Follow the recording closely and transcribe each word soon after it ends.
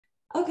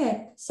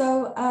Okay,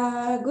 so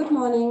good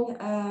morning,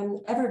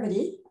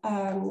 everybody.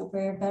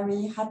 We're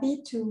very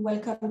happy to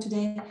welcome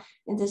today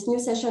in this new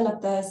session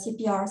of the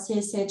CPR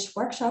CSH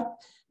workshop,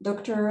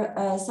 Dr.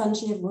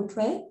 Sanjeev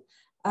Routray.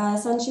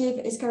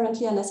 Sanjeev is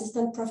currently an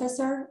assistant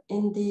professor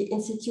in the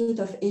Institute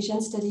of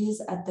Asian Studies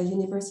at the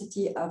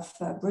University of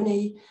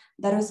Brunei,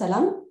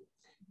 Darussalam.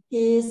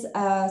 He is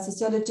a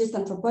sociologist,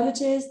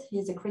 anthropologist,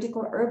 he's a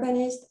critical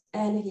urbanist,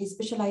 and he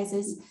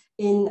specializes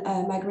in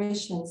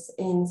migrations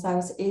in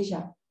South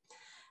Asia.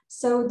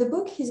 So the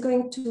book he's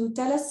going to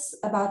tell us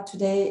about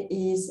today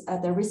is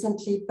the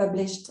recently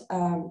published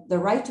The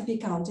Right to be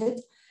Counted,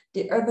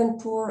 The Urban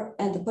Poor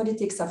and the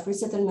Politics of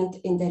Resettlement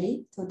in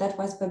Delhi. So that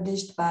was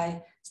published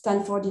by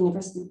Stanford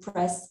University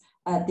Press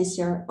this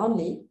year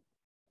only.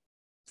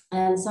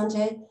 And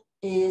Sanjay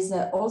is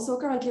also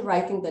currently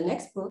writing the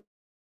next book,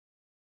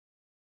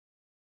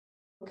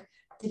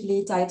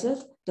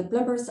 titled The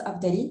Plumbers of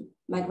Delhi,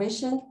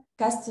 Migration,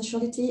 Caste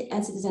Sociality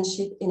and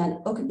Citizenship in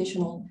an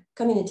Occupational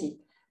Community.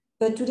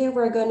 But today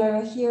we're going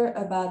to hear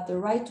about the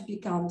right to be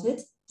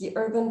counted, the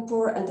urban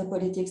poor and the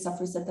politics of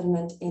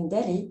resettlement in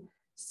Delhi.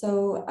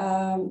 So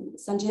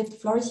Sanjeev, the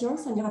floor is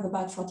yours and you have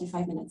about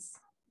 45 minutes.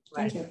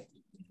 Thank you.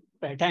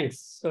 Right, thanks.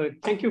 So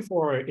thank you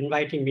for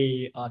inviting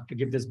me to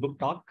give this book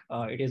talk.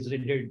 It is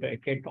indeed a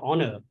great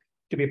honor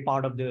to be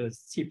part of the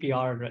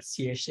CPR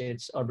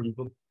CSH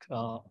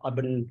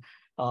Urban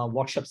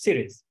Workshop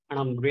Series. And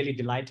I'm really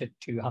delighted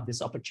to have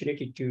this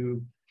opportunity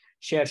to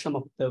share some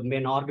of the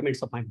main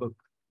arguments of my book.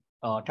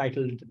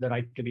 Titled The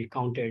Right to be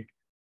Counted,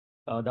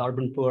 the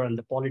Urban Poor and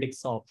the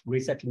Politics of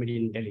Resettlement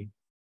in Delhi.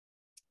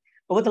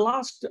 Over the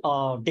last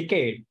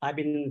decade, I've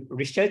been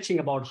researching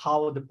about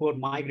how the poor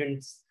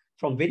migrants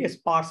from various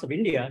parts of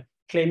India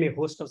claim a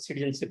host of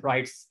citizenship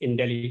rights in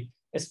Delhi,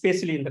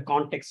 especially in the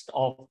context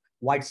of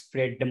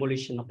widespread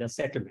demolition of their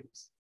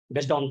settlements.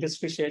 Based on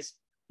this research,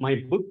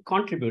 my book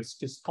contributes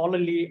to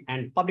scholarly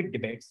and public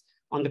debates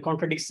on the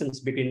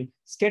contradictions between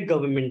state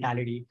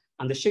governmentality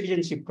and the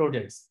citizenship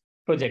projects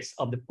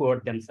of the poor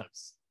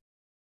themselves.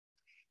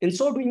 In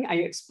so doing, I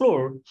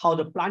explore how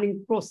the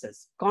planning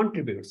process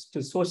contributes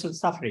to social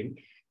suffering,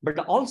 but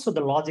also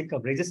the logic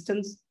of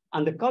resistance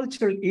and the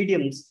cultural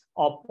idioms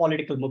of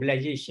political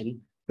mobilization,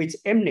 which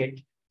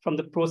emanate from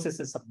the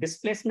processes of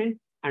displacement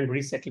and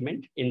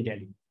resettlement in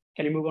Delhi.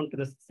 Can you move on to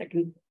the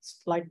second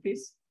slide,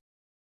 please?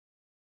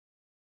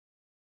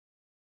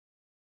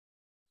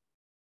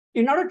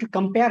 In order to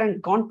compare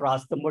and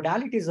contrast the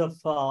modalities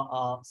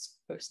of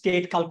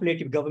state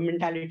calculative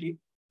governmentality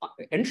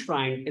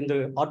enshrined in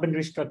the urban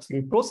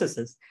restructuring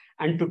processes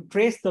and to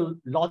trace the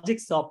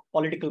logics of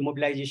political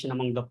mobilization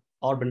among the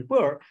urban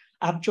poor,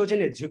 I have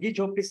chosen a Jhuggi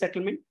Jhopri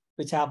settlement,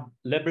 which I have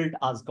labeled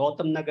as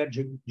Gautam Nagar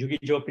Jhuggi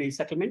Jhopri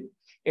settlement,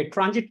 a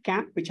transit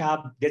camp, which I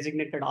have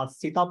designated as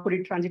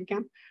Sitapuri transit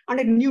camp,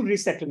 and a new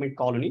resettlement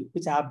colony,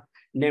 which I have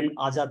named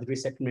Azad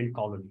Resettlement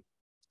Colony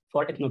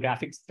for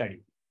ethnographic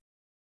study.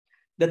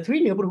 The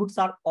three neighborhoods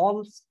are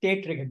all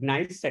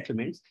state-recognized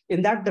settlements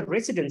in that the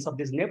residents of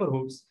these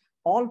neighborhoods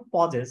all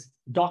possess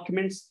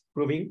documents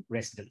proving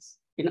residence.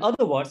 In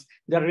other words,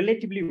 they're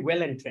relatively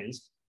well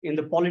entrenched in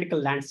the political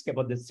landscape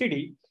of the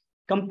city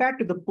compared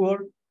to the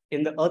poor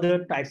in the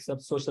other types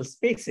of social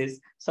spaces,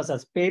 such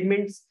as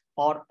pavements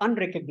or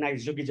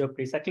unrecognized Jhuggi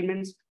Jhopri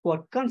settlements, who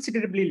are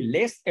considerably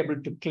less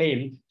able to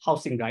claim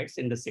housing rights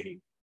in the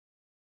city.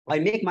 I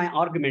make my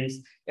arguments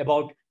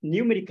about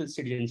numerical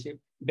citizenship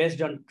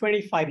based on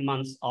 25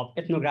 months of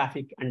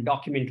ethnographic and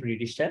documentary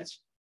research,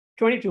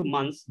 22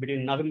 months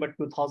between November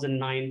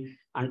 2009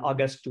 and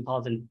August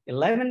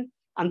 2011,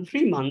 and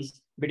 3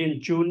 months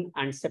between June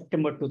and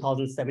September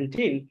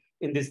 2017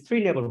 in these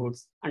three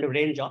neighborhoods and a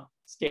range of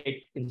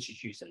state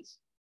institutions.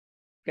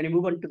 Can you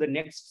move on to the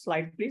next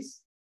slide,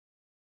 please?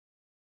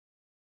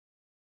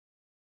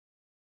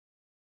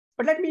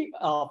 But let me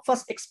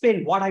first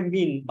explain what I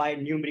mean by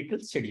numerical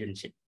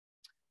citizenship.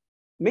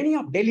 Many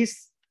of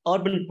Delhi's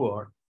urban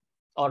poor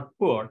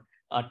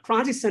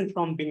transition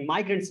from being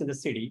migrants in the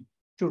city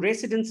to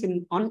residents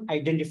in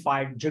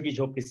unidentified Jhuggi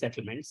Jhopri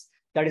settlements,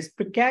 that is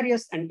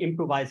precarious and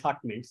improvised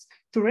hutments,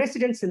 to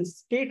residents in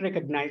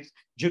state-recognized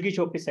Jhuggi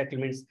Jhopri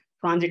settlements,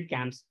 transit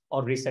camps,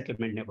 or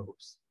resettlement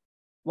neighborhoods.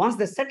 Once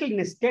they settle in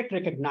a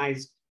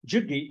state-recognized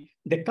Jhuggi,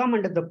 they come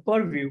under the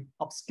purview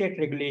of state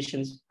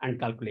regulations and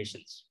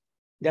calculations.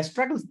 Their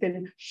struggles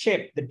then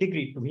shape the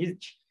degree to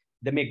which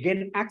they may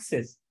gain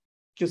access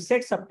to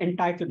sets of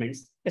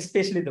entitlements,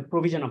 especially the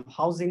provision of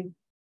housing,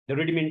 the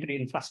rudimentary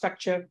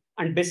infrastructure,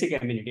 and basic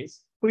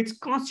amenities, which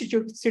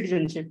constitute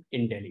citizenship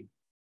in Delhi.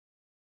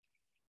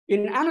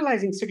 In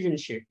analyzing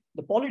citizenship,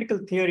 the political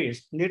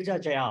theorist Nirja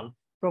Jayal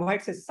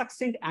provides a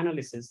succinct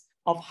analysis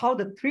of how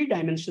the three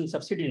dimensions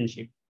of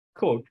citizenship,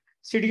 quote,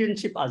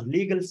 citizenship as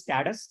legal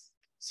status,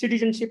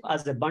 citizenship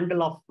as a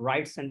bundle of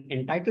rights and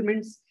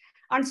entitlements,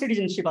 and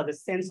citizenship as a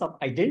sense of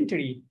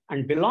identity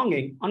and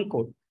belonging,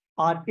 unquote,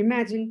 are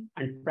imagined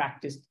and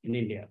practiced in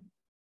India.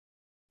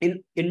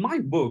 In my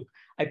book,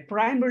 I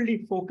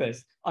primarily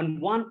focus on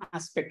one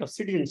aspect of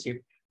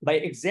citizenship, by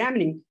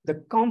examining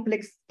the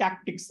complex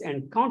tactics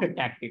and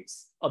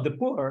counter-tactics of the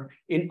poor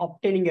in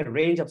obtaining a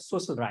range of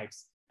social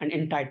rights and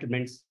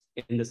entitlements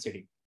in the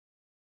city.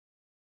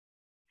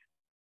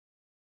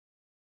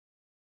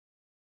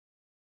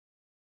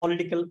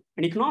 Political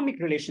and economic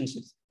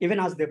relationships, even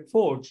as they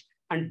forge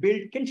and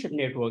build kinship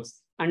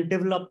networks and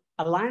develop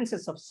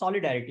alliances of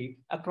solidarity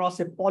across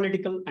a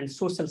political and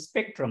social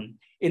spectrum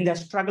in their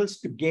struggles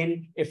to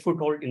gain a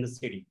foothold in the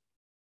city.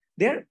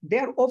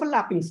 Their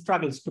overlapping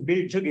struggles to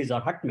build jugis or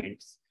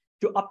hutments,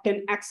 to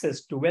obtain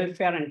access to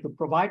welfare and to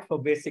provide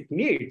for basic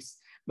needs,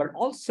 but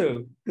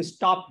also to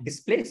stop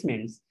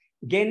displacements,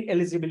 gain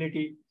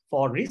eligibility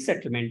for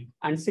resettlement,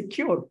 and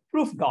secure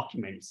proof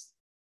documents,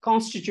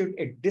 constitute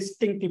a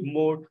distinctive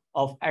mode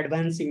of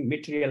advancing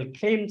material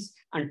claims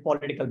and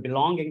political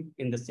belonging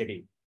in the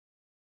city.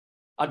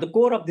 At the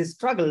core of these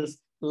struggles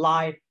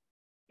lie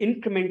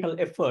incremental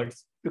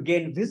efforts to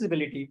gain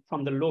visibility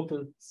from the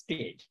local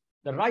stage.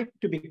 The right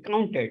to be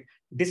counted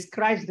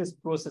describes this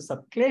process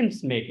of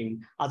claims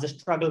making as a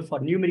struggle for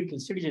numerical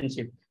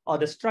citizenship, or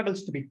the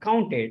struggles to be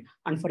counted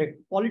and for a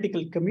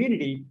political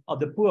community of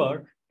the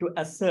poor to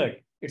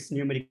assert its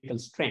numerical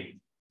strength.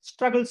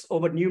 Struggles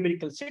over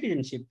numerical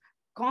citizenship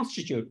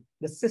constitute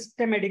the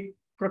systematic,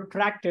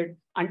 protracted,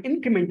 and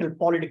incremental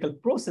political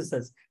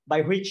processes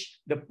by which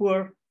the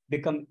poor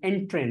become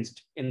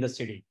entrenched in the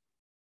city.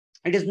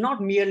 It is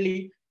not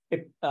merely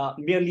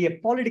a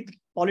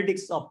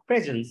politics of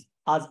presence,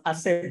 as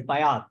Asif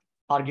Bayat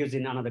argues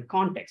in another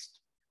context,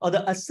 or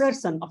the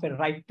assertion of a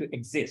right to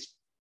exist,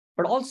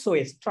 but also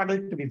a struggle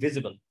to be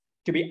visible,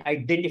 to be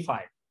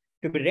identified,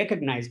 to be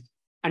recognized,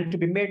 and to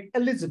be made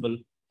eligible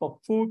for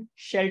food,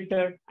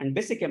 shelter, and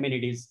basic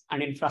amenities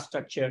and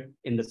infrastructure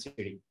in the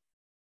city.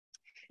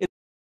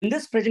 In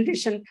this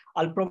presentation,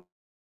 I'll provide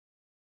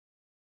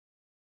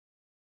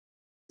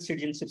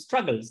citizenship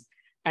struggles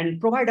and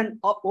provide an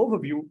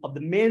overview of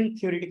the main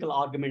theoretical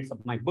arguments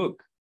of my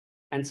book.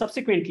 And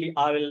subsequently,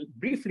 I will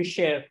briefly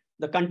share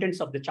the contents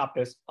of the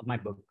chapters of my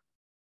book.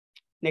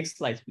 Next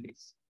slide,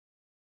 please.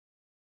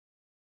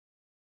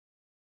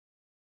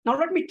 Now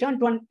let me turn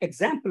to an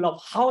example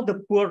of how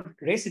the poor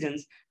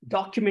residents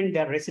document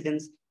their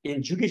residence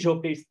in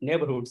Jhuggi-Jhopdi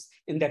neighborhoods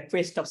in their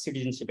quest of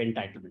citizenship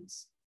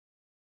entitlements.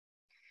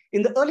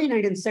 In the early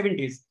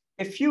 1970s,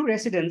 a few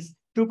residents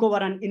took over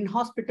an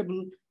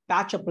inhospitable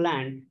patch of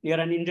land near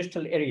an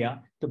industrial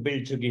area to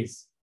build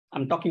jhugis.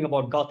 I'm talking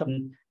about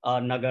Gautam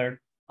Nagar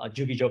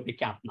Jhuggi-Jhopdi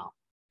camp now.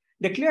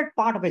 They cleared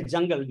part of a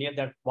jungle near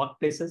their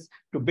workplaces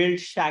to build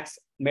shacks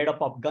made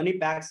up of gunny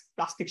bags,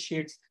 plastic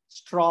sheets,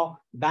 straw,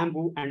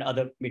 bamboo, and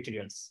other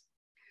materials.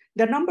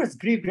 Their numbers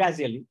grew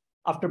gradually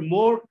after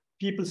more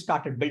people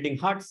started building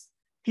huts,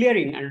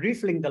 clearing and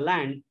refilling the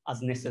land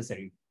as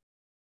necessary.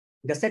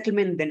 The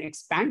settlement then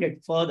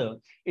expanded further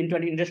into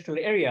an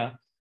industrial area,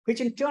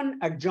 which in turn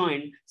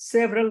adjoined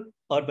several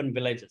urban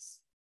villages.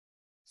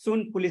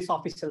 Soon, police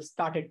officials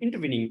started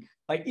intervening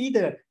by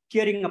either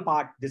tearing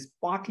apart these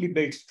partly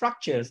built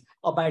structures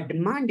or by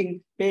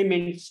demanding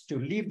payments to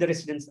leave the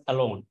residents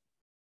alone.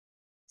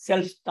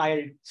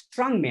 Self-styled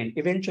strongmen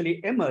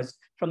eventually emerged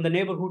from the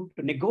neighborhood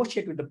to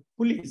negotiate with the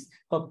police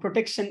for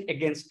protection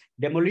against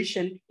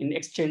demolition in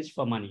exchange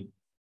for money.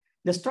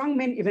 The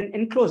strongmen even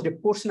enclosed a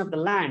portion of the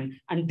land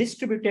and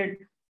distributed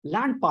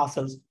land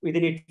parcels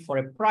within it for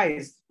a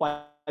price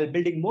while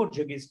building more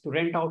jhugis to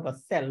rent out or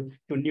sell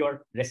to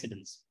newer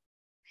residents.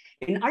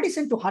 In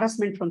addition to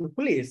harassment from the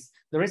police,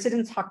 the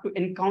residents had to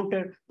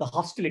encounter the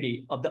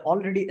hostility of the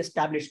already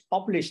established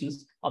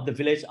populations of the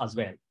village as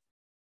well.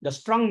 The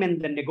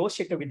strongmen then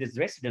negotiated with these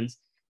residents,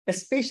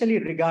 especially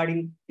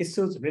regarding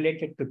issues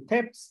related to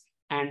thefts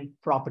and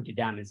property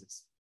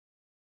damages.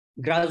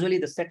 Gradually,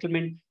 the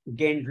settlement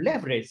gained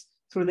leverage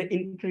through the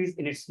increase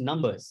in its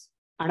numbers,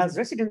 and as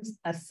residents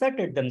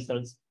asserted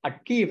themselves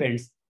at key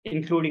events,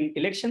 including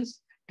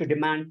elections, to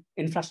demand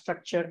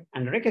infrastructure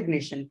and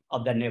recognition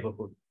of their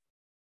neighborhood.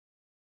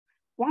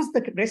 Once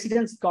the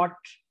residents got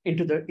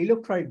into the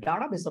electoral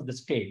database of the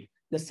state,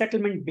 the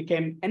settlement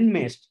became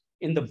enmeshed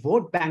in the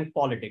vote bank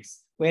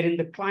politics, wherein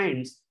the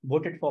clients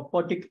voted for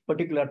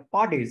particular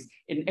parties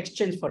in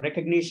exchange for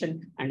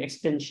recognition and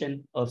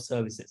extension of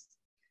services.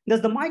 Thus,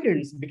 the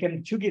migrants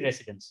became jhuggi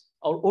residents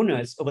or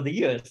owners over the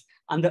years,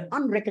 and the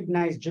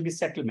unrecognized jhuggi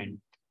settlement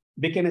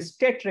became a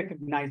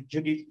state-recognized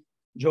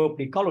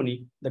Jhuggi-Jhopdi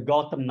colony, the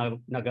Gautam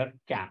Nagar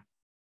camp.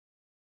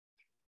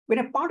 When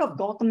a part of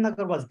Gautam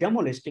Nagar was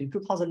demolished in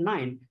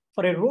 2009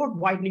 for a road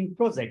widening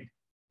project,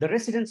 the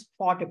residents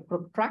fought a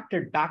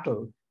protracted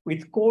battle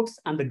with courts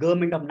and the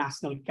government of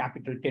National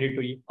Capital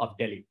Territory of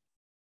Delhi.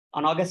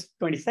 On August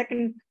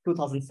 22,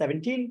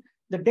 2017,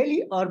 the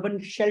Delhi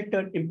Urban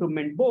Shelter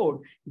Improvement Board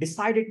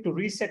decided to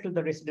resettle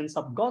the residents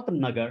of Gautam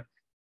Nagar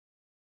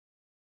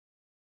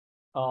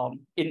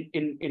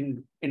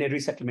in a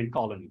resettlement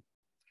colony.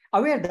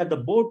 Aware that the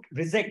board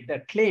rejected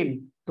their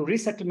claim to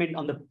resettlement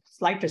on the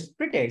slightest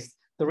pretext,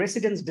 the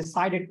residents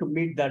decided to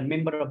meet their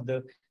member of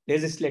the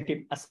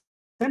Legislative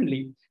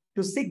Assembly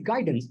to seek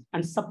guidance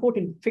and support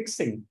in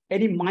fixing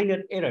any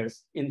minor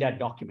errors in their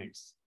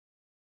documents.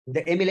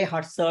 The MLA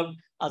had served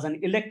as an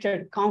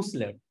elected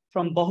councillor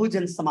from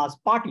Bahujan Samaj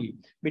Party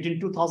between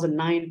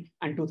 2009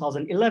 and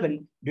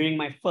 2011 during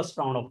my first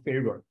round of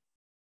fieldwork.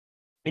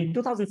 In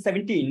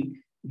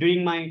 2017,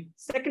 during my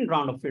second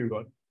round of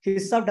fieldwork, he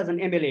served as an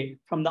MLA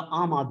from the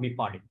Aam Aadmi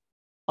Party.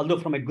 Although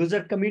from a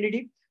Gujar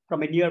community,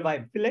 from a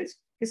nearby village,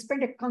 he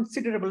spent a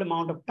considerable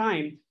amount of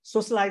time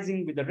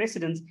socializing with the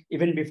residents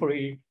even before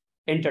he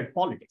entered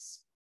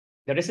politics.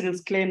 The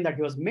residents claimed that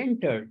he was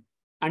mentored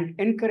and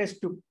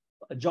encouraged to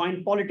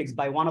join politics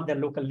by one of their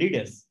local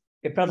leaders,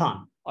 a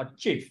Pradhan or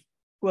chief,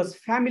 who was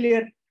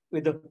familiar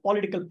with the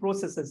political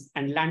processes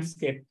and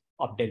landscape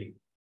of Delhi.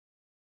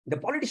 The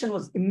politician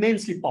was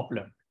immensely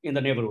popular in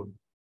the neighborhood,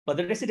 but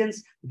the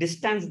residents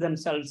distanced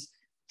themselves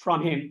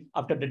from him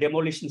after the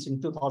demolitions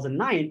in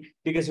 2009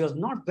 because he was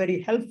not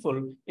very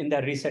helpful in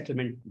their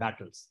resettlement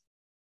battles.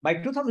 By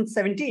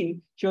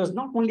 2017, he was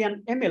not only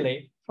an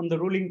MLA from the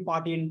ruling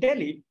party in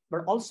Delhi,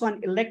 but also an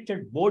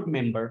elected board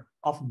member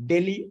of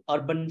Delhi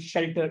Urban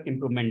Shelter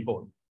Improvement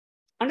Board.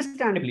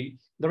 Understandably,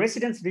 the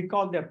residents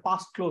recalled their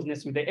past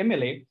closeness with the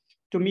MLA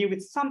to me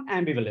with some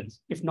ambivalence,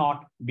 if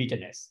not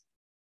bitterness.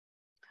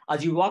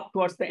 As you walk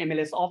towards the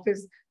MLA's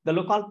office, the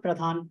local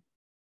Pradhan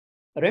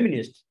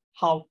reminisced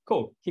how,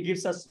 quote, he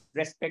gives us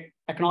respect,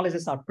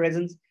 acknowledges our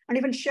presence, and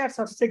even shares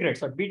our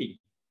cigarettes or bidi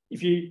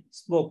if he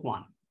smoke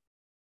one.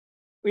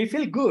 We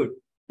feel good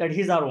that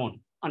he's our own,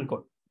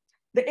 unquote.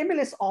 The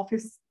MLA's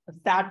office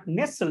sat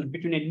nestled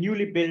between a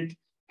newly built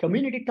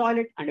community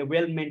toilet and a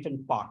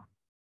well-maintained park.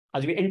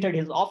 As we entered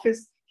his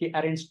office, he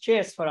arranged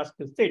chairs for us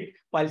to sit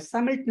while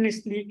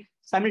simultaneously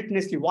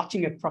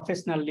watching a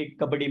professional league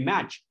kabaddi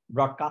match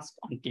broadcast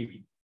on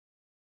TV.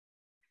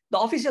 The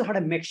office had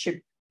a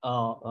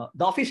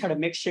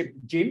makeshift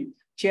gym,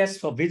 chairs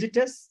for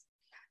visitors,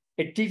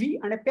 a TV,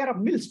 and a pair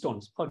of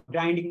millstones for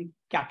grinding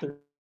cattle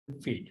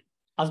feed.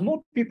 As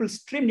more people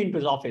streamed into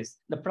his office,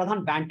 the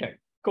Pradhan bantered,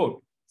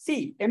 quote,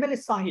 see, MLA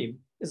Sahib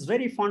is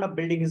very fond of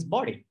building his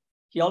body.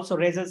 He also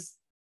raises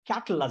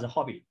cattle as a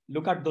hobby.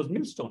 Look at those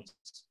millstones.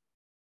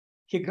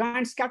 He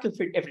grinds cattle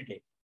feed every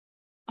day,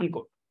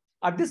 unquote.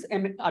 At this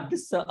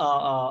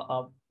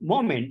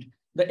moment,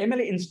 the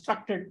MLA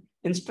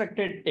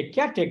instructed a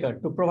caretaker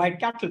to provide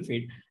cattle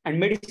feed and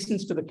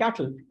medicines to the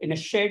cattle in a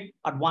shed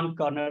at one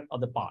corner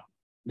of the park.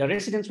 The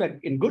residents were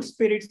in good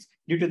spirits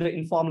due to the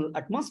informal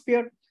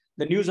atmosphere,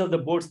 the news of the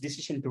board's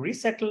decision to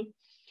resettle,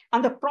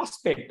 and the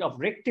prospect of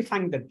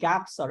rectifying the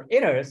gaps or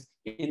errors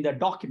in their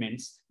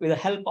documents with the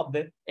help of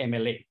the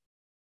MLA.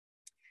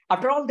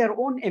 After all, their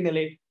own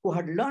MLA, who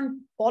had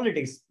learned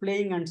politics,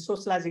 playing and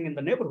socializing in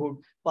the neighborhood,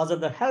 was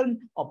at the helm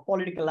of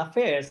political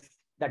affairs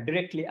that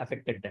directly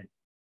affected them.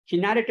 He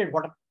narrated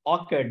what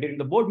occurred during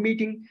the board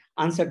meeting,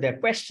 answered their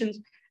questions,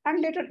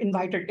 and later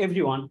invited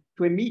everyone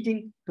to a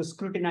meeting to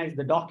scrutinize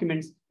the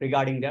documents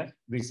regarding their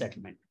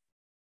resettlement.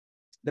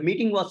 The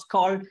meeting was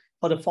called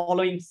for the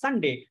following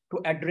Sunday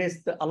to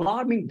address the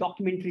alarming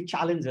documentary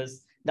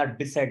challenges that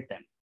beset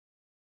them.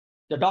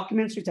 The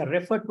documents, which are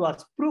referred to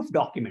as proof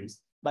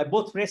documents by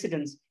both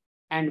residents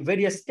and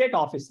various state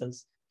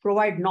officials,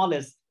 provide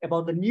knowledge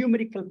about the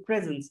numerical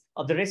presence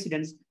of the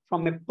residents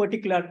from a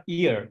particular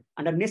year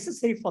and are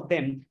necessary for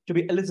them to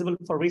be eligible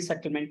for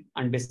resettlement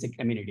and basic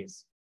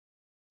amenities.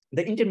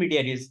 The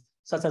intermediaries,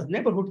 such as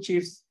neighborhood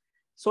chiefs,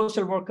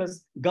 social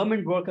workers,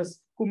 government workers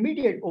who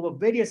mediate over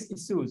various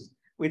issues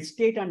with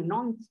state and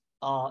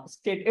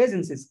non-state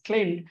agencies,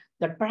 claimed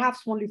that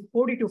perhaps only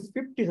 40 to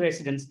 50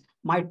 residents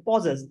might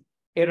possess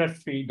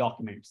error-free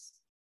documents.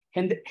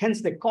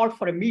 Hence, they called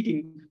for a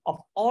meeting of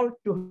all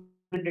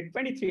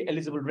 223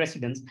 eligible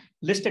residents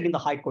listed in the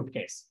High Court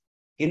case.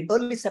 In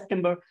early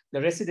September,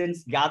 the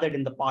residents gathered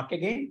in the park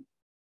again.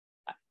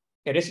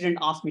 A resident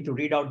asked me to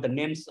read out the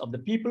names of the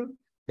people,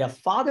 their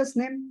father's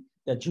name,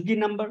 their Jugi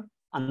number,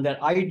 and their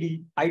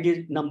ID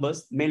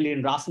numbers, mainly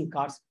in ration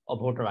cards or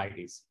voter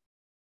IDs.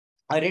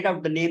 I read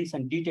out the names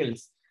and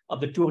details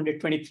of the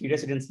 223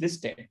 residents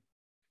listed.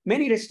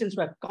 Many residents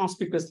were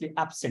conspicuously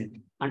absent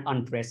and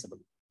untraceable.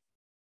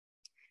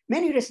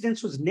 Many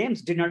residents whose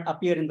names did not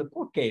appear in the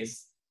court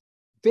case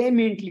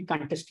vehemently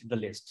contested the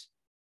list.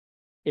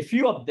 A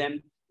few of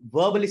them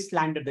verbally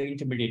slandered the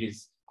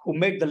intermediaries who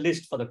made the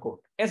list for the court.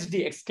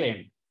 SD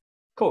exclaimed,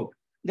 quote,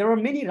 there were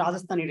many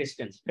Rajasthani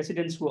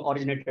residents who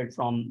originated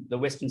from the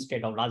western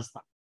state of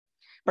Rajasthan,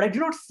 but I do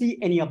not see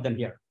any of them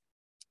here.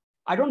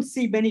 I don't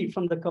see many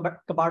from the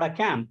Kabada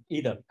camp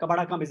either.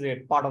 Kabada camp is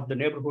a part of the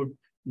neighborhood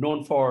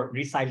known for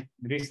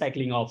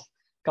recycling of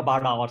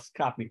Kabada or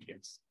scrap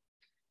materials.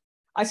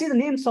 I see the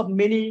names of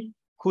many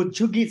whose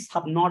jugis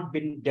have not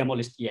been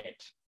demolished yet.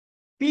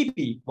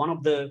 PB, one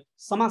of the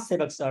Samaj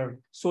Sevaks or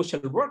social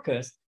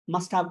workers,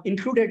 must have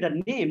included their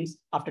names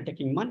after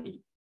taking money.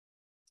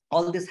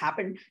 All this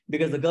happened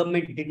because the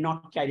government did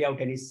not carry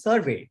out any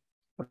survey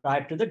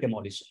prior to the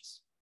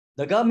demolitions.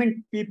 The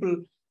government people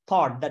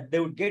thought that they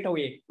would get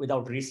away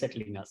without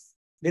resettling us.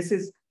 This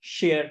is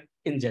sheer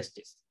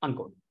injustice,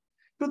 unquote.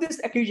 To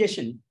this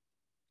accusation,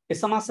 a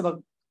Samaj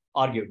Sevak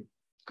argued,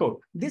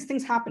 quote, these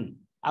things happen.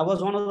 I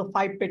was one of the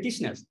 5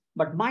 petitioners,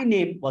 but my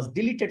name was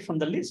deleted from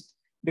the list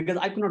because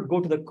I could not go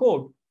to the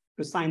court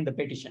to sign the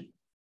petition.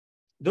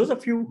 Those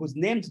of you whose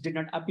names did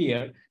not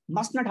appear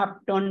must not have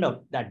turned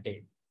up that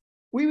day.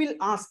 We will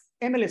ask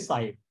MLA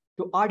Sahib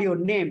to add your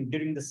name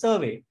during the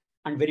survey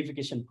and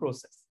verification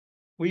process.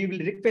 We will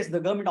request the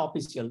government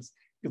officials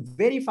to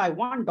verify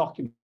one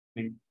document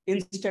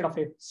instead of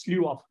a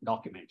slew of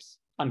documents,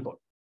 unquote.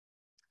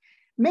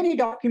 Many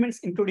documents,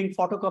 including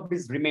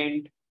photocopies,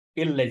 remained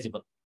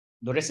illegible.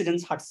 The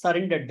residents had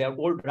surrendered their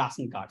old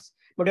ration cards,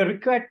 but are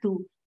required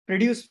to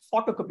produce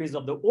photocopies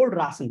of the old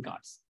ration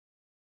cards.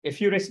 A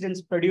few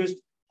residents produced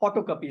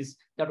photocopies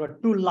that were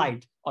too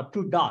light or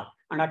too dark,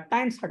 and at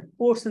times had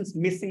portions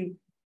missing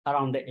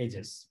around the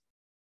edges.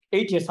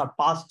 8 years have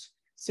passed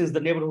since the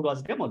neighborhood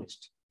was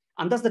demolished,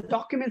 and thus the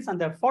documents and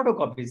their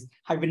photocopies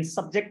had been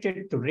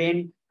subjected to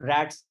rain,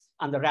 rats,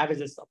 and the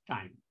ravages of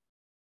time.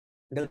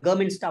 The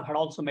government staff had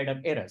also made up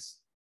errors.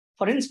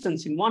 For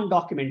instance, in one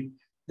document,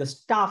 the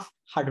staff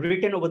had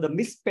written over the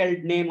misspelled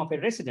name of a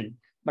resident,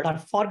 but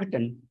had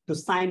forgotten to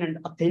sign and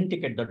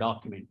authenticate the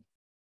document.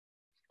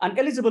 An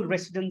eligible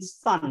resident's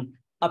son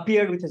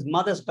appeared with his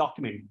mother's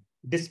document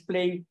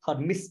displaying her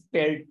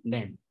misspelled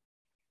name.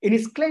 In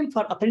his claim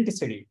for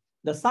authenticity,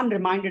 the son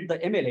reminded the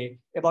MLA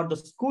about the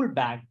school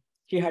bag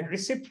he had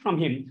received from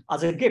him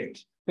as a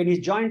gift when he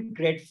joined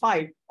grade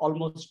 5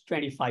 almost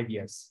 25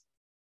 years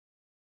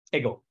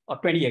ago, or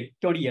 20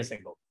 years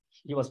ago.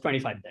 He was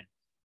 25 then.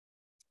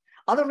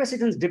 Other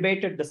residents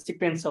debated the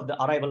sequence of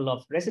the arrival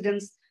of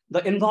residents,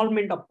 the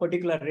involvement of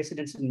particular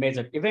residents in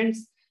major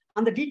events,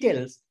 and the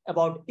details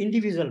about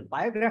individual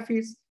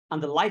biographies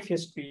and the life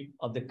history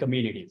of the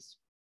communities.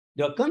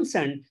 They were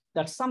concerned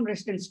that some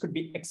residents could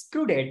be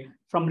excluded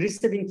from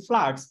receiving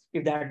flats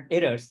if they had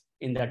errors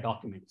in their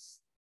documents.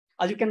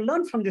 As you can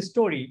learn from this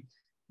story,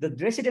 the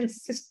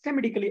residents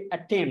systematically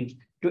attempt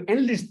to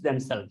enlist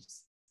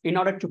themselves in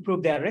order to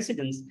prove their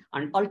residence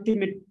and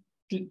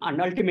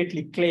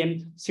ultimately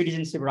claim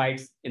citizenship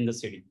rights in the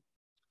city.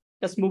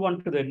 Let's move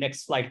on to the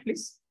next slide,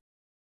 please.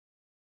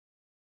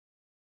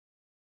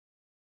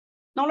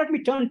 Now let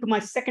me turn to my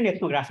second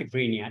ethnographic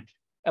vignette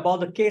about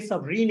the case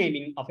of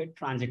renaming of a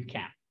transit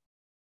camp.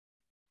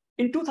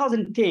 In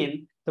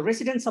 2010, the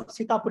residents of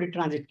Sitapuri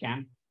transit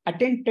camp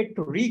attempted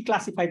to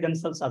reclassify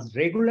themselves as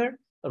regular,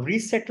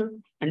 resettled,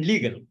 and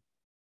legal.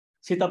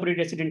 Sitapuri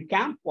resident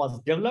camp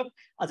was developed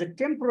as a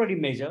temporary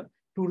measure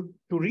to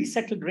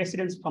resettle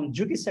residents from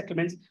Jugi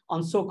settlements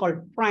on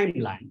so-called prime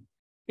land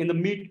in the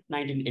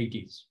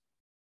mid-1980s.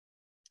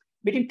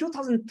 Between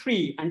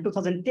 2003 and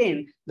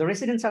 2010, the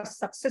residents have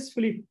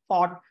successfully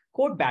fought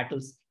court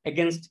battles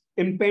against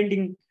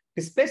impending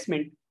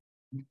displacement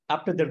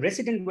after the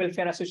Resident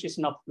Welfare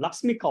Association of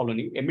Lakshmi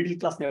Colony, a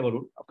middle-class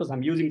neighborhood, of course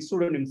I'm using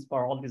pseudonyms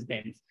for all these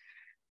names,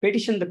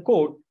 petitioned the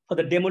court for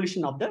the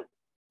demolition of the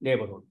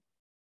neighborhood.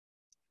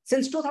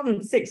 Since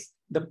 2006,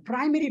 the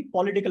primary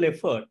political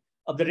effort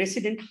of the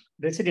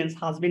residents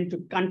has been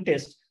to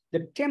contest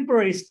the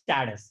temporary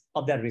status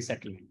of their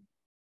resettlement.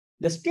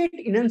 The state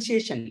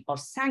enunciation or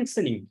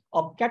sanctioning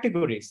of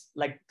categories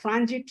like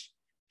transit,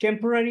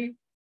 temporary,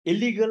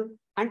 illegal,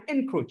 and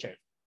encroacher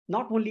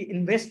not only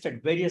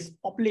invested various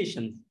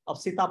populations of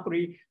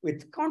Sitapuri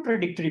with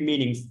contradictory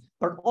meanings,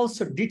 but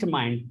also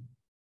determined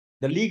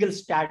the legal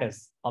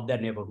status of their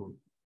neighborhood.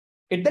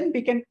 It then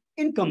became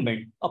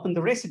incumbent upon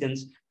the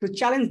residents to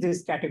challenge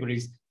these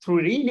categories through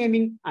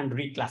renaming and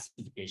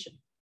reclassification.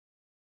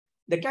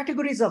 The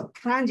categories of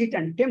transit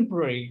and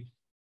temporary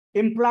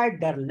implied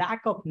their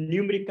lack of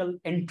numerical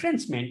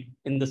entrenchment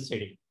in the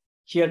city.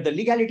 Here, the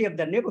legality of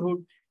the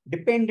neighborhood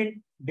depended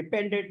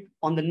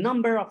on the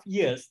number of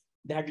years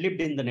they had lived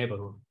in the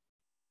neighborhood.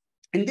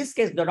 In this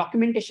case, the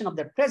documentation of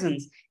their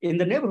presence in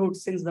the neighborhood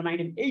since the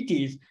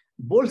 1980s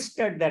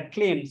bolstered their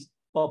claims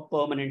for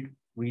permanent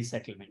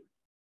resettlement.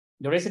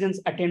 The residents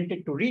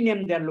attempted to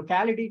rename their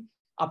locality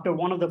after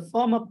one of the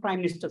former prime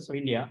ministers of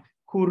India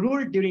who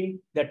ruled during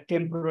their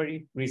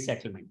temporary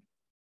resettlement.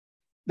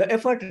 The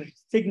effort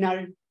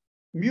signaled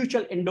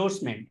mutual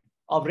endorsement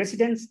of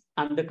residents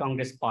and the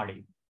Congress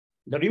party.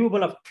 The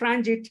removal of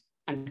transit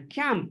and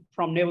camp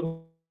from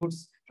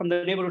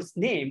the neighborhood's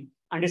name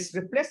and its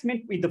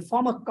replacement with the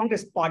former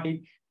Congress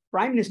party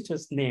prime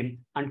minister's name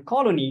and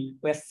colony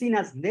were seen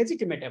as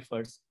legitimate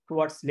efforts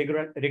towards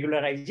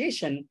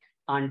regularization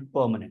and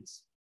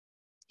permanence.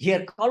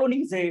 Here,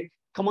 colony is a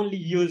commonly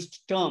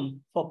used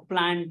term for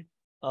planned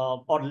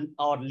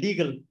or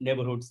legal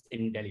neighborhoods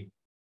in Delhi.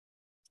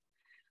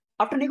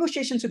 After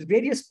negotiations with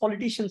various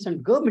politicians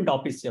and government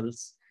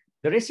officials,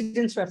 the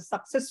residents were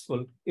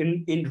successful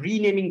in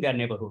renaming their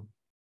neighborhood.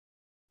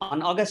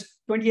 On August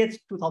 20th,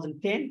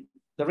 2010,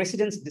 the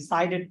residents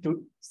decided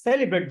to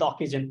celebrate the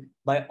occasion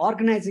by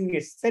organizing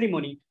a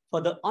ceremony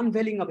for the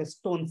unveiling of a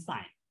stone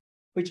sign,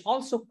 which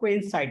also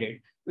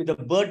coincided with the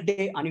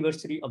birthday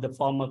anniversary of the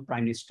former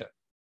prime minister.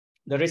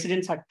 The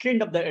residents had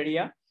cleaned up the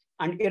area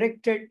and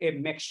erected a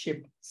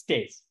makeshift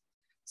stage.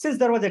 Since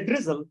there was a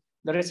drizzle,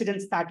 the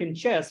residents sat in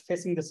chairs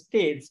facing the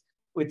stage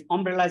with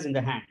umbrellas in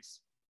their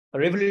hands.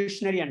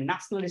 Revolutionary and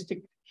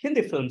nationalistic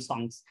Hindi film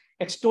songs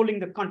extolling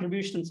the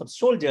contributions of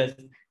soldiers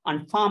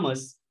and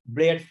farmers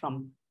blared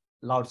from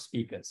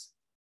loudspeakers.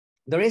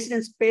 The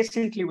residents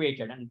patiently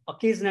waited and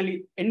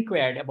occasionally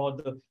inquired about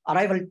the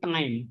arrival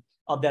time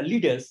of their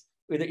leaders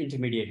with the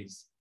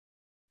intermediaries.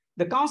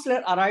 The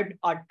councillor arrived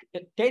at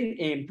 10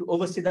 a.m. to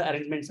oversee the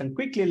arrangements and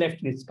quickly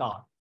left in his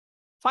car.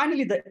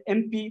 Finally, the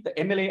MP, the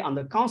MLA, and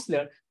the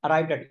councillor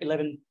arrived at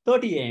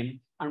 11:30 a.m.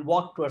 and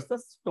walked towards the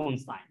stone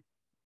sign.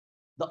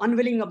 The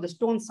unveiling of the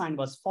stone sign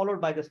was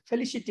followed by the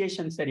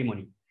felicitation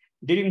ceremony,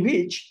 during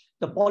which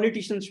the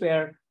politicians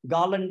were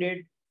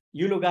garlanded,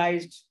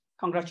 eulogized,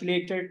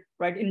 congratulated,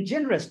 right, in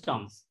generous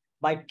terms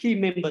by key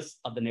members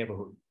of the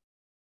neighborhood.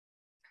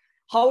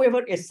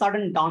 However, a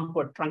sudden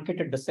downpour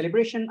truncated the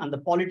celebration and the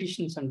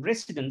politicians and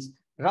residents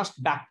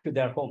rushed back to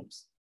their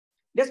homes.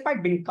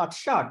 Despite being cut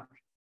short,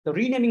 the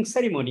renaming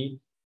ceremony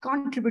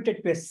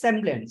contributed to a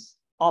semblance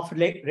of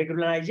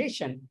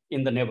regularization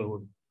in the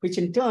neighborhood, which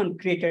in turn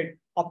created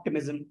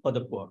optimism for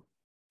the poor.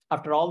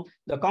 After all,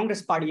 the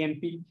Congress Party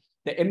MP,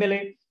 the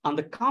MLA, and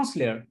the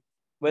councillor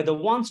were the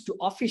ones to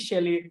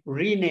officially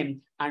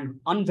rename and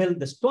unveil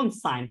the stone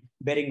sign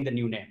bearing the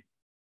new name.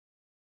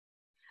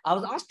 I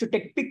was asked to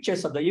take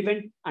pictures of the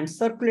event and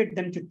circulate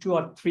them to 2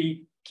 or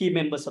 3 key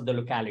members of the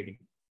locality.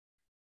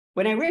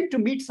 When I went to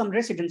meet some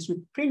residents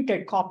with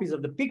printed copies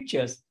of the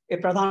pictures, a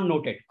Pradhan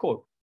noted,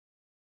 quote,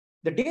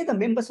 "The day the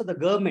members of the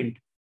government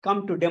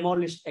come to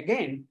demolish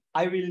again,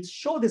 I will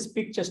show these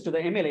pictures to the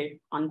MLA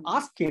and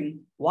ask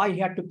him why he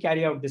had to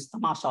carry out this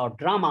tamasha or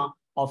drama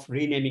of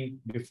renaming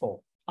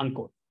before,"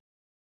 unquote.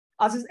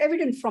 As is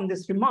evident from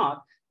this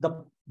remark,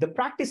 the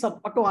practice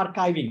of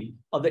auto-archiving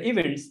of the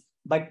events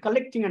by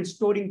collecting and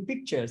storing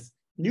pictures,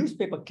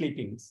 newspaper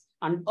clippings,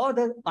 and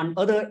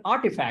other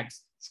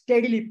artifacts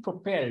steadily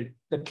propelled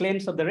the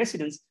claims of the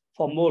residents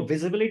for more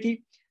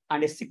visibility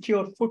and a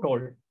secure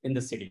foothold in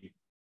the city.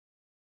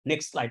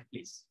 Next slide,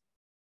 please.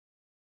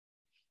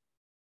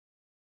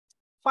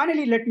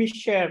 Finally, let me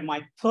share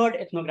my third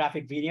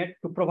ethnographic vignette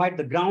to provide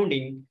the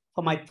grounding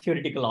for my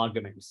theoretical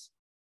arguments.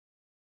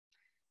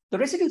 The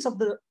residents of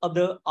the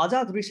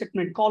Azad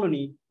Resettlement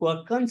Colony, who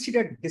are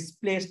considered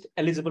displaced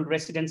eligible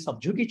residents of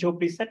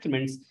Jhuggi-Jhopdi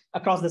settlements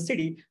across the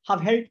city, have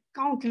held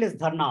countless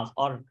dharnas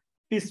or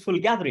peaceful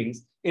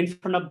gatherings in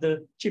front of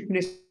the Chief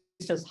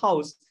Minister's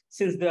house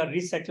since they are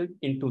resettled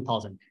in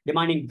 2000,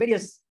 demanding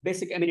various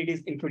basic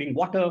amenities, including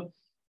water,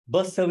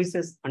 bus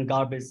services, and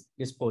garbage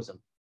disposal.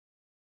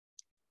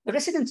 The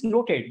residents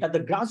noted that the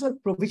gradual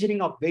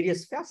provisioning of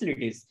various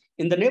facilities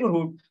in the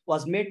neighborhood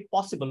was made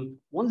possible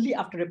only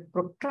after a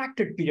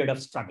protracted period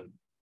of struggle.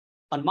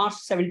 On March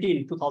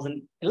 17,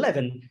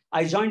 2011,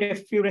 I joined a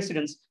few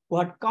residents who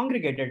had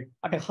congregated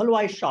at a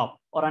halwai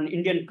shop or an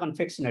Indian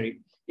confectionery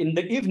in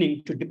the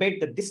evening to debate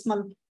the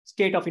dismal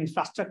state of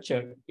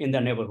infrastructure in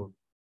their neighborhood.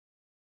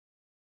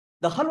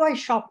 The halwai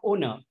shop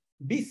owner,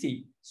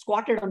 BC,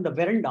 squatted on the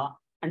veranda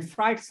and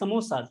fried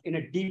samosas in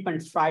a deep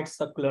and fried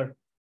circular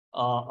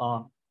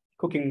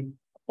cooking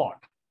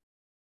pot.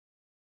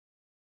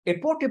 A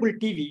portable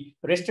TV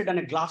rested on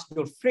a glass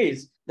door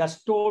frieze that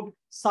stored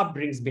soft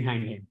drinks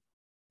behind him.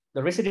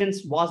 The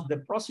residents watched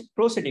the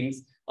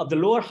proceedings of the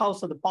lower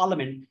house of the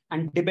parliament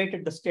and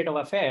debated the state of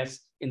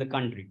affairs in the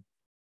country.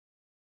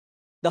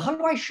 The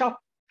halwai shop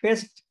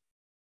faced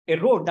a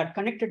road that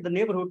connected the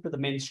neighborhood to the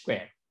main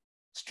square.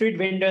 Street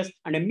vendors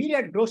and a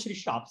myriad grocery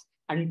shops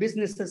and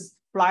businesses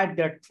plied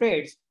their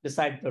trades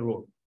beside the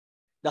road.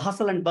 The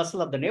hustle and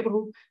bustle of the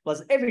neighborhood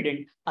was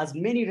evident as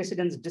many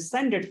residents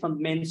descended from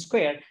the main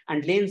square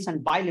and lanes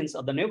and bylanes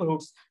of the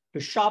neighborhoods to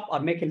shop or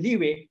make a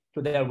leeway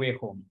to their way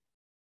home.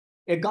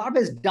 A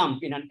garbage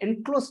dump in an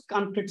enclosed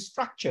concrete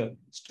structure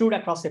stood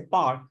across a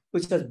park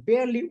which was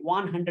barely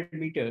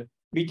 100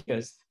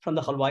 meters from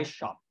the halwai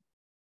shop.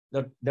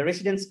 The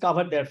residents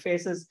covered their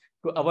faces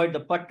to avoid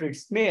the putrid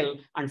smell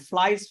and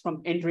flies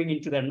from entering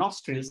into their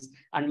nostrils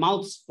and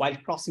mouths while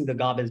crossing the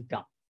garbage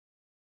dump.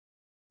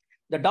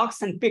 The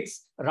dogs and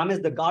pigs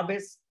rummaged the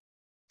garbage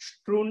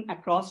strewn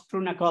across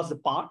the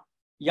park.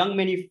 Young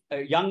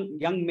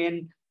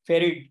men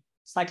ferried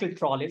cycle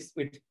trolleys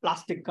with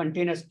plastic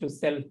containers to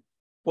sell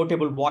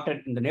potable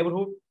water in the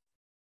neighborhood.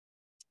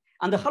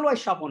 And the halwai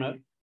shop owner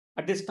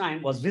at this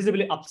time was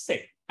visibly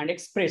upset and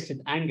expressed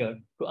his anger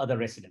to other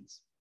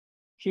residents.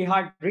 He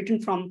had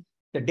written from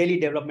the Delhi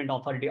Development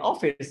Authority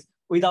office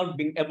without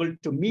being able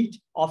to meet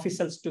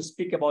officials to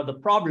speak about the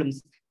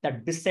problems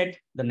that beset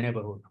the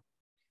neighborhood.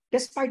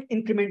 Despite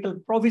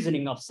incremental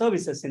provisioning of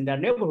services in their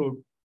neighborhood,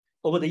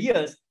 over the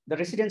years, the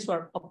residents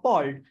were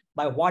appalled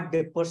by what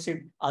they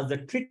perceived as the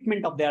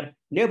treatment of their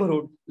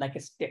neighborhood like a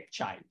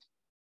stepchild.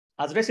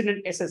 As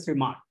resident SS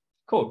remarked,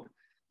 quote,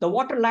 "The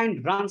water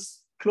line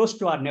runs close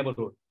to our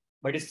neighborhood,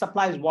 but it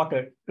supplies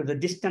water to the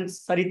distant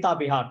Sarita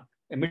Bihar,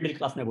 a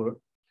middle-class neighborhood.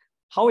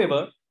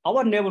 However,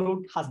 our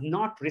neighborhood has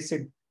not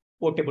received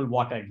potable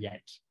water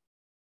yet,"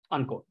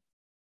 unquote.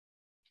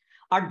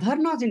 At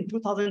dharnas in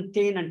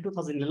 2010 and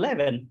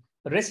 2011,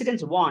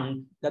 residents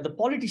warned that the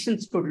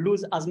politicians could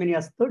lose as many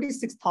as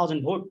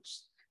 36,000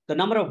 votes, the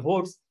number of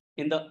votes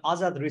in the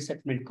Azad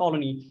Resettlement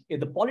Colony, if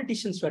the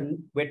politicians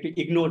were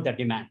to ignore their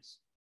demands.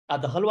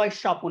 As the halwai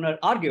shop owner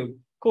argued,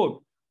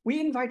 quote, "We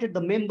invited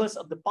the members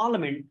of the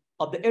parliament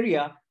of the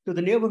area to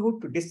the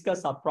neighborhood to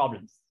discuss our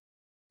problems.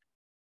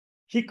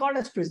 He called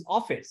us to his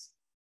office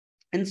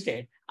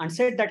instead and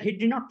said that he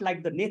did not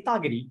like the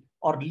netagiri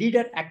or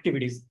leader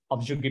activities of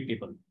Jhuggi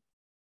people.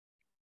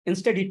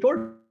 Instead, he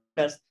told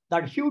us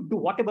that he would do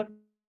whatever,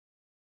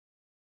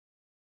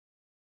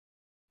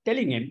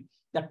 telling him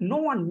that no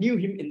one knew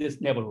him in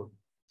this neighborhood,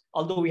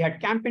 although we had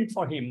campaigned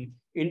for him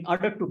in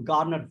order to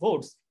garner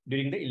votes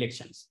during the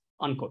elections,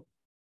 unquote.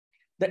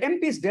 The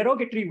MP's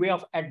derogatory way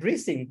of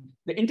addressing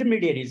the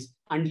intermediaries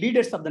and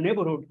leaders of the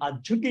neighborhood as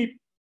Jhuggi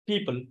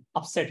people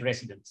upset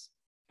residents.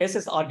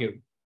 SS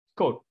argued,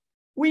 quote,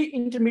 "We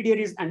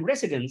intermediaries and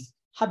residents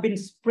have been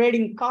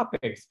spreading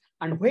carpets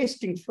and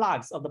hoisting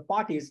flags of the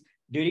parties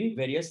during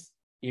various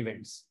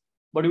events,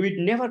 but we'd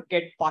never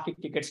get party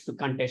tickets to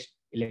contest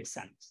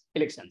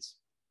elections,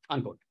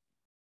 unquote."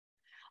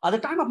 At the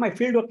time of my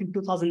fieldwork in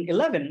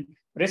 2011,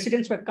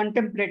 residents were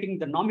contemplating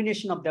the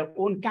nomination of their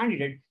own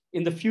candidate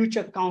in the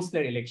future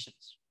councillor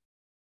elections.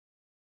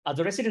 As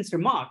the residents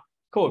remarked,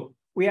 quote,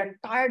 "We are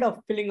tired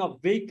of filling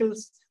up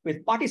vehicles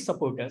with party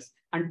supporters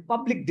and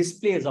public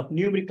displays of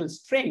numerical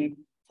strength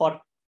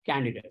for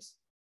candidates.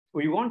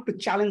 We want to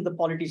challenge the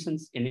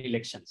politicians in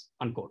elections,"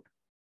 unquote.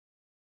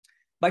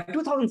 By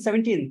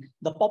 2017,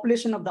 the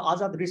population of the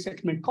Azad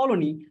resettlement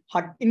colony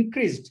had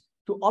increased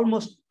to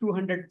almost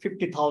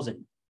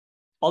 250,000,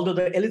 although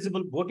the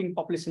eligible voting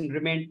population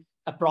remained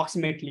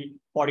approximately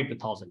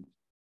 42,000.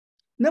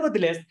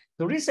 Nevertheless,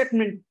 the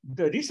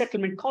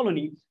resettlement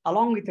colony,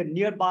 along with a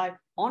nearby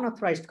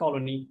unauthorized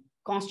colony,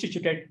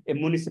 constituted a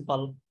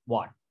municipal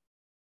ward.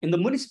 In the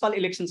municipal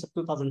elections of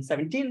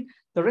 2017,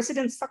 the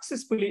residents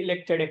successfully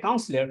elected a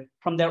councillor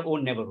from their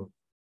own neighborhood,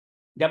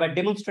 thereby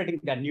demonstrating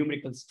their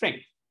numerical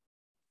strength.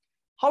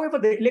 However,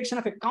 the election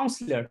of a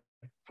councillor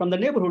from the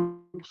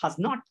neighborhood has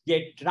not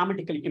yet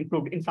dramatically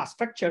improved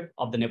infrastructure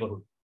of the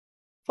neighborhood.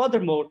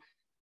 Furthermore,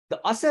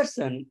 the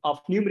assertion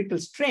of numerical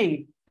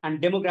strength and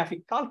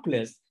demographic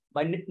calculus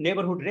by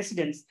neighborhood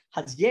residents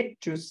has yet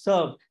to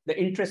serve the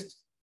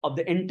interests of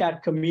the entire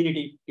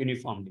community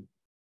uniformly.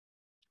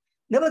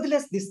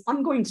 Nevertheless, this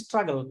ongoing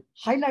struggle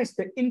highlights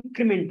the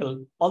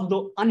incremental,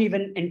 although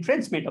uneven,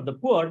 entrenchment of the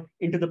poor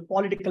into the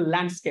political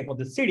landscape of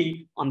the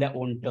city on their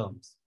own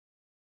terms.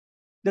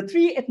 The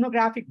three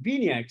ethnographic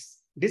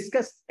vignettes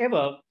discussed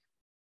above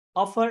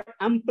offer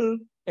ample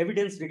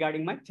evidence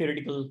regarding my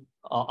theoretical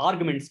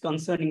arguments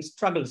concerning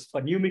struggles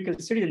for numerical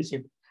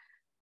citizenship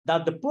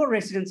that the poor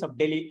residents of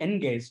Delhi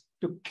engaged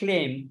to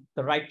claim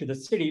the right to the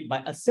city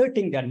by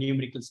asserting their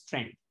numerical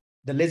strength.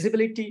 The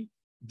legibility,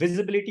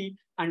 visibility,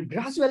 and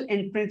gradual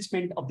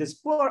entrenchment of these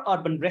poor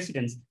urban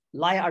residents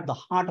lie at the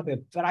heart of a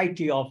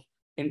variety of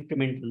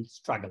incremental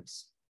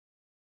struggles.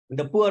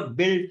 The poor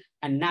build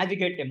and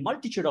navigate a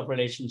multitude of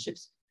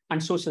relationships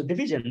and social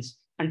divisions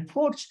and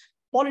forge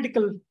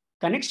political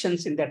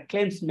connections in their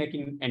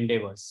claims-making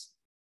endeavors.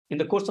 In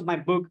the course of my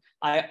book,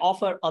 I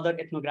offer other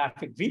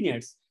ethnographic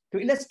vignettes to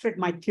illustrate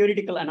my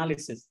theoretical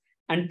analysis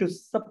and to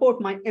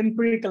support my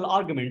empirical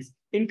arguments,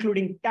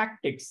 including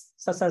tactics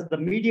such as the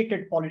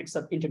mediated politics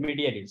of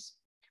intermediaries,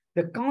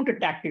 the counter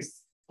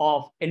tactics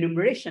of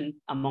enumeration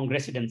among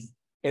residents,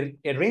 a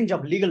range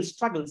of legal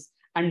struggles,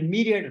 and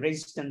mediated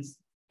resistance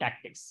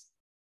tactics.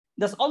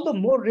 Thus, although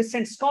more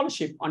recent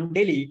scholarship on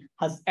Delhi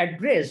has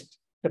addressed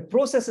the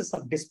processes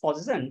of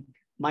dispossession,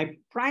 my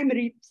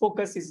primary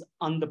focus is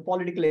on the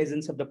political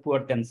agents of the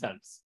poor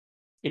themselves.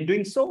 In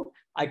doing so,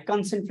 I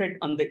concentrate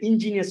on the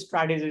ingenious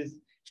strategies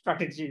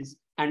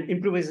and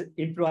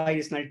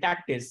improvisational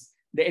tactics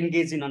they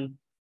engage in on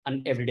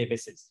an everyday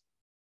basis.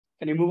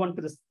 Can you move on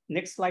to the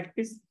next slide,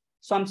 please?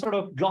 So I'm sort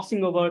of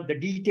glossing over the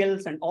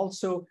details and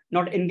also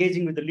not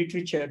engaging with the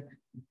literature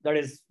that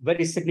is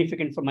very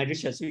significant for my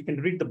research. So you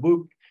can read the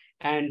book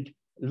and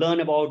learn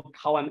about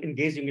how I'm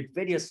engaging with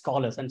various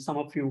scholars, and some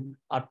of you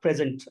are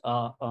present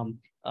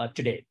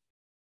today.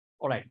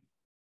 All right.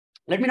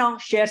 Let me now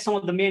share some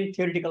of the main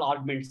theoretical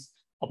arguments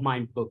of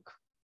my book.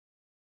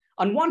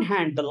 On one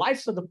hand, the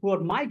lives of the poor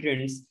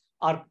migrants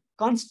are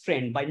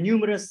constrained by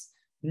numerous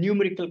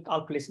numerical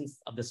calculations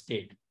of the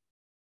state.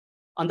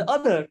 On the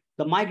other,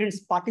 the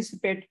migrants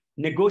participate,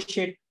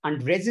 negotiate,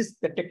 and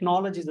resist the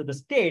technologies of the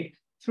state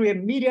through a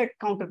myriad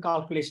counter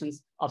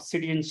calculations of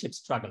citizenship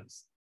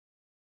struggles.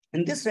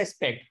 In this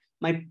respect,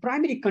 my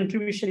primary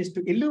contribution is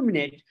to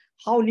illuminate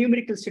how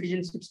numerical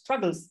citizenship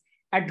struggles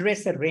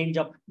address a range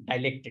of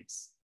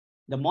dialectics: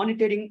 the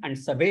monitoring and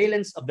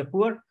surveillance of the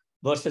poor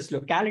versus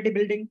locality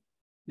building,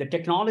 the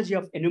technology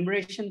of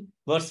enumeration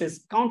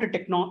versus counter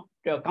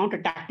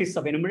tactics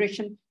of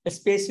enumeration,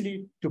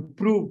 especially to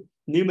prove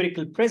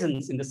numerical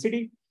presence in the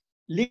city,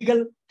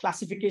 legal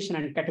classification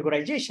and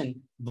categorization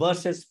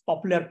versus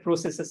popular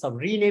processes of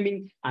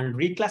renaming and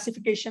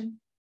reclassification,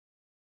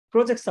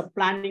 projects of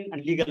planning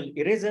and legal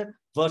erasure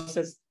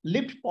versus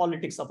lived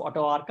politics of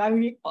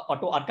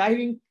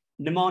auto-archiving,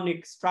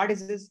 mnemonic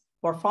strategies,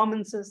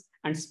 performances,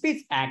 and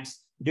speech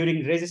acts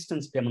during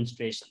resistance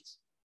demonstrations.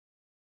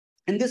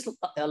 In this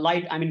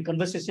light, I'm in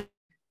conversation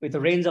with a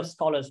range of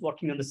scholars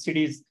working on the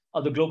cities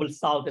of the global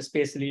South,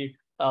 especially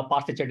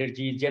Partha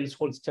Chatterjee, James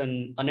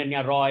Holston,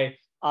 Ananya Roy,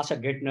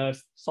 Asha Gretner,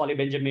 Solly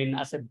Benjamin,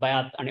 Asif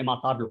Bayat, and Emma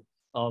Tarlo.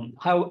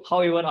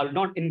 However, I'll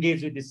not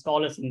engage with the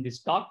scholars in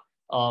this talk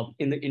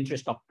in the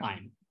interest of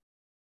time.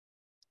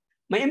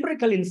 My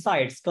empirical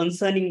insights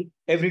concerning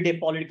everyday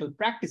political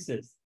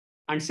practices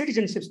and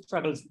citizenship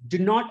struggles do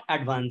not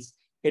advance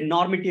a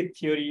normative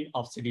theory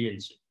of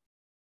citizenship.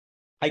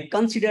 I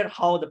consider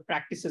how the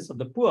practices of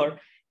the poor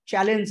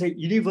challenge a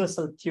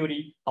universal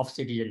theory of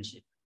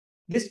citizenship.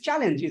 This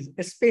challenge is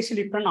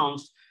especially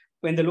pronounced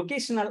when the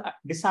locational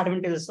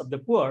disadvantages of the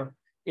poor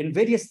in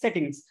various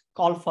settings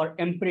call for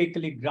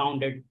empirically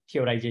grounded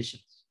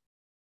theorizations.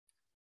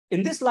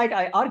 In this light,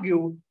 I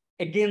argue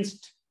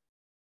against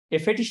a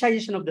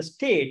fetishization of the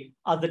state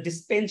as the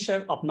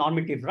dispenser of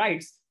normative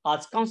rights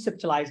as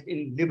conceptualized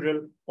in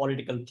liberal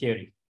political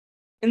theory.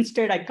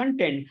 Instead, I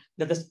contend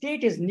that the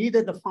state is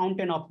neither the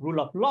fountain of rule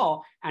of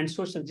law and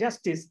social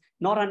justice,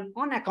 nor an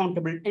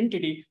unaccountable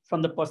entity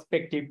from the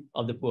perspective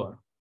of the poor.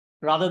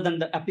 Rather than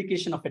the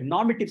application of a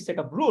normative set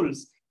of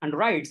rules and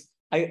rights,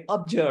 I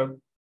observe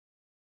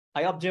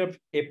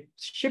a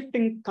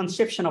shifting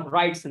conception of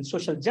rights and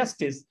social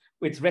justice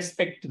with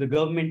respect to the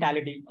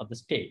governmentality of the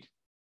state.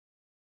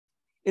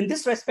 In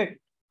this respect,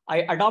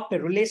 I adopt a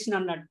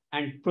relational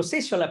and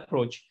processual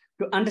approach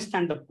to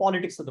understand the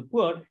politics of the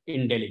poor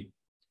in Delhi.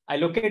 I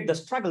locate the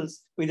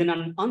struggles within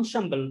an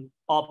ensemble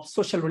of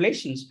social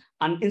relations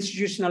and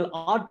institutional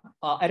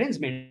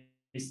arrangements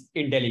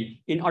in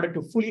Delhi in order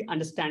to fully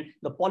understand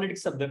the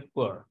politics of the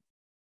poor.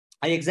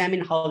 I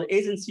examine how the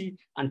agency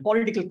and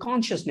political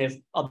consciousness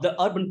of the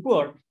urban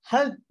poor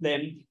help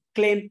them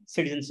claim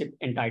citizenship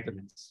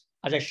entitlements.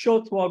 As I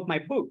show throughout my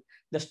book,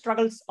 the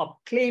struggles of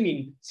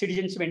claiming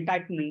citizenship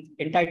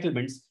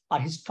entitlements are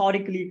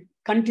historically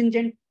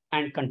contingent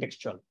and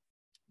contextual.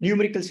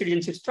 Numerical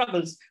citizenship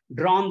struggles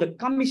draw on the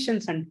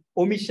commissions and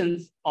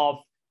omissions of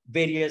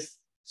various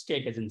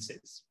state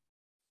agencies.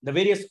 The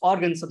various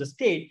organs of the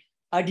state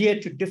adhere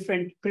to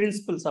different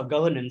principles of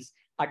governance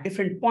at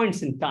different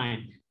points in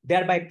time,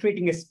 thereby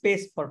creating a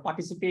space for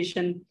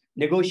participation,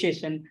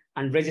 negotiation,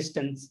 and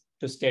resistance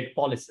to state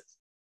policies.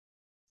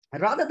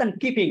 Rather than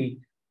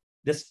keeping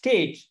the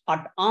state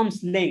at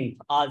arm's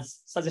length, as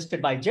suggested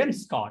by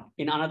James Scott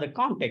in another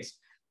context,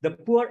 the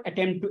poor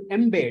attempt to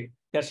embed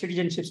their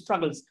citizenship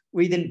struggles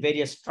within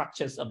various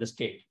structures of the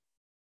state.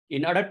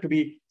 In order to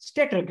be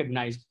state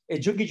recognized, a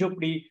Jhuggi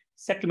Jhopdi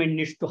settlement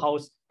needs to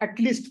house at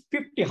least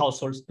 50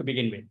 households to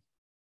begin with.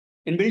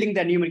 In building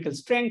their numerical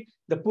strength,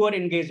 the poor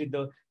engage with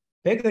the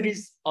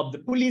vagaries of the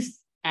police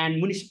and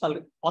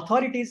municipal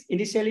authorities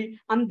initially,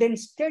 and then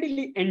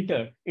steadily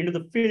enter into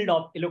the field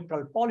of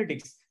electoral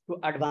politics to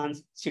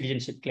advance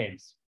citizenship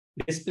claims.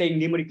 Displaying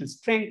numerical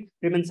strength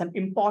remains an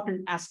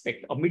important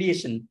aspect of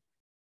mediations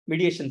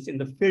in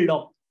the field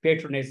of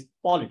patronage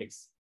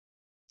politics.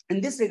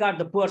 In this regard,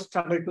 the poor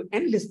struggle to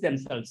enlist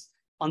themselves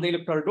on the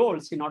electoral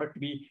rolls in order to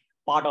be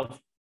part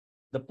of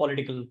the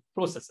political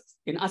processes.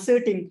 In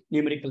asserting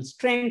numerical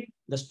strength,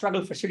 the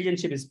struggle for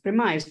citizenship is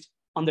premised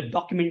on the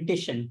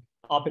documentation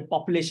of a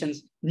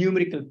population's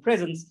numerical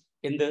presence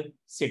in the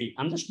city.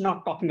 I'm just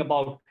not talking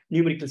about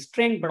numerical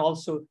strength, but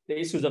also the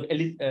issues of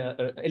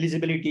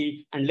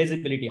eligibility and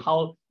legibility,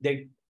 how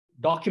they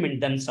document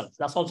themselves.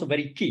 That's also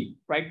very key,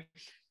 right?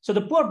 So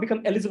the poor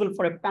become eligible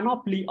for a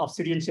panoply of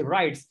citizenship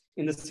rights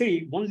in the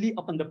city only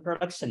upon the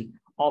production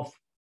of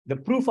the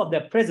proof of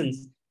their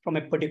presence from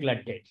a particular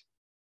date.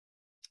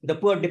 The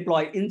poor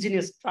deploy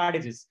ingenious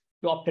strategies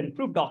to obtain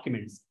proof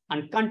documents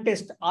and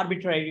contest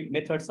arbitrary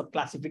methods of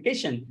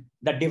classification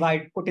that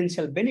divide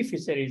potential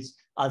beneficiaries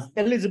as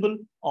eligible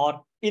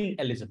or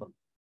ineligible.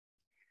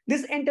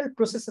 This entails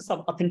processes of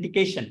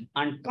authentication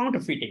and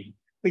counterfeiting,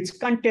 which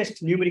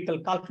contest numerical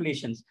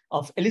calculations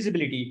of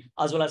eligibility,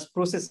 as well as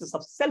processes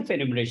of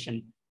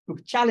self-enumeration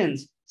to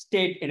challenge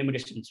state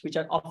enumerations, which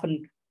are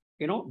often,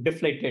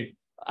 deflated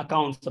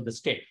accounts of the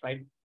state,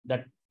 right?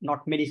 That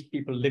not many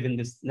people live in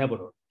this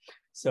neighborhood.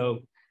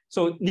 So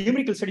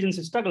numerical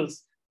citizenship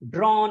struggles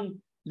draw on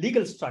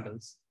legal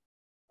struggles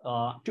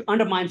to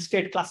undermine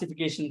state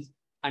classifications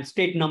and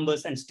state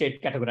numbers and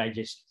state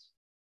categorizations.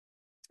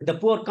 The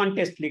poor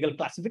contest legal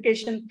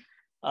classification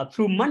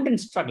through mundane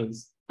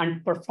struggles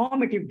and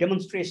performative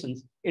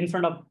demonstrations in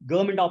front of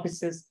government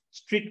offices,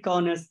 street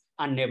corners,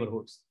 and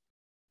neighborhoods.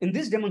 In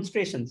these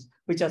demonstrations,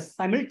 which are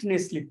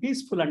simultaneously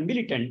peaceful and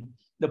militant,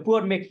 the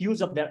poor make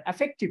use of their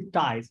affective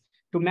ties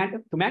to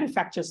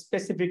manufacture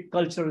specific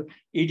cultural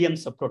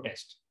idioms of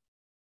protest.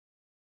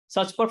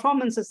 Such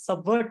performances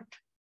subvert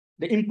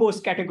the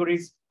imposed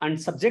categories and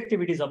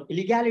subjectivities of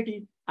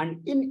illegality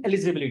and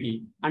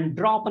ineligibility and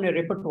draw upon a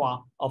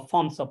repertoire of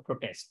forms of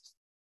protest.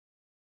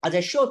 As I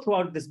show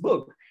throughout this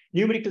book,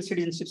 numerical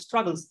citizenship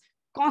struggles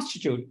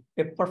constitute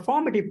a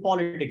performative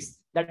politics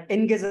that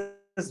engages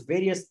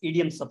various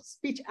idioms of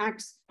speech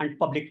acts and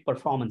public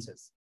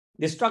performances.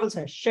 These struggles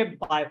are shaped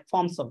by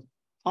forms of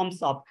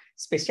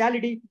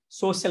speciality,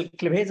 social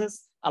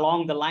cleavages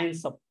along the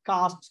lines of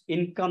caste,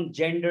 income,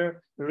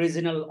 gender,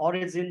 regional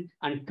origin,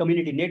 and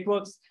community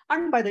networks,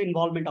 and by the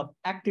involvement of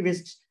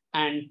activists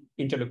and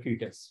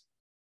interlocutors.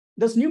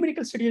 Those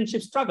numerical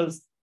citizenship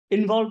struggles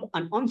involved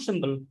an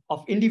ensemble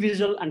of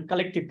individual and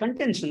collective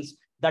contentions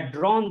that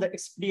draw on the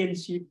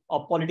expediency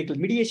of political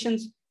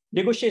mediations,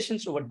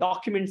 negotiations over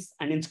documents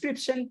and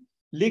inscription,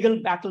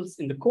 legal battles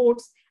in the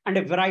courts, and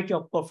a variety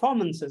of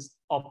performances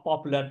of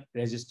popular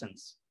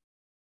resistance.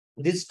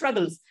 These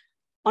struggles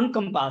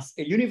encompass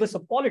a universe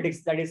of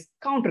politics that is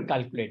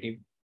counter-calculative,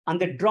 and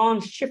they draw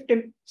on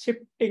shifting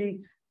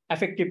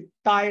affective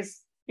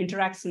ties,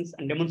 interactions,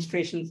 and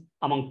demonstrations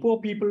among poor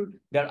people,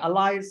 their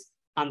allies,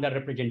 and their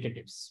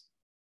representatives.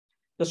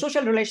 The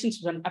social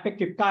relationships and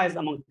affective ties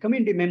among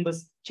community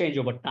members change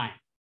over time.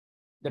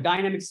 The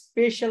dynamic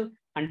spatial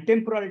and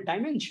temporal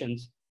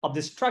dimensions of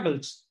the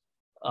struggles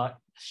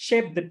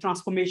shape the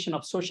transformation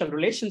of social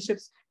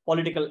relationships,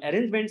 political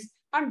arrangements,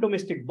 and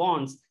domestic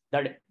bonds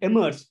that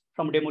emerge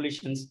from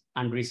demolitions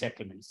and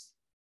resettlements.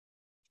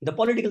 The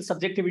political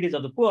subjectivities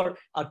of the poor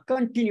are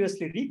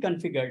continuously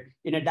reconfigured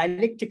in a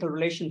dialectical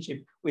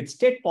relationship with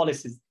state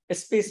policies,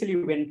 especially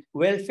when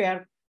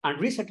welfare and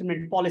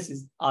resettlement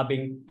policies are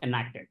being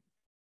enacted.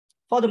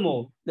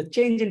 Furthermore, the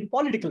change in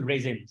political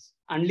regimes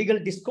and legal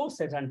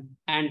discourses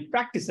and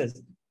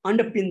practices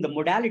underpin the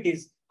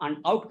modalities and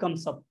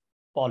outcomes of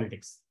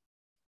politics.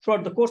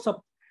 Throughout the course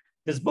of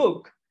this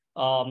book,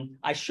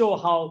 I show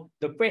how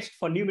the quest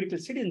for numerical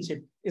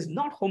citizenship is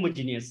not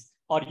homogeneous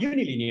or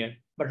unilinear,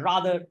 but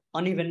rather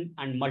uneven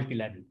and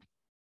multi-level.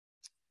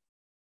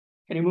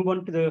 Can you move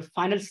on to the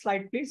final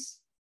slide, please?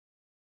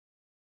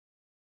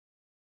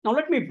 Now,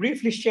 let me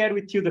briefly share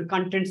with you the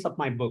contents of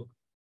my book.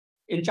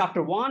 In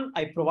chapter 1,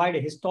 I provide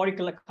a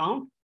historical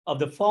account of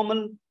the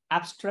formal,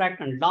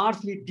 abstract, and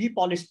largely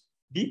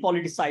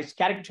depoliticized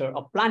character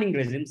of planning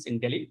regimes in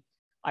Delhi.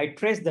 I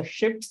trace the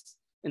shifts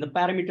in the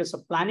parameters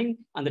of planning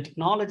and the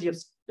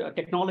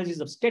technologies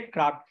of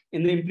statecraft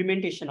in the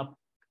implementation of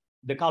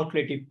the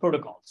calculative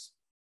protocols.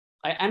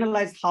 I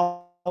analyze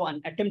how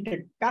an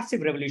attempted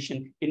passive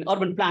revolution in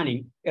urban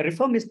planning, a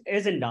reformist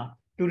agenda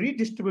to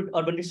redistribute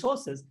urban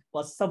resources,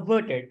 was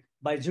subverted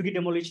by Jugi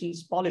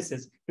demolitions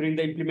policies during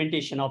the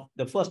implementation of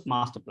the first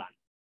master plan.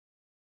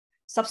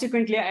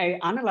 Subsequently, I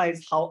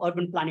analyze how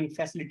urban planning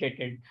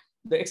facilitated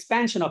the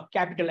expansion of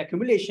capital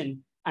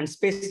accumulation and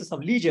spaces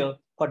of leisure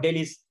for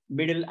Delhi's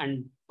middle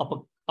and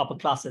upper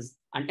classes,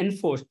 and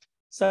enforced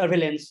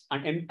surveillance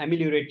and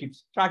ameliorative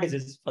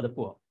strategies for the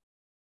poor.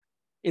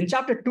 In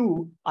chapter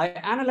 2, I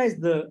analyze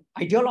the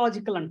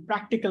ideological and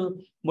practical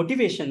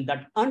motivation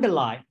that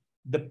underlie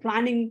the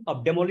planning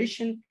of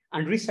demolition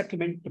and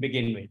resettlement to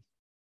begin with.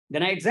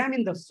 Then I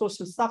examine the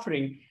social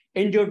suffering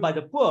endured by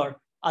the poor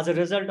as a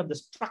result of the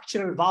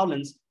structural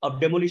violence of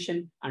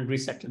demolition and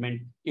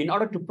resettlement in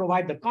order to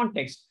provide the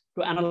context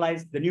to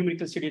analyze the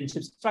numerical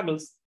citizenship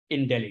struggles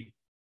in Delhi.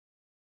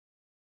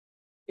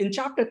 In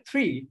chapter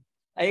 3,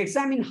 I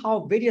examine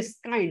how various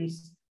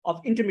kinds of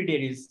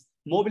intermediaries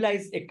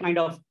mobilize a kind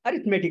of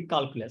arithmetic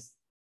calculus,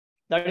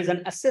 that is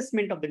an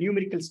assessment of the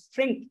numerical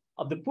strength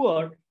of the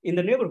poor in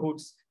the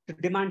neighborhoods to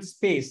demand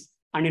space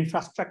and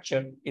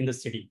infrastructure in the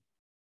city.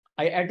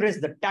 I address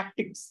the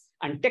tactics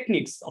and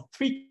techniques of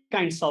 3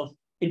 kinds of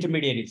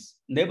intermediaries: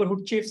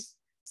 neighborhood chiefs,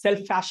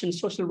 self-fashioned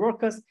social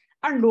workers,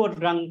 and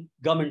lower-rung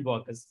government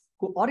workers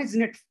who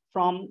originate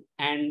from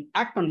and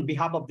act on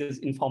behalf of these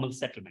informal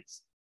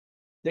settlements.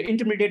 The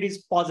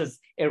intermediaries possess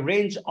a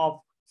range of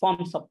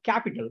forms of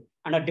capital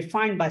and are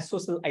defined by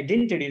social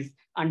identities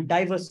and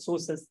diverse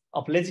sources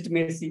of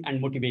legitimacy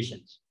and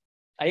motivations.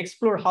 I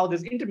explore how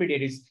these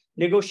intermediaries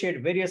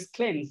negotiate various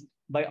claims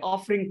by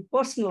offering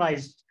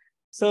personalized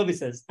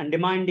services and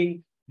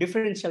demanding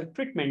differential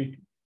treatment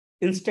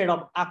instead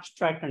of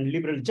abstract and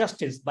liberal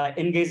justice by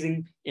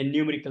engaging in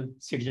numerical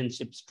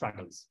citizenship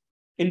struggles.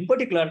 In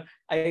particular,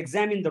 I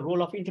examine the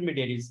role of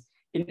intermediaries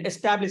in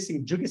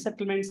establishing Jugi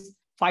settlements,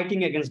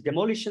 fighting against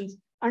demolitions,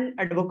 and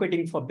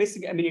advocating for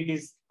basic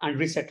amenities and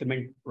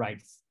resettlement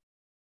rights.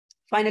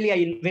 Finally, I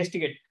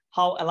investigate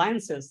how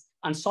alliances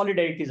and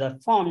solidarities are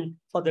formed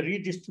for the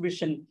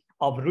redistribution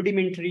of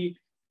rudimentary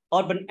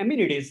urban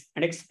amenities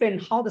and explain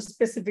how the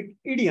specific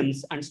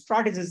idioms and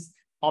strategies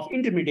of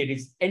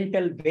intermediaries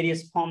entail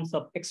various forms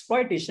of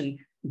exploitation,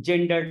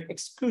 gendered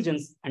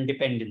exclusions, and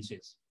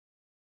dependencies.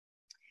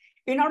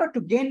 In order to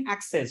gain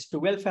access to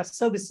welfare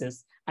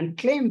services and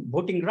claim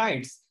voting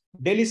rights,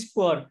 Delhi's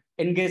poor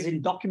engage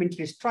in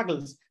documentary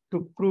struggles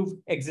to prove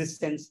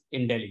existence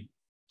in Delhi.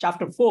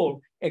 Chapter 4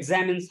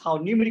 examines how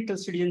numerical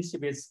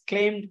citizenship is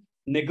claimed,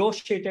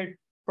 negotiated,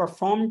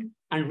 performed,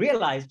 and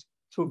realized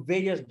through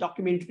various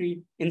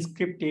documentary,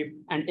 inscriptive,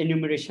 and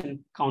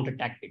enumeration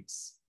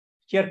counter-tactics.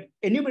 Here,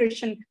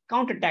 enumeration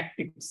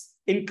counter-tactics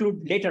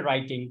include letter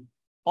writing,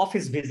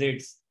 office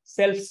visits,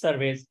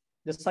 self-surveys,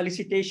 the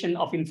solicitation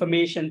of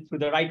information through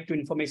the right to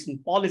information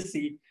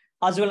policy,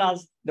 as well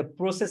as the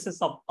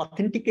processes of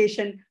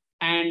authentication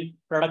and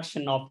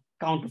production of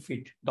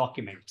counterfeit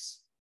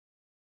documents.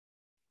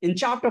 In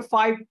chapter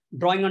 5,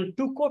 drawing on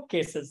 2 court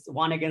cases,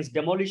 one against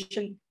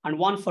demolition and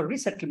one for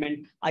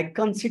resettlement, I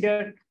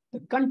consider the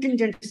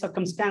contingent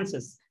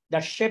circumstances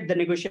that shape the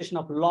negotiation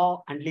of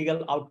law and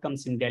legal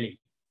outcomes in Delhi.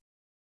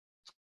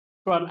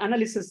 For an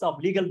analysis of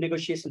legal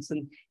negotiations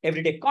in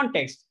everyday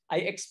context, I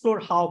explore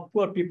how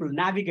poor people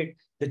navigate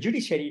the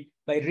judiciary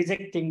by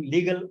rejecting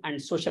legal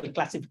and social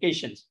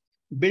classifications,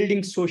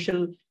 building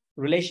social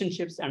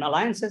relationships and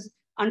alliances,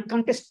 and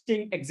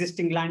contesting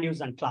existing land use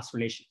and class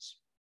relations.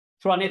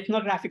 Through an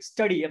ethnographic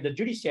study of the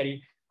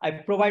judiciary, I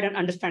provide an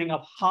understanding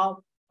of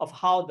how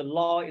the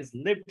law is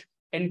lived,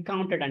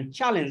 encountered, and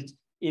challenged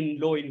in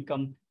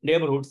low-income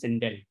neighborhoods in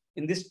Delhi.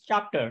 In this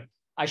chapter,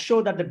 I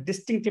show that the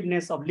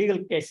distinctiveness of legal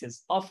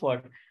cases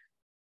offers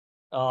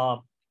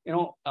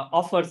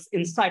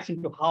insights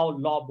into how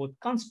law both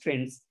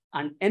constrains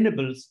and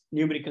enables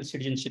numerical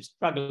citizenship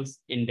struggles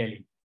in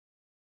Delhi.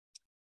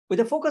 With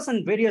a focus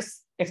on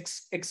various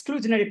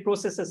exclusionary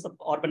processes of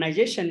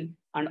urbanization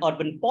and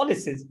urban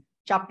policies,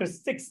 Chapter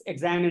 6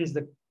 examines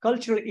the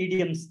cultural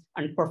idioms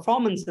and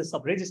performances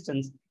of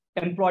resistance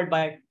employed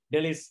by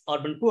Delhi's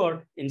urban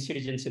poor in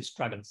citizenship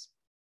struggles.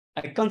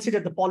 I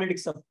consider the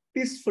politics of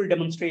peaceful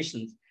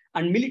demonstrations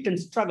and militant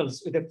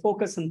struggles with a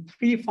focus on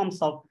three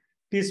forms of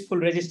peaceful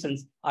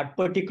resistance at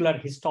particular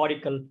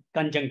historical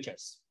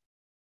conjunctures: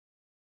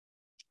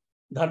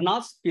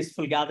 dharnas,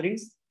 peaceful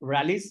gatherings,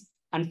 rallies,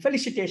 and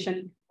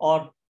felicitation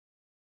or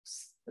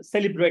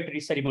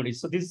celebratory ceremonies.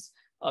 So these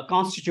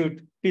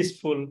constitute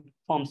peaceful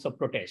forms of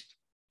protest.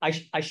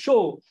 I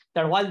show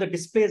that while the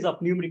displays of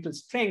numerical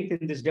strength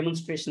in these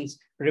demonstrations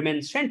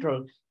remain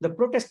central, the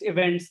protest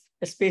events,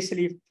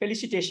 especially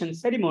felicitation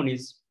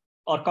ceremonies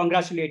or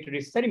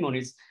congratulatory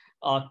ceremonies,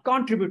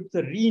 contribute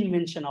to the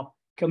reinvention of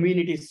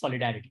community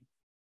solidarity.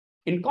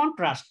 In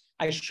contrast,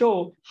 I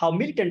show how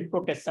militant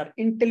protests are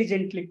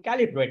intelligently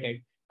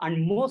calibrated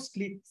and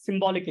mostly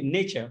symbolic in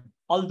nature,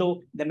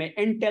 although they may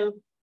entail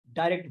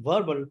direct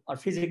verbal or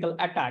physical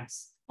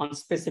attacks on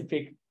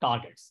specific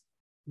targets.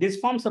 These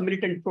forms of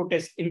militant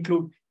protest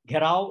include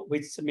gherao,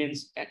 which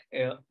means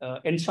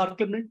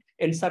encirclement,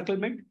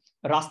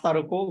 rasta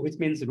roko, which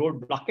means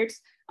road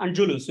blockades, and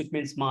julus, which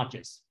means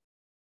marches.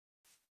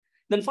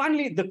 Then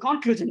finally, the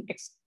conclusion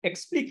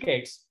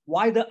explicates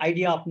why the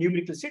idea of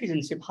numerical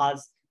citizenship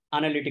has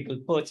analytical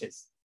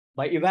purchase.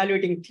 By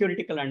evaluating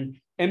theoretical and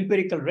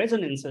empirical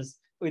resonances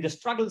with the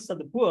struggles of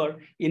the poor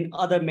in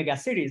other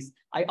megacities,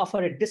 I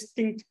offer a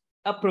distinct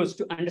approach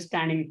to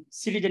understanding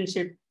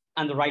citizenship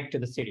and the right to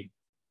the city.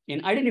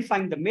 In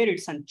identifying the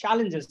merits and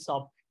challenges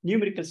of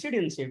numerical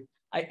citizenship,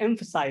 I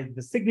emphasize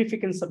the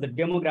significance of the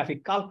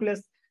demographic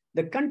calculus,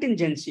 the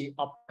contingency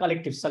of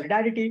collective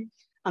solidarity,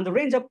 and the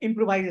range of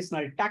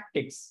improvisational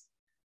tactics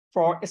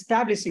for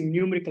establishing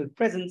numerical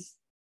presence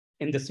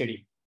in the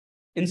city.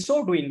 In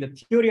so doing, the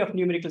theory of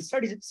numerical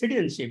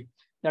citizenship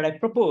that I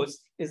propose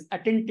is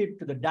attentive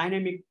to the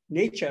dynamic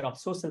nature of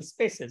social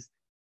spaces,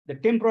 the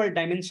temporal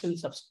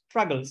dimensions of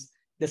struggles,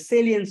 the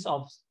salience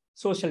of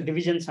social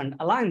divisions and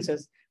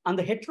alliances, and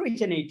the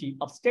heterogeneity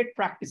of state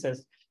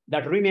practices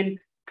that remain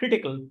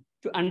critical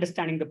to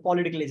understanding the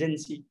political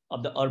agency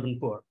of the urban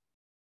poor.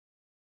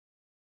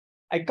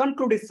 I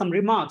concluded some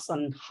remarks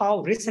on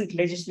how recent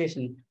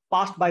legislation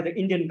passed by the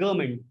Indian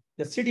government,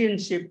 the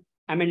Citizenship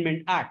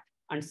Amendment Act,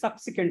 and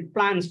subsequent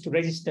plans to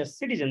register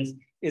citizens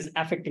is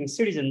affecting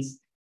citizens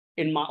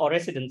or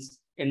residents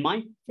in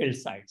my field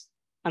sites,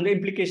 and the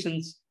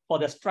implications for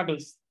the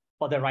struggles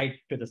for the right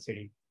to the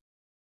city.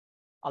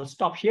 I'll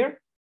stop here.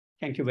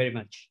 Thank you very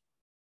much.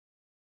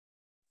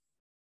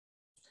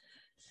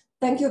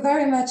 Thank you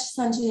very much,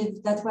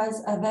 Sanjeev. That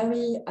was a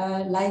very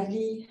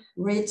lively,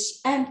 rich,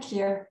 and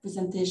clear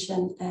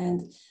presentation.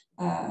 And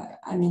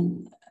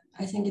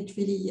I think it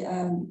really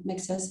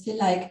makes us feel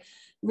like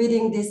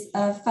reading this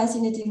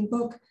fascinating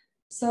book.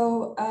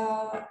 So,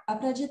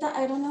 Aprajita,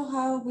 I don't know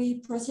how we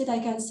proceed. I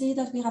can see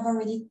that we have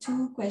already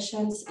 2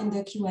 questions in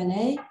the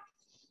Q&A.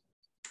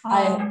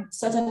 I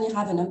certainly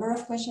have a number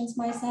of questions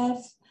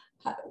myself.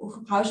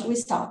 How should we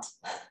start?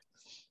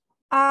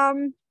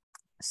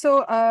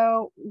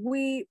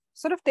 We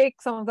sort of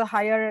take some of the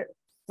higher,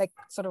 like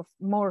sort of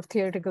more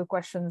theoretical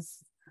questions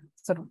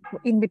sort of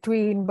in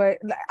between, but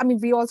I mean,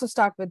 we also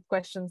start with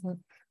questions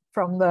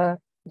from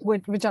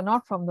which are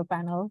not from the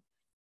panel.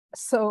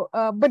 So,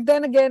 but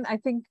then again, I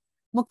think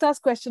Mukta's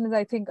question is,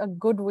 I think, a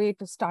good way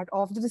to start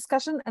off the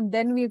discussion. And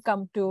then we'll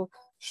come to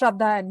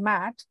Shraddha and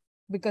Matt,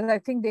 because I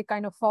think they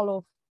kind of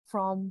follow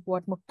from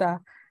what Mukta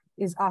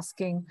is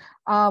asking.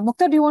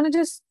 Mukta, do you want to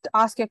just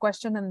ask your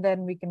question and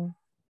then we can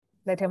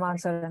let him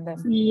answer and then.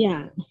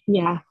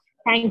 Yeah.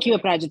 Thank you,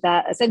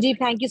 Aprajita. Sanjeev,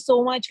 thank you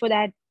so much for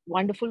that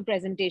wonderful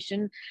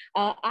presentation.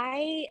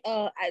 I'm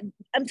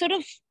sort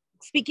of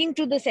speaking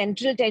to the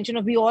central tension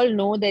of, we all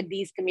know that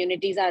these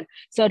communities are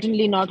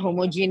certainly not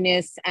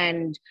homogeneous,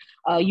 and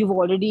you've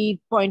already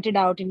pointed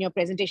out in your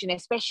presentation,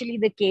 especially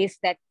the case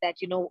that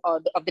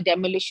of the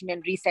demolition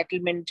and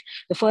resettlement,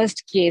 the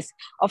first case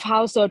of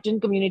how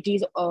certain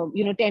communities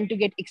tend to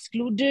get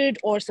excluded,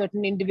 or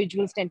certain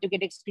individuals tend to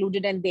get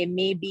excluded, and there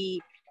may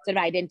be sort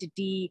of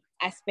identity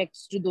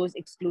aspects to those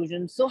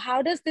exclusions. So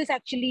how does this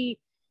actually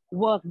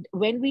work?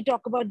 When we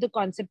talk about the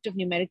concept of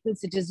numerical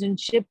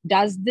citizenship,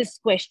 does this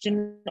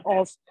question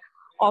of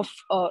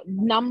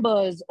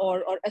numbers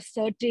or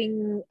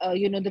asserting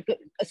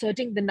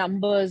asserting the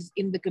numbers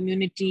in the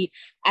community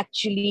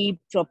actually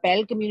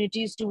propel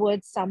communities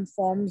towards some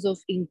forms of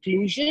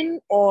inclusion,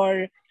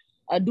 or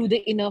do the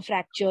inner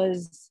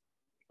fractures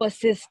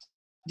persist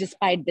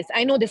despite this?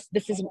 I know this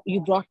is,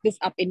 you brought this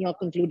up in your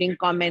concluding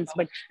comments,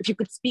 but if you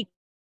could speak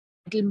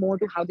a little more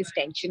to how this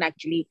tension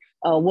actually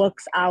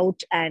works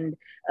out, and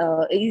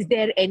is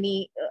there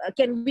any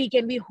can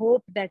we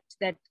hope that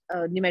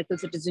numerical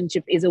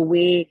citizenship is a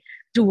way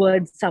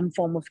towards some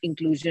form of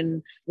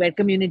inclusion where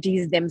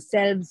communities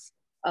themselves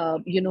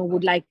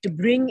would like to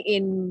bring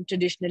in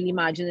traditionally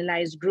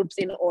marginalized groups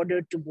in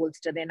order to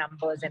bolster their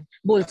numbers and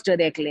bolster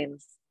their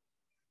claims?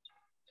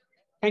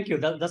 Thank you.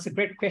 That's a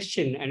great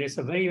question. And it's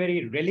a very,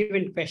 very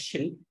relevant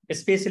question,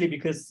 especially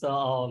because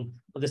of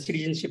the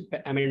Citizenship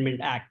Amendment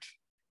Act.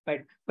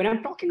 Right? When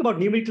I'm talking about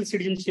numerical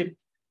citizenship,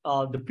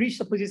 the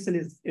presupposition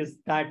is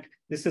that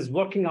this is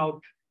working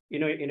out,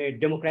 in a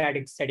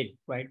democratic setting,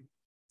 right?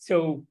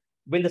 So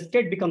when the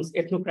state becomes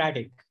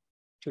ethnocratic,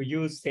 to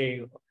use,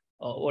 say,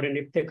 or in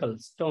ethical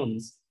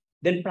terms,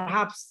 then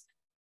perhaps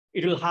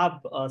it will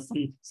have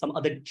some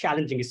other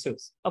challenging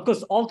issues. Of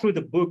course, all through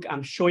the book,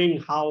 I'm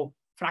showing how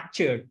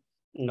fractured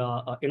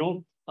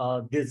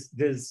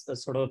these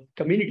sort of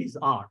communities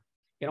are,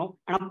 and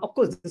of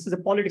course, this is a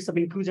politics of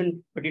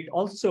inclusion, but it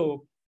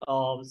also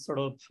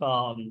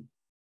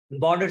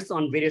borders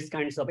on various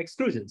kinds of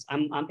exclusions.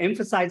 I'm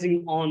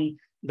emphasizing on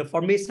the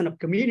formation of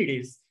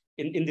communities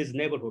in these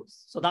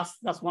neighborhoods. So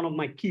that's one of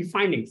my key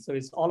findings. So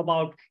it's all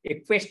about a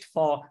quest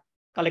for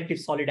collective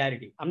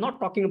solidarity. I'm not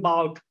talking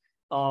about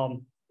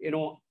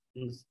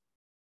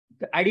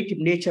the additive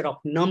nature of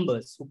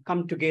numbers who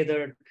come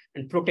together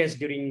and protest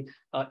during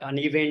an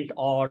event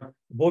or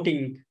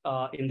voting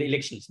in the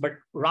elections, but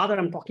rather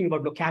I'm talking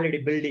about locality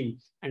building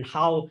and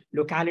how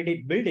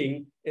locality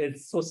building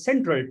is so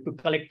central to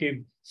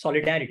collective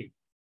solidarity.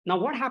 Now,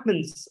 what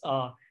happens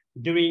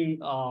during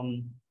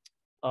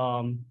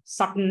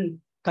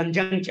certain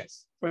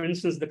conjunctures? For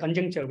instance, the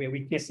conjuncture we're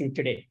witnessing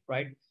today,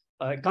 right?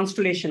 A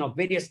constellation of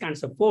various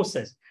kinds of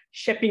forces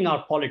shaping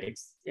our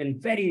politics in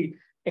very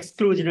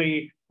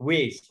exclusionary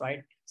ways,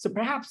 right? So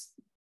perhaps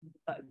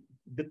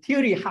the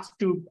theory has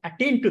to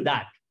attain to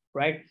that,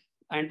 right?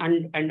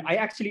 And I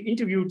actually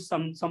interviewed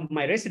some of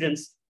my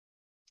residents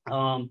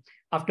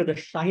after the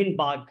Shaheen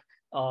Bagh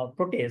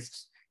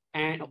protests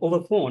and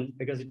over phone,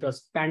 because it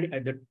was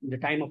the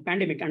time of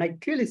pandemic, and I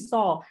clearly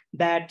saw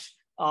that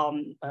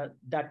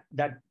that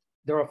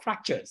there are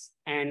fractures,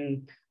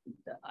 and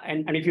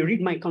if you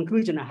read my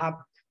conclusion, I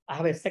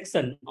have a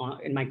section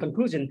in my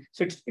conclusion.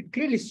 So it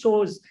clearly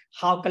shows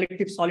how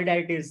collective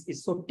solidarity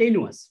is so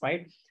tenuous,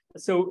 right?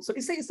 So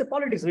it's a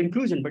politics of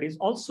inclusion, but it's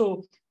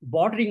also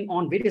bordering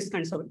on various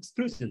kinds of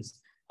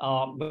exclusions.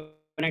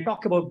 When I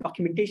talk about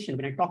documentation,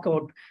 when I talk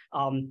about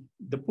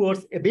the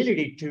poor's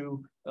ability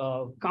to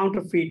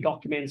counterfeit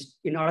documents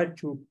in order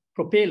to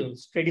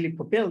steadily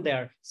propel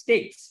their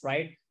states,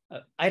 right?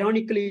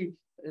 Ironically,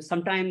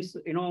 sometimes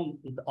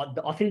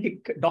the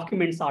authentic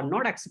documents are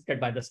not accepted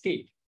by the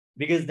state,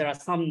 because there are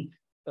some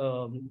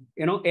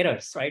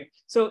errors, right?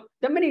 So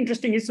there are many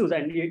interesting issues,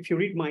 and if you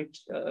read my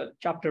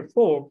chapter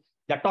 4,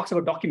 that talks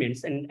about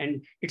documents,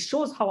 and it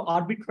shows how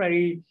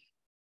arbitrary,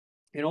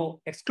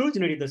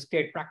 exclusionary the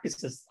state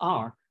practices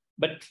are.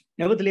 But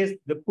nevertheless,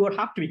 the poor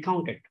have to be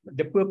counted.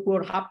 The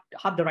poor have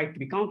the right to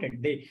be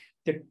counted. They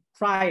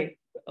try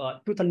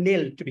tooth and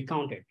nail to be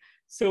counted.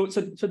 So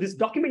this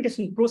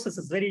documentation process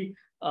is very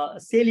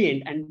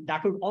salient, and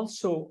that would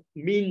also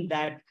mean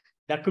that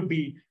there could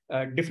be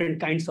different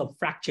kinds of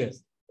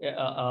fractures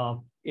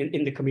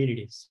in the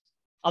communities.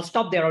 I'll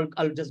stop there.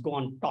 I'll just go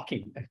on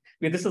talking.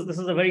 This is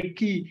a very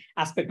key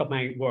aspect of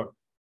my work.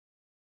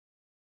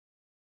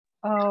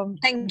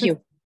 Thank you.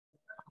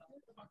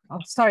 Oh,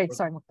 sorry,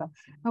 Mukta.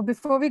 Now,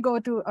 before we go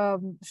to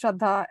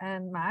Shraddha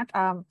and Matt,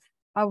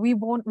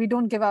 we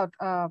don't give out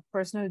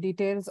personal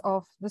details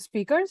of the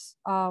speakers.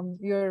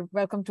 You're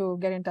welcome to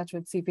get in touch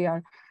with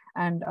CPR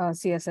and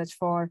CSH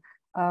for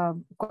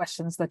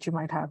questions that you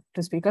might have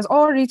to speakers,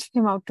 or reach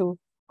him out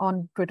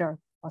on Twitter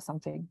or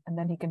something, and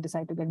then he can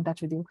decide to get in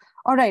touch with you.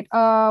 All right,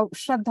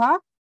 Shraddha,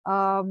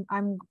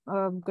 I'm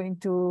going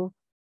to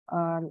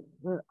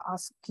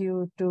ask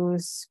you to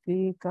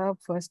speak up.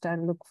 First,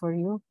 I'll look for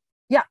you.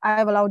 Yeah, I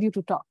have allowed you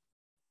to talk.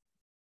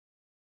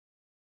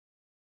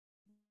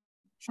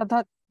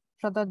 Shraddha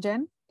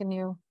Jain, can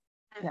you?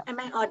 Yeah. Am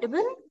I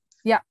audible?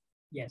 Yeah.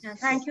 Yes.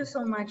 Thank you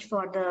so much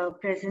for the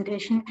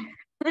presentation.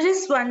 I was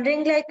just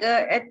wondering,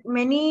 at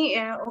many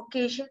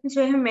occasions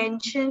you have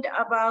mentioned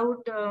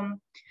about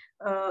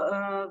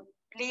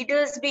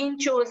leaders being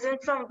chosen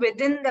from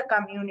within the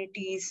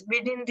communities,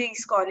 within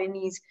these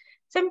colonies.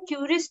 So I'm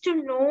curious to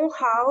know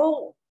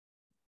how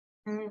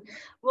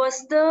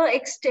was the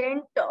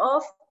extent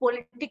of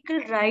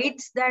political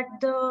rights that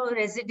the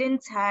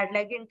residents had,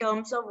 like in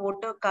terms of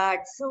voter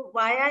cards. So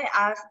why I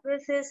ask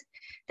this is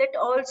that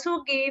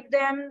also gave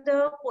them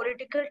the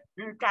political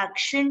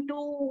traction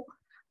to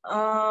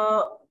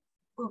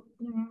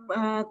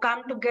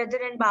come together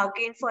and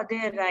bargain for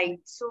their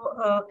rights. So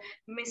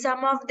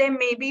some of them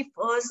may be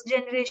first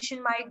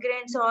generation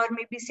migrants or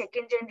maybe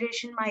second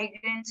generation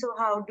migrants. So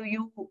how do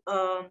you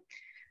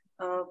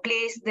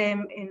place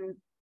them in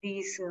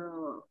these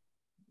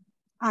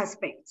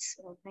aspects?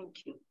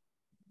 Thank you.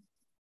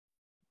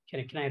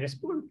 Can I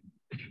respond?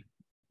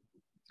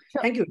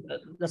 Sure. Thank you.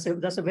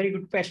 That's a very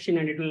good question,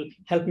 and it will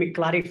help me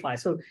clarify.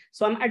 So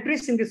I'm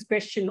addressing this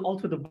question all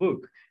through the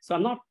book. So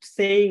I'm not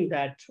saying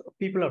that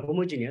people are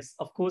homogeneous.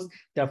 Of course,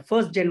 they are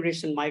first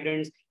generation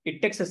migrants.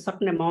 It takes a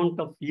certain amount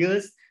of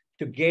years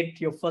to get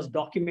your first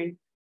document,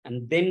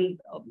 and then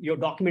your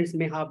documents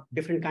may have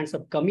different kinds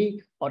of kami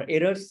or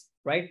errors,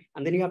 right?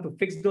 And then you have to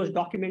fix those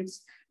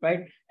documents,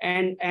 right?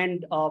 And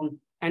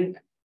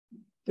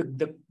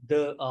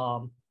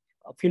the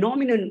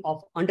phenomenon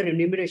of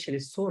under-enumeration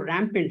is so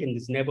rampant in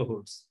these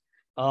neighborhoods.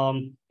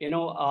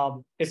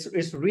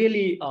 It's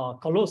really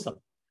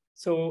colossal.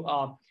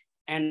 So,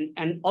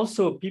 and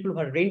also people who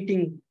are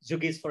renting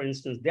jugis, for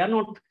instance, they are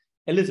not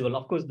eligible.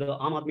 Of course, the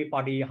Aam Aadmi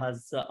Party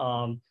has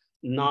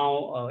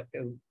now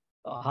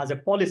has a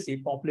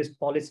populist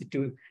policy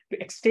to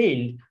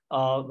extend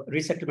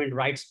resettlement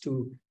rights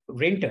to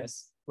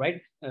renters,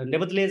 right?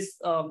 Nevertheless,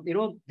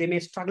 they may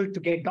struggle to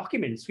get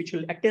documents which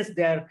will attest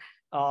their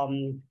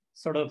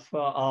sort of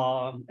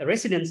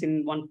residence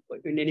in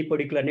any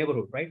particular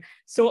neighborhood, right?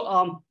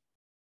 So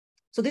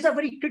so these are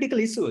very critical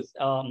issues.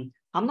 I'm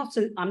not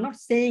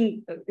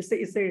saying it's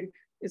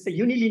a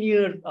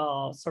unilinear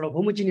sort of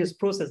homogeneous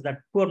process that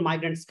poor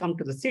migrants come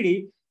to the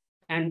city,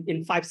 and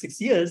in 5-6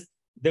 years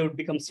they would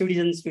become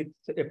citizens with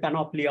a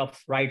panoply of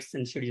rights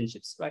and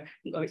citizenships, right?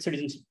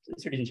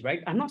 Citizenship,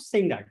 right? I'm not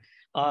saying that.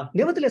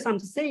 Nevertheless, I'm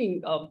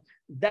saying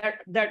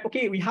that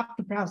okay, we have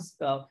to perhaps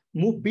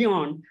move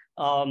beyond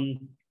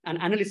an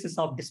analysis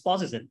of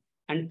disposition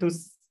and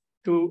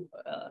to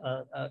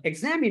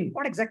examine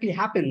what exactly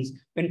happens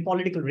when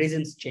political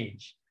regimes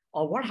change,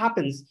 or what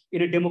happens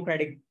in a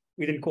democratic,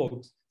 within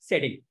quotes,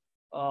 setting.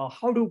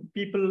 How do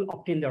people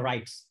obtain their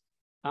rights?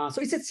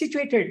 So it's a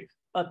situated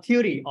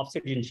theory of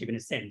citizenship in a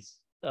sense,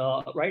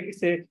 right?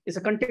 It's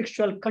a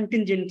contextual,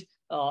 contingent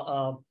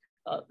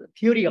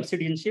theory of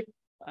citizenship,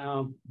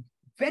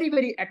 very,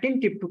 very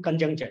attentive to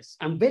conjunctures.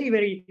 I'm very,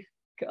 very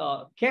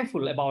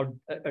careful about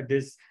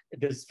these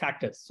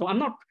factors. So I'm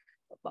not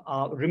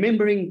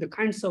remembering the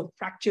kinds of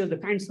fractures, the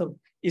kinds of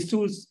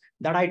issues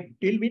that I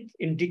deal with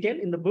in detail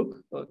in the book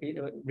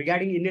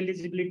regarding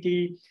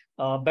ineligibility.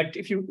 But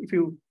if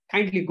you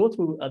kindly go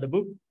through the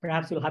book,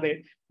 perhaps you'll have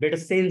a better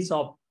sense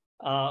of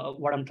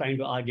what I'm trying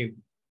to argue.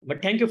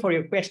 But thank you for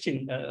your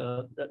question.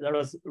 That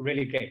was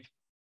really great.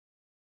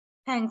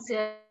 Thanks.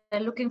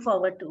 Looking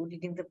forward to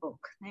reading the book.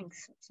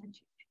 Thanks,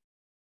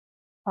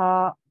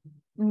 Sanjeev.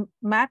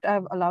 Matt,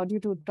 I've allowed you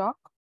to talk,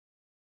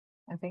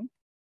 I think.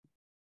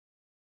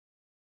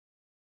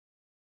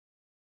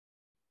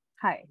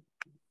 Hi.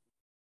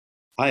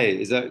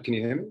 Hi, can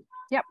you hear me?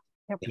 Yep.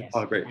 Yes.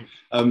 Oh, great.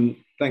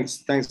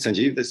 Thanks,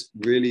 Sanjeev. That's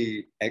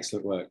really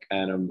excellent work,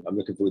 and I'm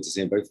looking forward to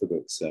seeing both the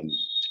books,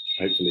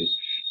 hopefully.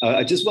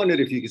 I just wondered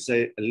if you could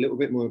say a little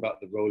bit more about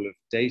the role of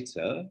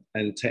data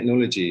and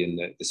technology in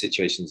the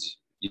situations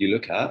you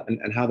look at,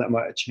 and how that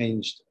might have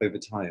changed over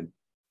time.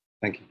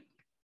 Thank you.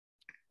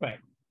 Right.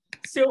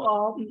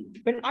 So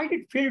when I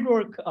did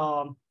fieldwork,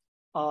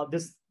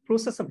 this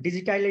process of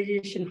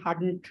digitalization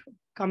hadn't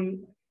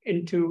come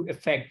into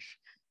effect.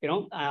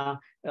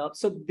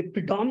 So they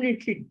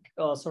predominantly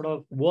sort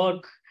of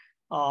work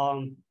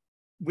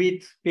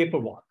with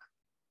paperwork.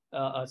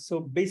 So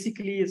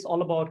basically, it's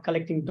all about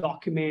collecting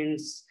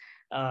documents,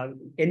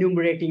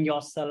 enumerating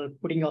yourself,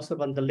 putting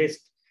yourself on the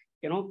list.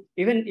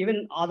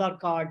 Even Aadhaar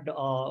card.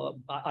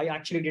 I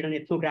actually did an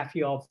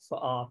ethnography of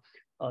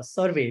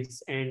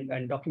surveys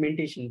and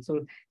documentation.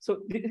 So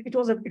it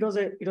was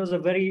a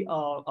very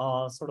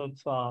sort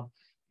of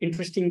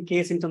interesting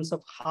case in terms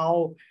of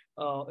how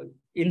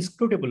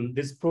inscrutable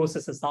these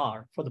processes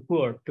are for the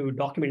poor to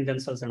document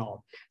themselves and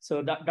all.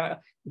 So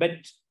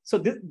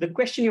the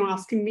question you're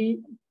asking me,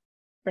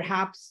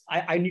 perhaps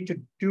I need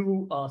to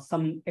do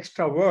some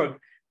extra work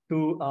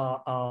to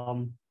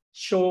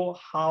show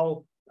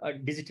how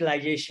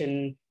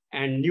digitalization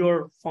and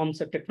newer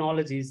forms of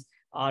technologies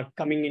are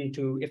coming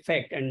into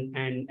effect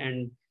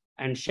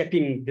and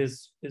shaping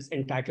this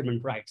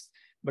entitlement rights.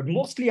 But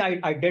mostly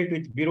I dealt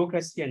with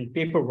bureaucracy and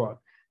paperwork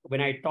when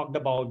I talked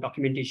about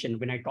documentation,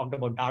 when I talked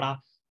about data,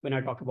 when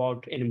I talked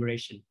about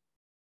enumeration.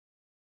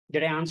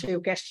 Did I answer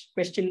your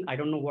question? I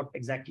don't know what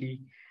exactly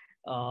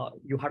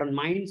you had in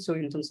mind. So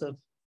in terms of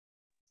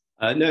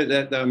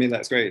no, I mean,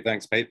 that's great.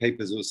 Thanks.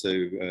 Papers also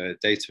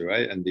data,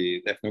 right? And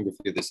the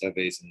ethnography of the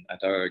surveys and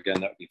Adara, again,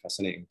 that would be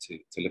fascinating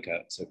to look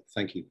at. So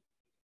thank you.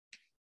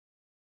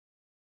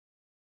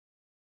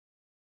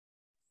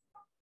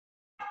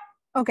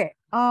 Okay.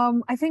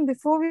 I think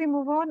before we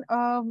move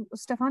on,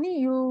 Stephanie,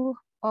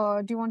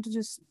 do you want to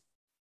just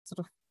sort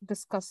of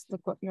discuss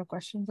your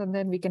questions, and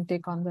then we can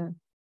take on the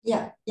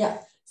Yeah.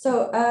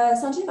 So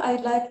Sanjeev,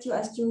 I'd like to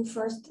ask you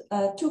first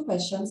two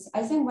questions.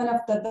 I think one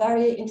of the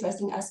very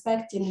interesting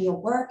aspects in your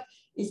work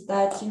is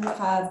that you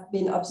have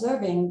been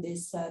observing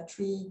these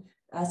three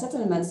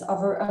settlements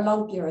over a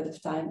long period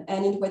of time.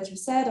 And in what you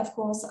said, of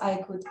course, I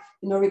could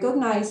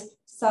recognize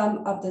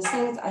some of the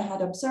things I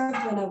had observed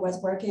when I was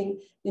working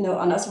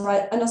on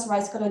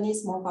unauthorized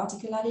colonies, more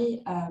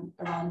particularly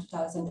around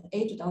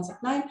 2008,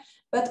 2009,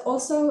 but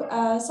also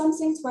some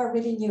things were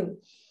really new.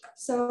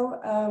 So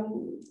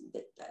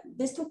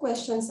these two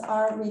questions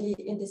are really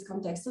in this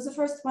context. So the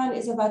first one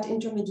is about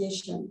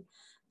intermediation.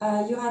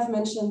 You have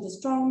mentioned the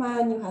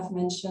strongman, you have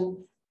mentioned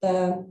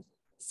the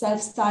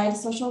self-styled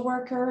social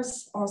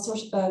workers or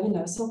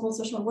so-called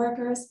social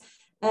workers.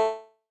 And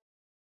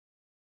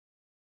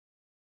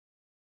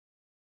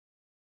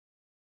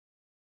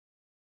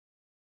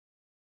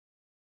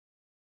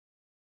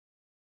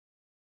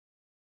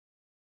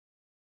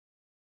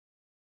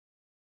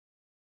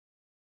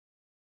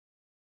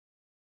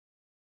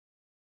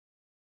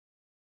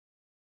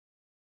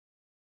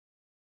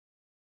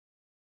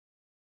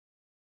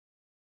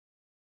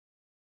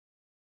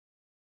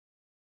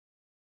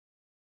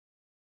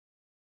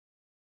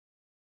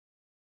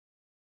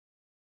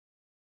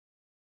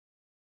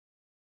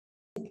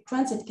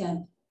transit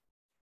camp.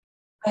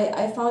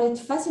 I found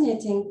it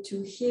fascinating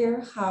to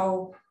hear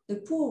how the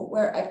poor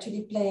were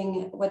actually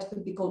playing what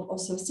could be called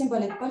also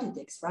symbolic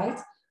politics, right?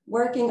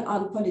 Working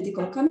on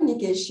political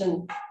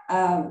communication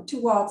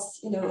towards,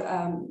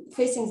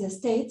 facing the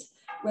state,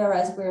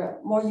 whereas we're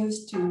more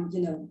used to,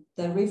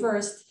 the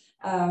reversed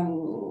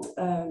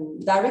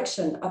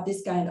direction of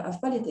this kind of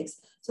politics.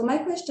 So my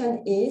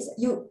question is,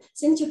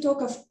 since you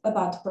talk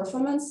about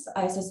performance,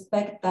 I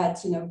suspect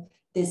that,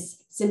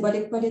 this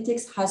symbolic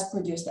politics has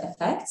produced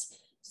effects.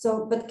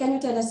 So, but can you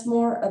tell us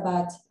more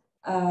about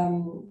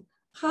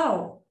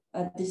how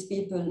these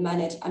people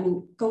manage,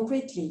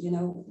 concretely,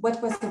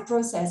 what was the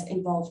process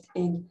involved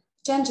in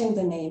changing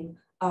the name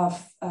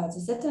of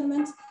the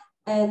settlement?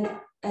 And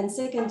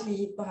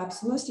secondly,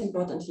 perhaps most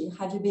importantly,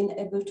 have you been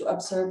able to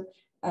observe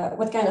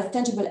what kind of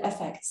tangible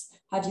effects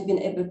have you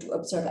been able to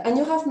observe? And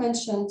you have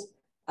mentioned,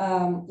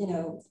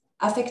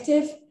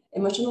 affective,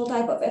 emotional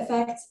type of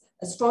effects,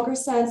 a stronger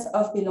sense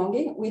of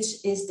belonging,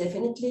 which is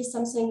definitely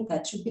something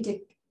that should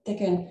be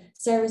taken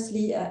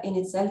seriously in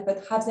itself,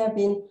 but have there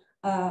been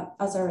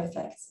other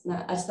effects?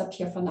 Now, I'll stop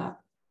here for now.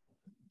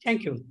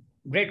 Thank you.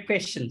 Great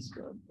questions.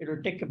 It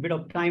will take a bit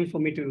of time for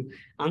me to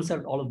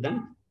answer all of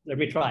them. Let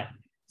me try.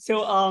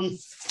 So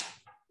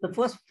the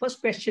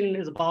first question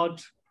is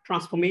about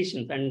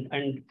transformations,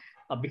 and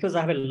because I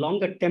have a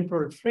longer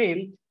temporal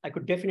frame, I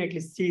could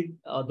definitely see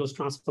those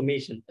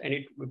transformations.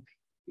 And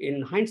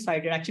in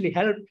hindsight, it actually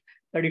helped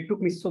that it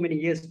took me so many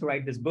years to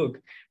write this book,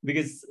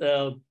 because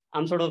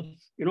I'm sort of,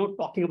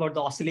 talking about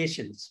the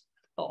oscillations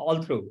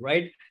all through,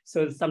 right?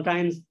 So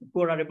sometimes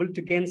poor are able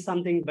to gain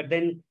something, but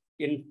then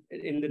in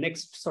the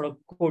next sort of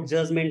court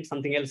judgment,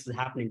 something else is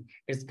happening.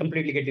 It's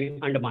completely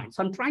getting undermined.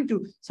 So I'm trying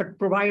to sort of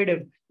provide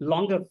a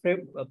longer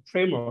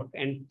framework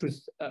and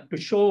to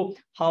show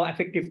how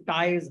affective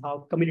ties, how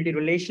community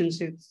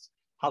relationships,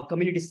 how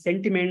community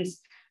sentiments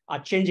are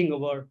changing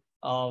over,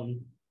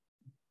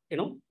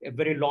 a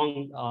very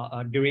long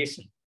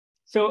duration.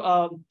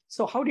 So,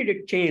 so how did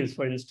it change,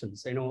 for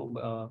instance,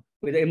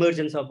 with the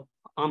emergence of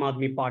Aam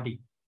Aadmi Party,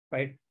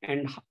 right?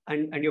 And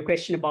your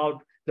question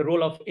about the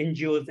role of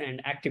NGOs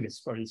and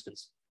activists, for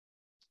instance.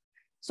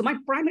 So my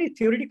primary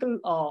theoretical,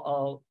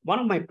 one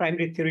of my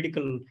primary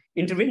theoretical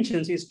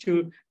interventions is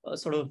to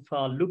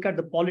look at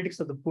the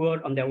politics of the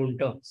poor on their own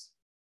terms,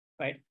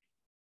 right?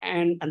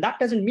 And that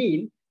doesn't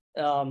mean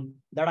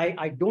that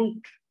I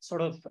don't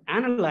sort of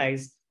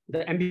analyze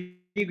the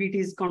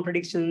ambiguities,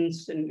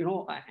 contradictions, and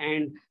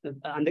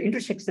the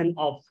intersection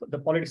of the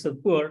politics of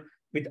the poor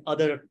with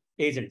other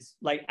agents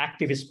like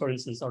activists, for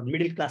instance, or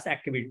middle-class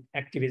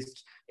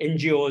activists,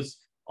 NGOs,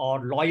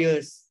 or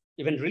lawyers,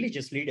 even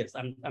religious leaders.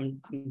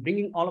 I'm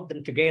bringing all of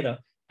them together,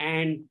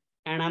 and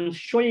I'm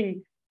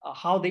showing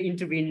how they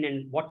intervene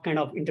and what kind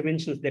of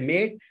interventions they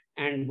made,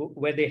 and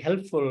were they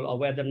helpful or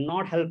were they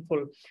not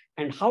helpful,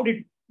 and how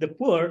did the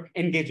poor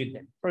engage with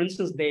them. For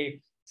instance,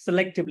 they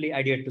selectively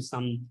adhered to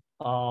some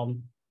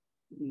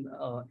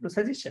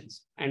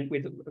suggestions and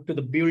to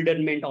the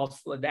bewilderment of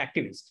the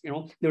activists. They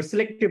were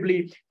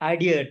selectively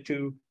adhered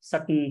to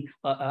certain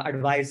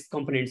advice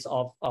components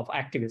of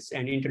activists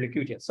and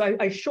interlocutors. So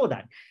I show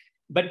that.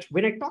 But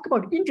when I talk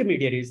about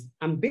intermediaries,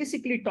 I'm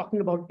basically talking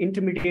about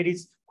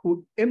intermediaries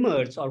who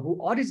emerge or who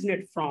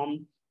originate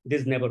from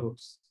these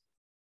neighborhoods.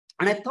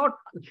 And I thought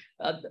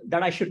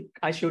that I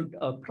should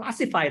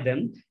classify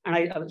them,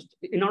 and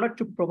in order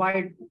to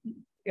provide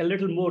a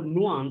little more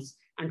nuance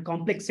and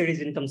complexities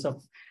in terms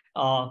of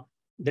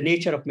the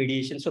nature of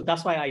mediation. So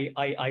that's why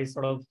I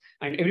sort of,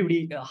 and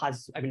everybody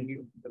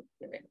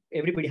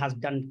has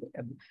done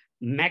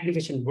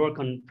magnificent work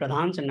on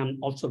Pradhans, and I'm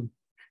also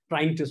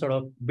trying to sort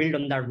of build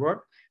on that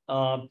work.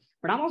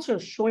 But I'm also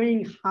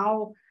showing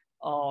how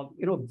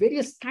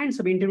various kinds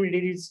of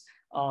intermediaries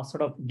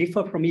sort of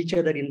differ from each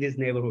other in these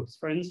neighborhoods,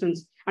 for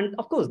instance. And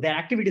of course, their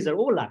activities are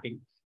overlapping,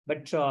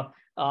 But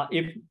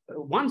if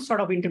one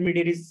sort of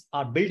intermediaries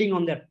are building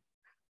on their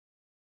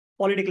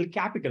political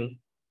capital,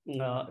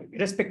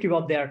 irrespective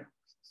of their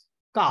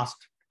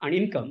caste and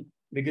income,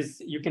 because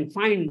you can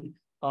find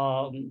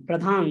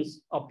pradhans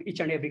of each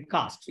and every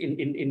caste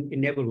in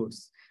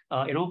neighborhoods,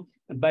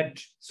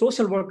 but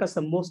social workers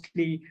are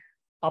mostly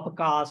upper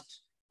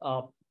caste,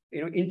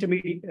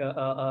 intermediate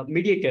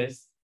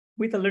mediators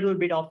with a little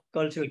bit of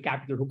cultural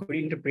capital who could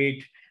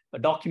interpret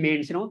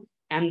documents,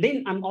 And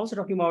then I'm also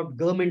talking about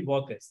government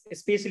workers,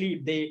 especially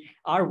if they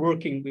are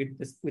working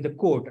with the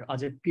court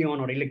as a peon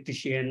or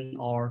electrician,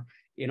 or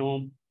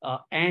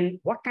and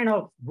what kind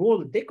of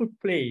role they could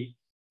play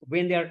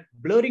when they're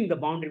blurring the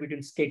boundary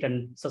between state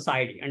and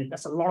society. And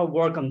that's a lot of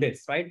work on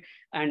this, right?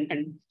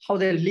 And how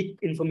they leak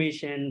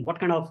information, what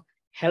kind of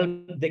help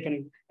they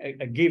can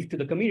give to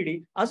the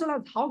community, as well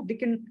as how they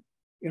can,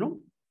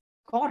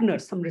 corner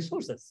some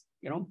resources.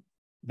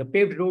 The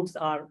paved roads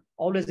are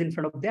always in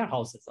front of their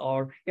houses,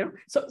 or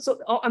so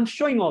I'm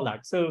showing all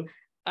that. So,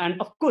 and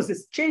of course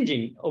it's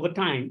changing over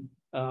time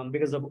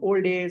because of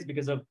old days,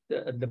 because of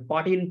the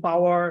party in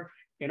power.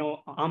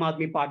 Aam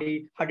Aadmi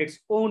Party had its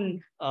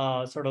own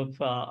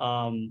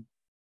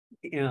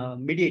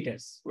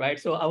mediators, right?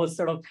 So I was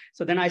so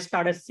then I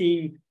started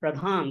seeing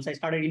pradhans. I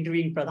started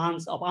interviewing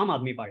pradhans of Aam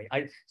Aadmi Party.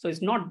 So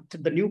it's not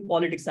the new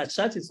politics as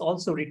such. It's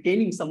also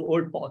retaining some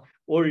old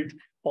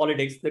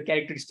politics, the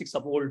characteristics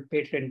of old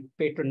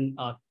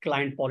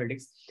patron-client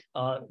politics,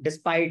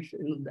 despite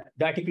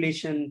the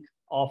articulation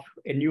of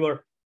a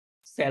newer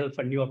self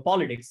and newer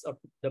politics of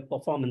the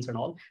performance and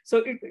all.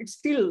 So it's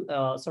still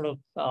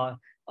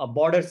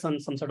borders on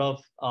some sort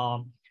of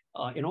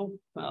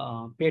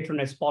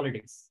patronage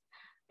politics.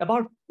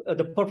 About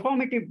the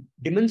performative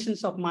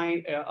dimensions of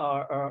my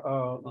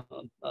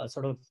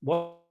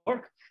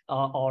work,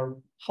 or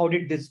how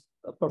did these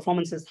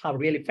performances have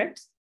real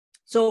effects?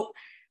 So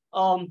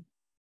I'm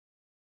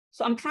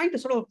trying to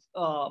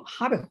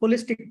have a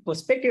holistic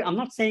perspective. I'm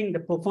not saying the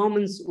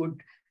performance would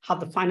have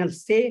the final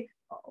say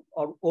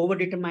or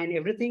overdetermine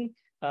everything.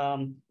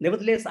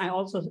 Nevertheless, I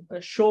also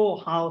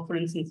show how, for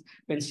instance,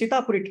 when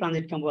Sitapuri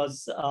Transit Camp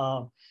was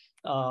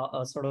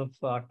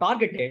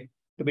targeted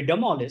to be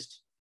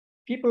demolished,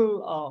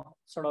 people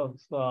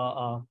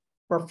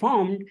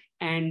performed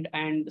and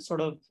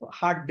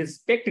had these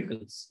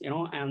spectacles,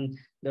 and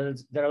there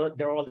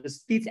are all these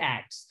speech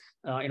acts.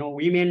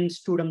 Women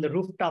stood on the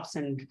rooftops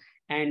and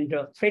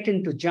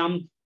threatened to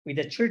jump with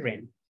the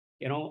children.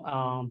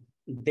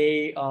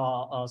 They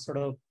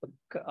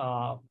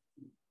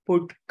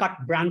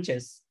cut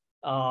branches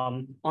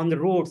on the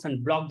roads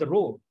and block the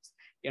roads.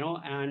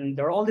 And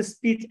there are all these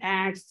speech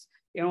acts.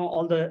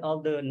 All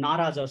the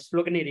naras or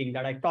sloganeering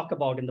that I talk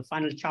about in the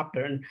final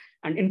chapter, and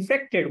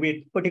infected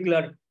with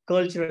particular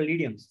cultural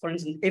idioms. For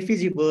instance,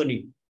 effigy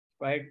burning,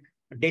 right?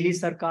 Delhi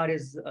Sarkar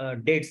is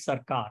dead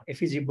Sarkar,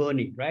 effigy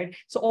burning, right?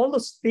 So all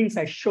those things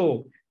I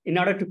show in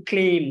order to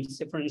claim,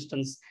 say, for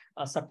instance,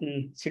 a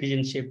certain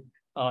citizenship.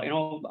 I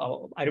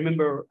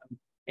remember,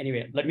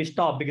 anyway, let me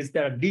stop because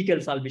there are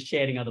details I'll be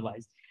sharing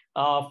otherwise.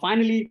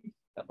 Finally,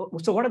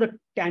 so what are the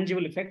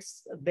tangible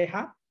effects they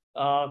have?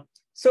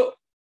 So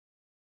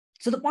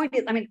the point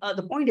is,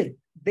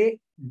 they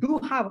do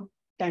have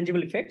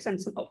tangible effects.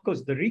 And so, of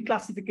course, the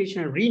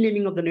reclassification and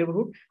renaming of the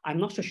neighborhood, I'm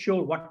not so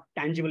sure what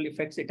tangible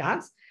effects it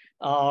has.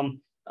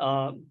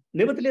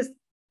 Nevertheless,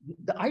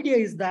 the idea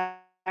is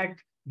that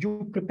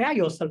you prepare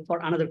yourself for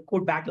another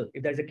court battle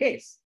if there's a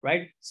case,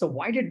 right? So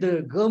why did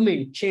the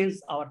government change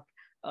our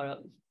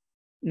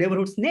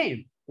neighborhood's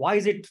name? Why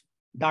is it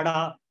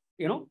Dada,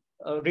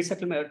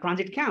 resettlement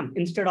transit camp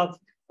instead of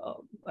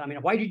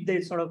why did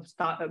they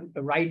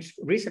write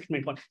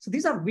resettlement? So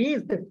these are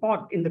ways they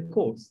fought in the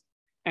courts.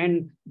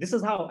 And this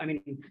is how,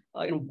 I'm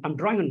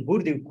drawing on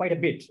Gurdev quite a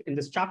bit in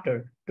this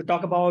chapter to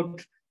talk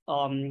about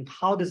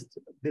how these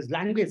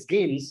language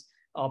games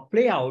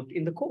play out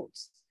in the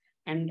courts,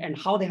 and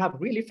how they have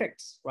real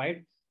effects,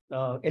 right?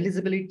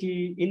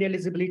 Eligibility,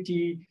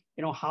 ineligibility,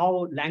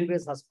 how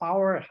language has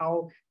power,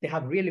 how they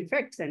have real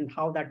effects, and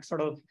how that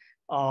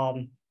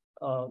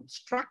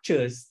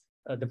structures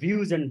the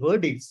views and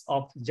verdicts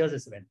of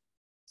judges.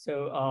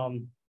 So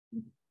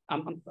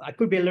I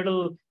could be a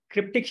little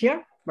cryptic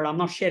here, but I'm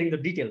not sharing the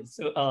details.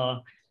 So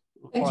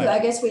thank you. I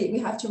guess we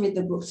have to read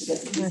the book to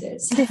get the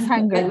details. This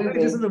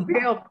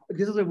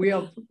is a way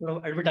of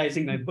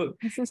advertising my book.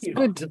 This is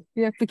good.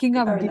 We are picking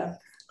up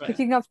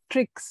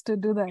tricks to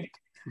do that.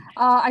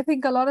 I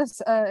think a lot of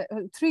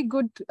three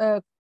good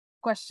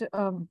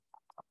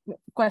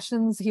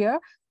questions here,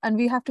 and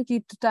we have to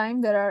keep to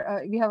time.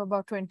 We have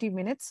about 20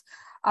 minutes.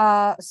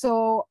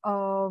 So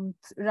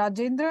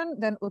Rajendran,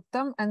 then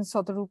Uttam, and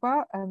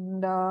Sotarupa,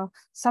 and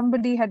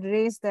somebody had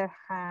raised their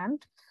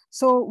hand.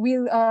 So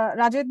we'll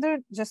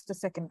Rajendran, just a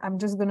second. I'm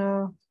just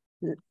gonna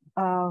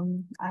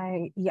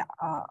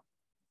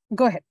go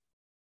ahead.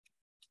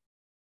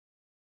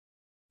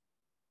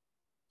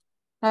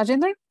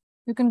 Rajendran,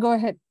 you can go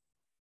ahead.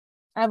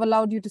 I've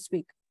allowed you to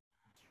speak.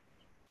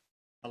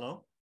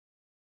 Hello?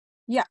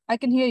 Yeah, I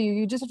can hear you.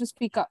 You just have to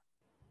speak up.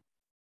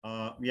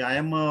 Yeah, I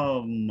am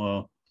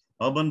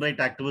urban right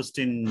activist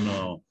in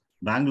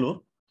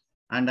Bangalore.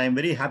 And I'm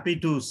very happy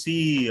to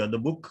see the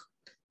book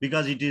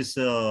because it is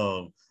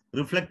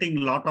reflecting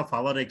a lot of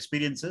our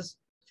experiences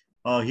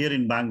here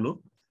in Bangalore,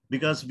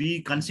 because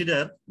we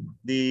consider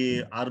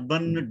the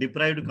urban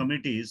deprived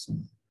communities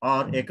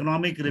are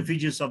economic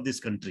refugees of this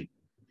country.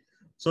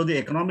 So the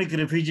economic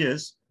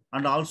refugees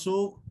and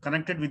also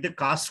connected with the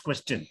caste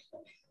question.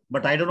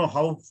 But I don't know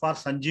how far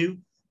Sanjeev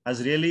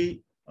has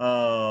really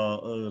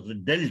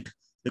dealt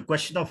the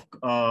question of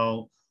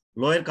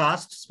lower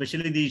caste,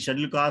 especially the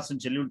scheduled castes and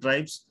scheduled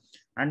tribes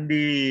and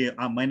the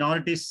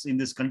minorities in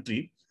this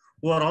country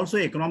who are also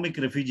economic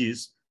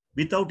refugees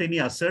without any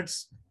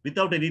assets,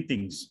 without any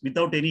things,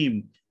 without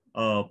any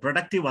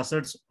productive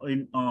assets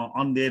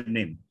on their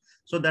name.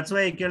 So that's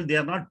why I tell they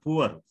are not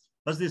poor.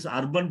 Because this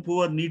urban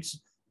poor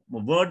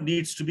word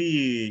needs to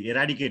be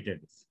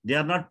eradicated. They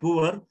are not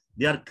poor.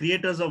 They are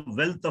creators of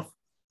wealth of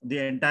the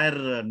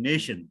entire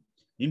nation,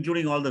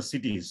 including all the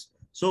cities.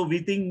 So we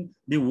think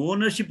the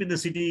ownership in the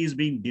city is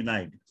being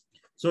denied.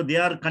 So they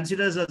are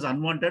considered as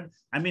unwanted.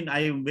 I mean, I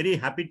am very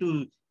happy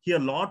to hear a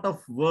lot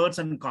of words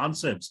and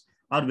concepts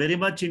are very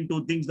much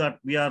into things that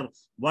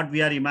what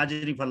we are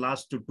imagining for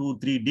last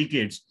 2-3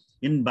 decades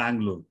in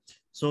Bangalore.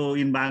 So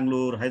in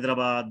Bangalore,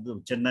 Hyderabad,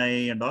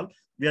 Chennai and all,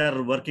 we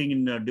are working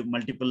in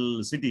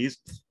multiple cities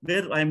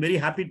where I'm very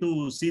happy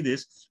to see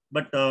this.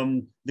 But I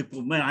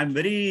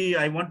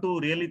want to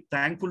really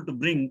thankful to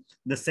bring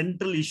the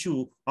central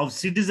issue of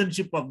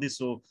citizenship of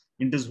this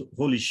in this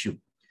whole issue.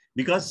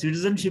 Because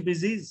citizenship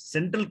is the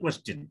central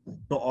question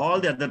to all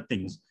the other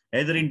things,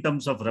 either in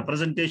terms of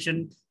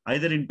representation,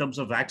 either in terms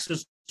of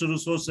access to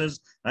resources,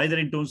 either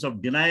in terms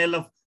of denial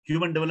of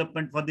human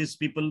development for these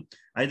people,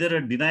 either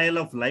a denial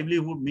of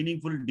livelihood,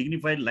 meaningful,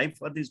 dignified life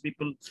for these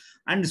people,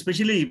 and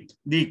especially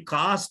the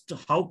caste,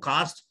 how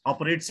caste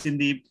operates in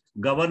the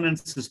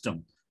governance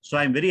system. So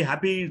I'm very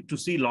happy to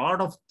see a lot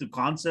of the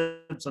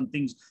concepts and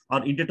things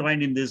are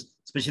intertwined in this,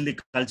 especially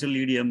cultural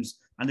idioms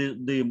and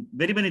the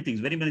very many things.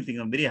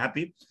 I'm very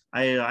happy.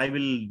 I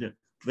will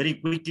very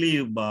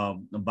quickly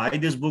buy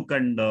this book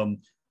and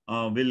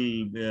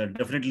will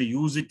definitely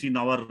use it in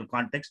our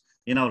context,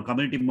 in our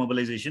community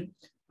mobilization.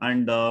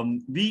 And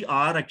we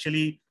are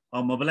actually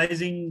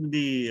mobilizing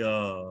the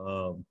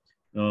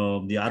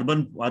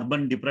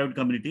urban deprived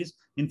communities.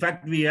 In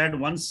fact, we had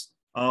once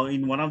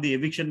in one of the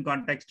eviction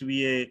context,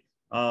 we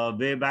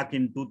way back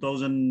in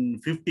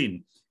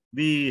 2015,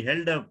 we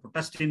held a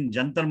protest in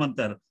Jantar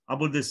Mantar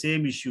about the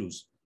same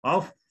issues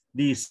of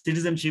the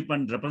citizenship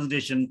and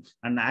representation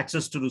and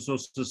access to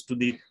resources to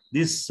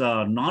these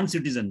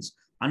non-citizens,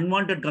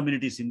 unwanted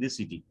communities in this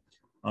city.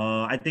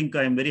 I think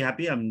I'm very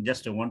happy. I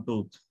want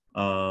to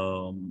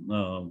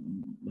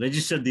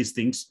register these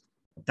things.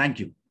 Thank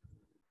you.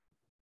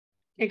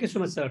 Thank you so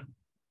much, sir.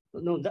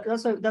 No,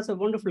 that's a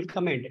wonderful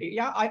comment.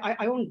 Yeah,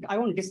 I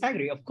won't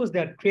disagree. Of course, they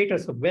are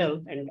creators of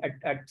wealth, and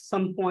at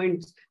some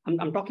points,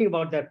 I'm talking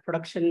about their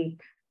production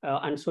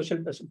and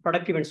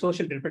productive and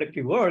social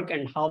reproductive work,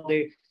 and how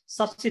they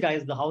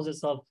subsidize the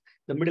houses of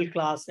the middle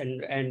class,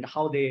 and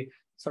how they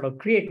sort of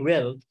create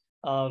wealth.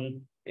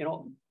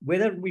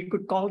 Whether we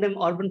could call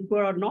them urban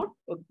poor or not,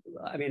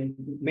 I mean,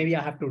 maybe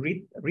I have to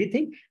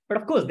rethink. But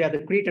of course, they are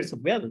the creators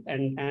of wealth,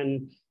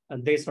 and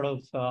they sort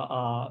of,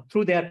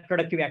 through their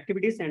productive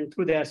activities and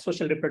through their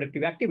social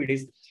reproductive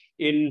activities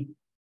in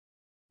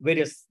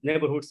various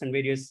neighborhoods and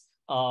various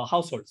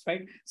households,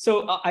 right?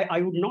 So I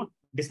would not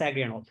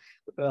disagree at all.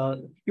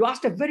 You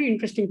asked a very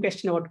interesting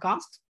question about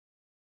caste,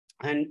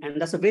 and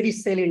that's a very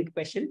salient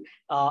question.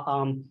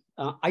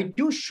 I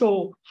do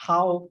show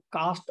how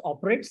caste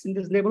operates in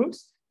these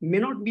neighborhoods. May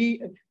not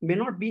be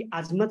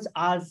as much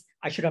as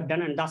I should have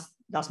done, and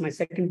that's my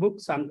second book.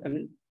 So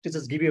I'm to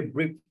just give you a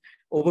brief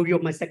overview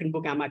of my second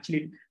book. I'm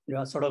actually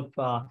sort of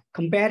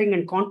comparing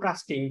and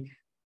contrasting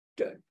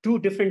two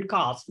different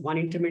castes, one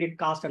intermediate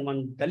caste and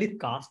one Dalit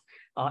caste,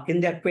 in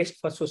their quest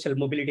for social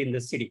mobility in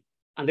the city.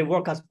 And they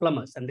work as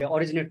plumbers, and they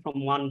originate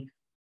from one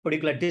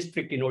particular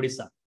district in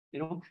Odisha.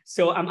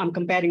 So I'm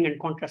comparing and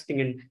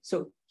contrasting, and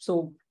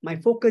so my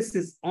focus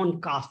is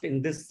on caste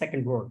in this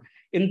second work.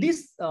 In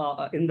this,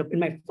 in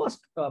my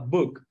first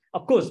book,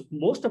 of course,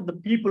 most of the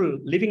people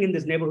living in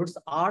these neighborhoods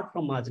are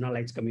from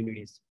marginalized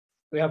communities.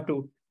 We have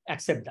to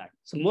accept that.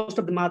 So most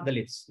of them are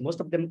Dalits, most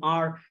of them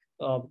are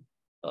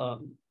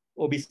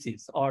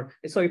OBCs, or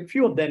so a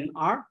few of them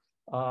are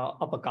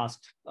upper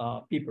caste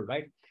people,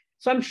 right?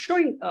 So I'm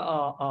showing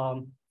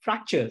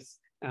fractures,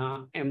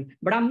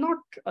 but I'm not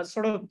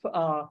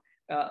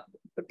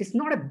it's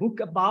not a book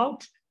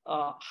about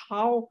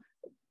how,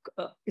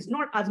 it's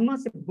not as much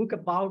a book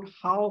about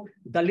how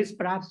Dalits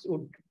perhaps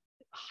would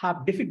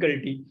have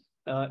difficulty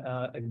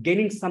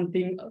gaining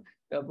something,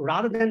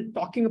 rather than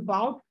talking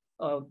about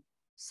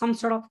some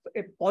sort of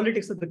a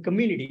politics of the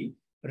community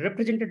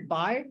represented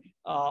by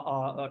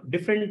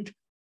different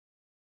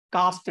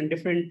caste and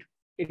different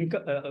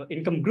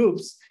income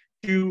groups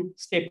to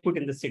stay put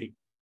in the city.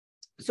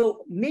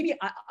 So maybe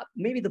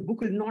the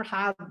book will not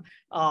have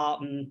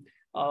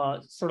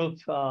sort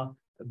of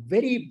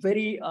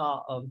very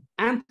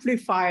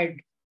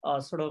amplified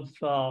sort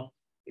of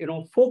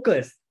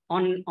focus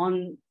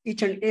on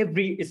each and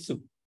every issue.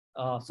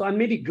 So I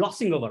may be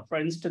glossing over, for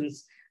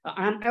instance,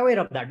 I'm aware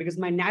of that because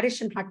my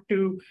narration had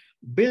to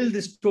build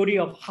the story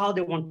of how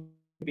they want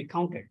to be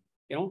counted,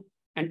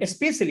 and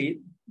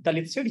especially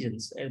Dalit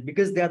citizens,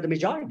 because they are the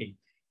majority.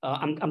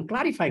 I'm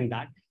clarifying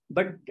that,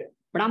 but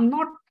I'm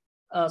not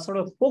sort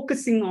of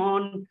focusing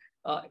on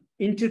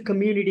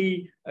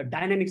inter-community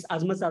dynamics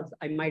as much as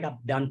I might have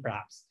done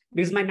perhaps,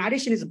 because my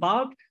narration is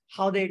about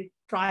how they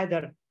try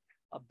their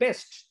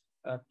best,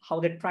 how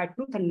they try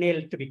tooth and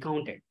nail to be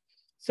counted.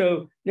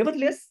 So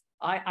nevertheless,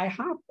 I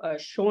have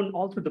shown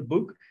all through the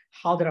book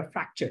how there are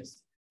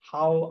fractures,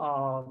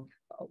 how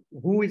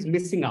who is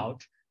missing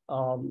out,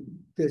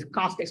 the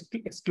caste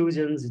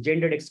exclusions,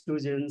 gendered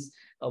exclusions,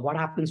 what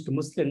happens to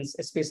Muslims,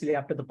 especially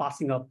after the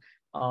passing of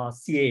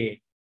CAA.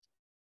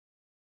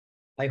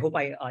 I hope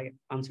I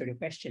answered your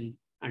question,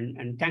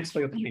 and thanks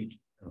for your comment.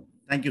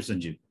 Thank you,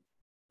 Sanjeev.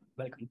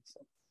 Welcome.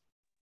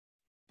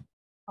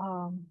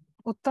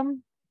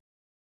 Uttam,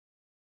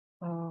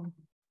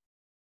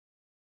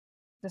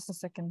 just a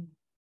second.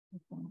 I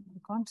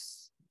can't.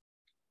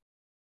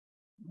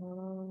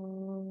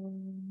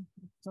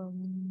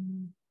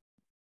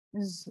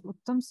 Is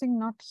Uttam Singh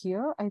not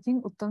here? I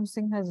think Uttam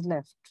Singh has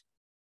left.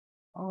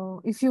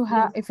 If you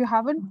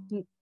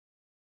haven't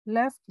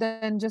left,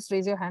 then just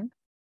raise your hand.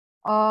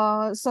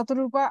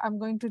 Satarupa, I'm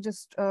going to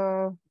just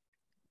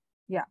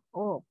yeah.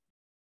 Oh,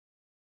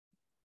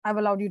 I've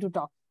allowed you to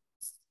talk.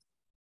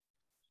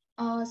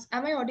 Am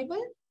I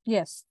audible?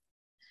 Yes.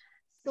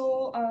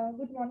 So,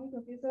 good morning,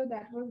 Professor.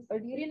 That was a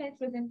really nice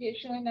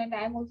presentation, and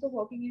I'm also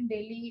working in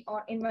Delhi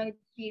or in my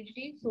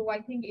PhD. So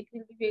I think it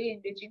will be very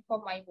enriching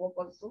for my work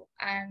also,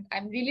 and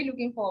I'm really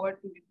looking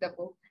forward to read the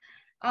book.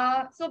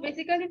 So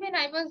basically, when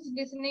I was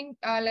listening,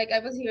 like I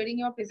was hearing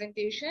your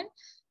presentation,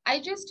 I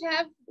just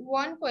have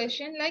one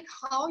question, like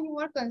how you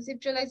are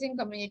conceptualizing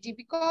community,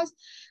 because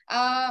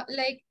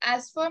like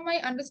as per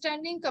my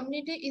understanding,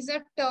 community is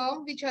a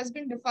term which has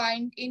been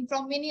defined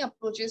from many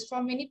approaches,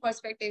 from many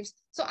perspectives.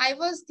 So I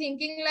was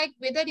thinking like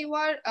whether you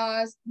are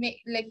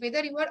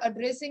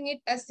addressing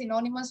it as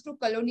synonymous to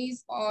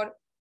colonies or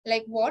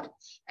like what,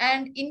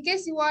 and in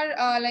case you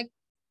are like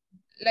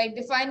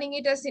defining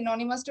it as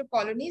synonymous to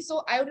colonies,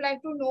 so I would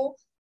like to know,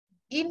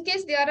 in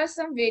case there are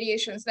some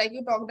variations, like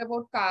you talked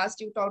about caste,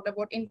 you talked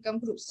about income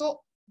groups.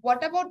 So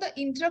what about the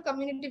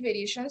intra-community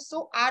variations?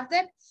 So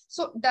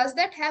does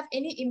that have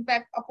any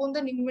impact upon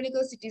the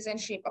numerical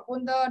citizenship,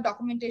 upon the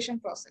documentation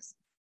process?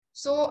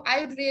 So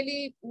I would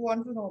really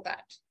want to know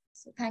that.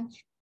 So thank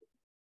you.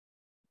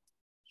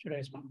 Should I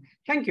respond?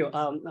 Thank you.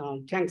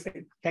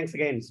 Thanks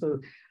again. So,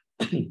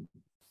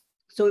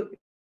 so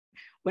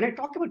when I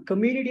talk about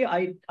community,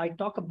 I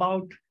talk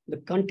about the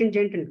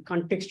contingent and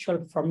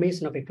contextual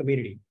formation of a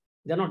community.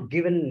 They're not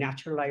given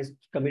naturalized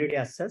community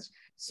as such.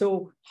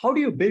 So how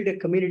do you build a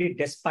community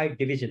despite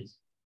divisions,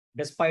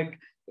 despite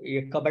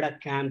a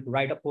Kabada camp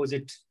right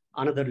opposite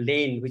another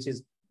lane, which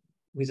is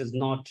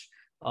not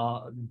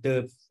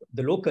the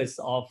locus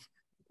of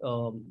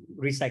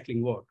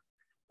recycling work,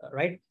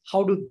 right?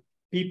 How do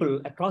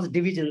people across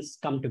divisions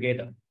come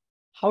together?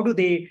 How do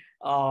they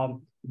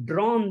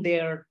draw on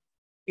their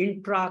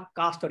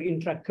intra-caste or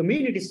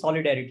intra-community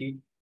solidarity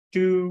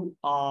to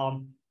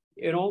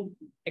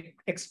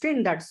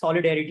extend that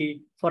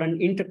solidarity for an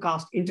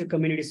inter-caste,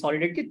 inter-community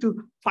solidarity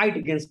to fight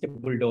against a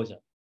bulldozer,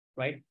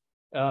 right?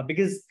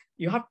 Because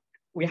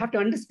we have to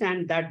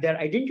understand that their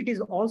identity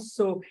is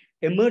also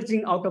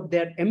emerging out of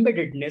their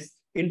embeddedness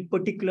in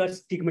particular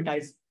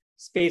stigmatized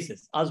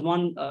spaces. As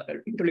one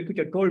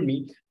interlocutor told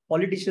me,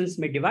 politicians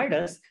may divide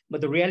us, but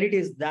the reality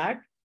is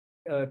that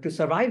to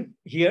survive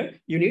here,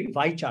 you need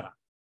Vaichara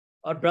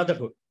or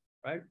brotherhood.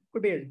 Right?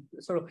 Could be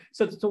sort of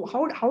so.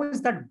 How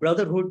is that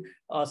brotherhood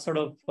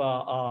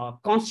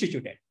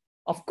constituted?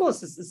 Of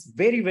course, it's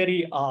very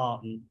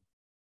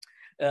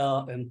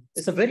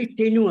it's a very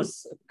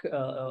tenuous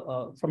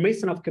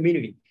formation of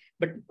community.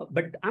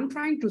 But I'm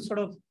trying to sort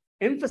of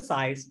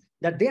emphasize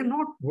that they are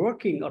not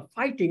working or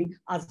fighting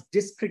as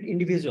discrete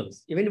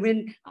individuals. Even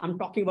when I'm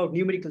talking about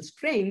numerical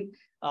strength,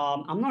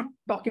 I'm not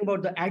talking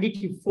about the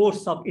additive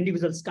force of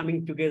individuals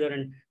coming together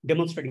and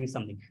demonstrating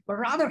something, but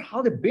rather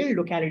how they build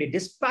locality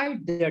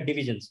despite their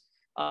divisions,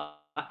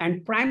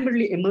 and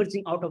primarily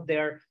emerging out of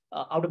their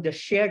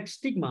shared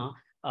stigma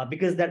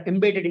because they're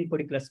embedded in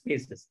particular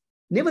spaces.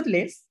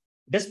 Nevertheless,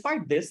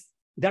 despite this,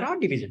 there are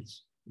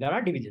divisions. There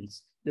are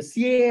divisions. The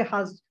CAA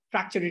has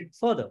fractured it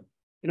further.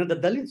 The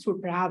Dalits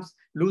would perhaps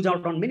lose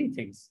out on many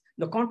things.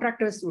 The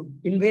contractors would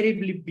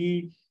invariably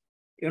be,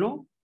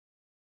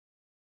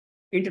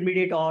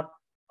 intermediate or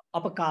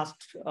upper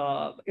caste,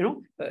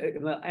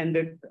 and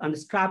the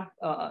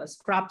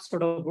scrap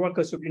sort of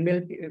workers would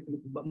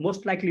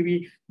most likely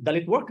be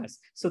Dalit workers.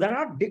 So there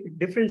are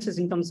differences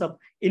in terms of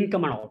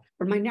income and all.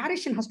 But my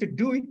narration has to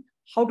do with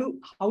how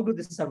do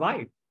they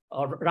survive,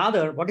 or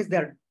rather, what is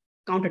their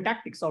counter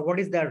tactics, or what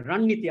is their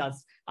raniti,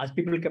 as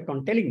people kept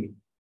on telling me.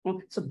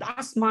 So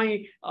that's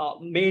my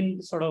main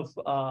sort of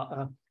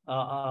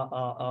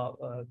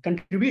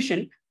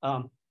contribution.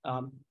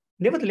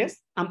 Nevertheless,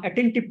 I'm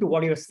attentive to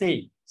what you're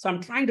saying. So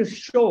I'm trying to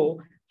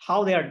show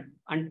how they are,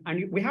 and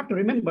we have to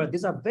remember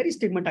these are very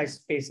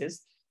stigmatized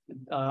spaces,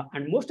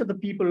 and most of the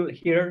people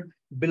here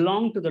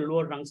belong to the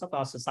lower rungs of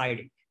our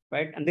society,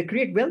 right? And they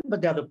create wealth,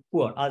 but they are the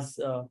poor, as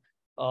one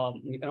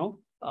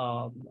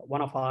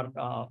of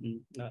our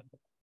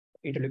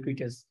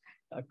interlocutors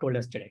told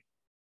us today.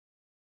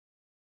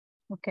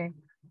 Okay,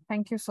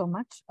 thank you so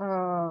much.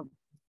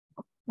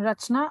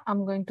 Rachna,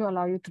 I'm going to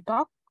allow you to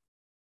talk.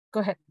 Go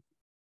ahead.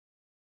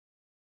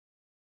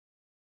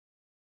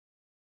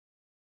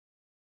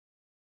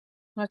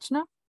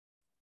 Rachna?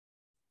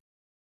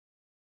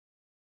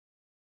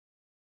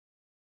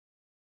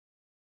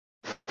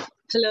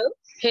 Hello.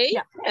 Hey,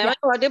 yeah. Am I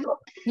audible?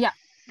 Yeah,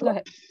 go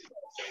ahead.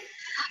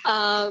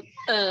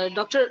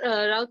 Dr.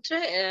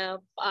 Routray,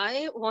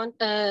 I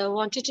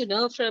wanted to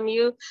know from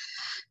you.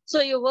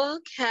 So your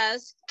work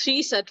has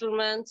 3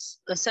 settlements,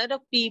 a set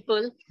of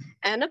people,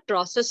 and a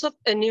process of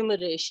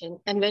enumeration.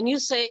 And when you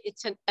say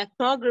it's an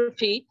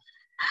ethnography,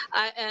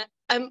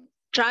 I'm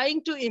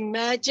trying to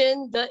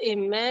imagine the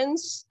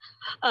immense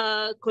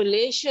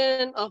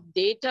collation of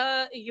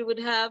data you would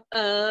have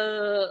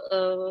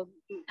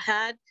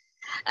had,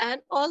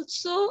 and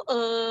also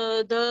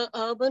the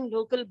urban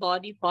local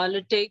body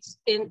politics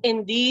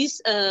in these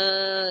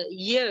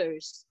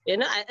years. You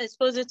know, I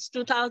suppose it's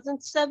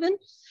 2007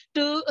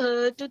 to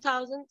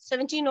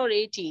 2017 or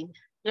 18,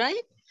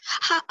 right?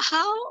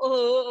 How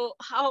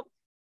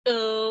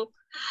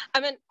I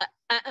mean,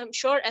 I'm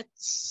sure at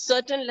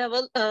certain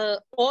level,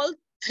 all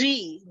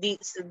three, the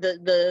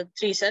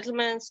 3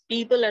 settlements,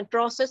 people and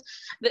process,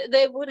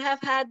 they would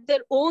have had their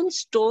own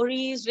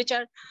stories, which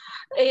are,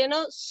 you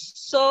know,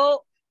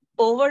 so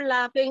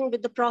overlapping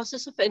with the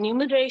process of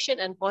enumeration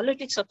and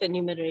politics of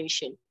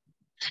enumeration.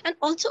 And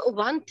also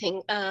one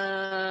thing,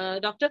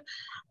 Doctor,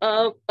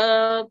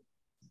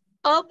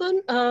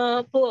 urban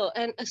poor,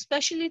 and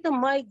especially the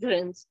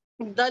migrants,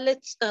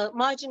 Dalits,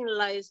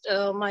 marginalized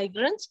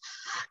migrants,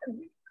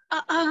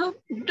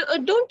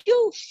 don't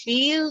you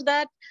feel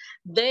that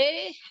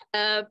they,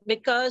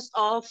 because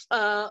of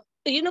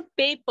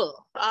paper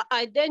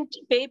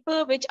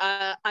which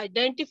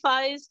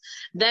identifies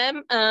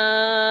them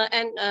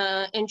and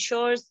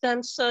ensures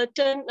them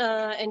certain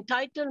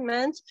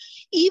entitlements,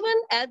 even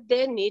at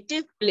their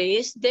native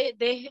place,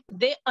 they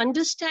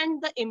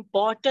understand the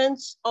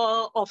importance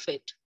of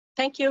it?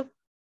 Thank you.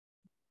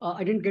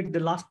 I didn't get the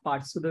last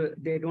part, so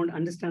they don't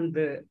understand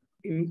the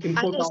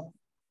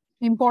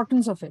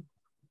importance of it.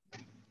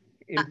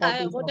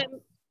 Importance of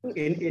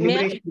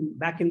enumeration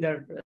back in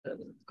their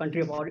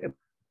country of origin,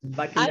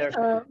 back in their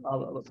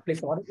place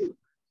of origin.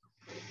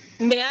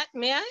 May I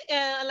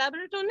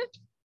elaborate on it?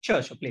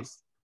 Sure,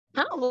 please.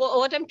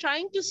 What I'm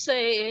trying to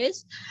say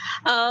is,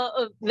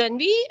 when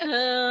we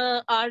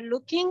are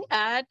looking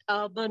at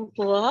urban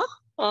poor,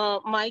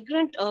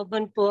 migrant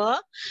urban poor,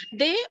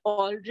 they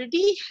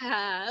already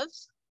have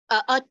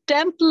a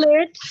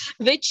template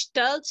which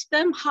tells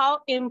them how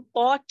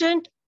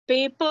important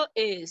paper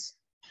is.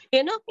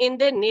 You know, in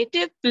their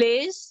native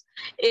place,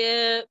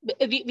 we're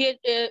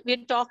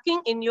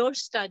talking in your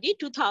study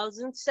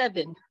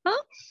 2007.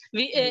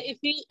 If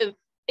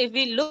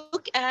we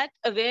look at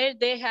where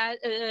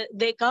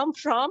they come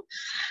from,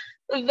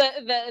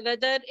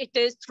 whether it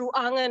is through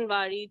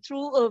Anganwadi,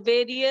 through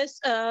various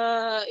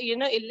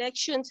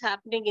elections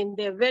happening in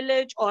their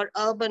village or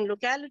urban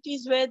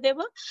localities where they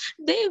were,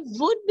 they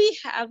would be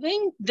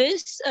having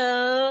this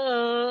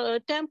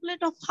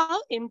template of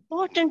how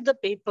important the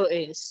paper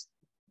is.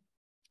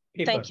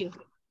 Paper. Thank you.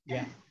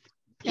 Yeah,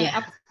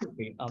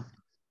 absolutely.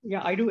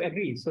 Yeah, I do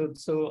agree. So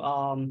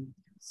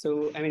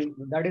I mean,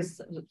 that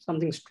is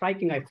something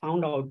striking I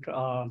found out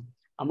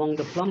among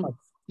the plumbers.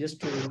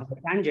 Just to have a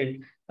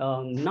tangent,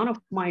 none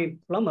of my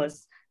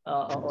plumbers,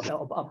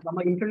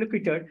 my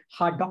interlocutor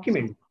had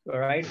documents,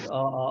 right?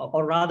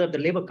 Or rather the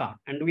labor card.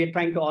 And we are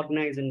trying to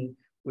organize, and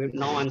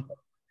I'm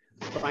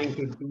trying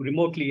to do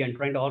remotely and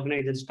trying to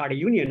organize and start a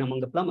union among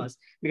the plumbers,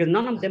 because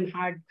none of them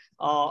had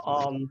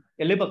a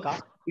labor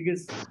card,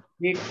 because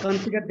they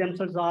considered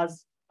themselves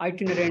as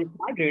itinerant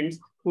migrants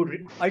who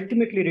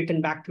ultimately return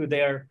back to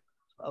their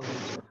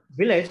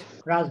village,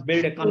 whereas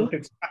build a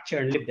concrete structure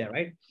and live there,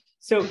 right?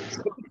 So,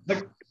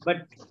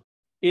 but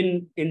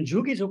in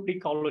Jhugi Jhopdi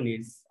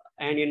colonies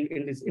and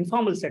in these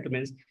informal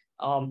settlements,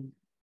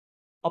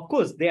 of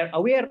course, they are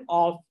aware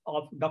of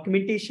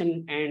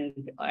documentation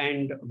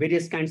and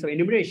various kinds of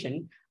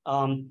enumeration,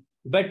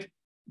 but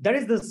there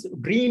is this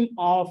dream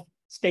of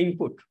staying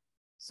put.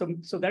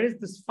 So there is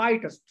this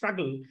fight or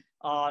struggle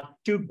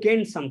to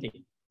gain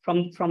something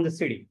from the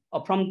city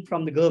or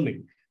from the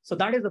government. So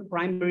that is the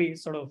primary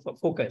sort of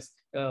focus.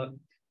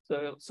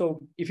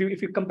 So if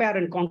you compare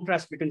and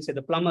contrast between, say,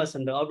 the plumbers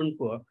and the urban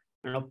poor,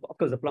 and of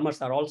course the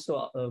plumbers are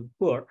also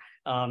poor,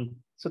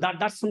 so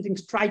that's something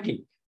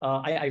striking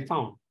I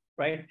found,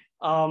 right?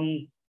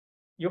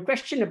 Your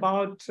question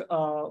about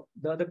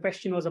the other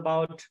question was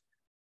about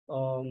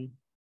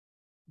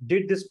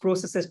did this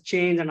processes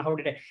change and how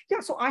did I?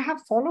 Yeah, so I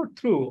have followed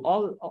through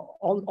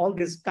all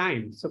this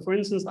time. So for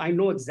instance, I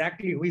know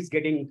exactly who is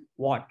getting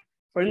what.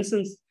 For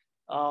instance,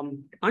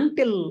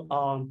 until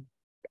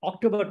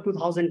October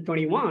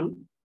 2021,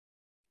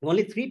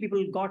 only 3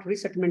 people got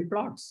resettlement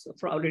plots,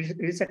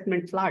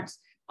 resettlement flats.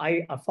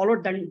 I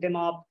followed them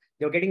up.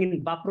 They were getting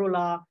in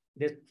Baprola.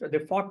 They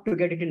fought to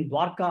get it in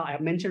Dwarka. I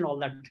have mentioned all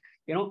that,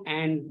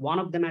 and one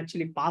of them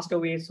actually passed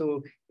away.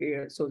 So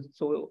it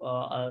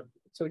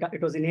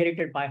was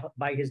inherited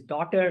by his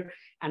daughter.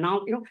 And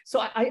now,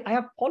 so I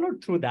have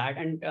followed through that.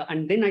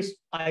 And then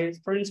I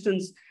for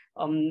instance,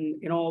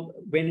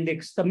 when they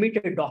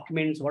submitted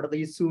documents, what are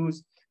the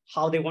issues,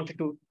 how they wanted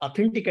to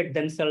authenticate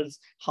themselves,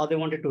 how they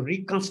wanted to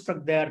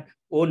reconstruct their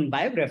own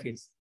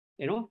biographies,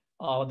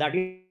 that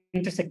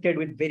intersected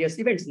with various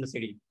events in the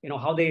city,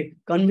 how they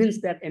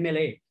convinced that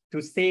MLA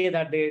to say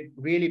that they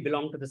really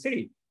belong to the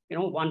city.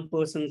 One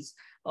person's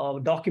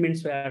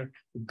documents were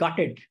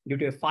gutted due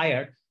to a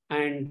fire,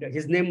 and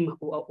his name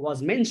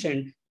was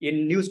mentioned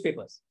in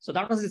newspapers. So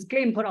that was his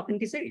claim for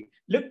authenticity.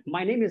 Look,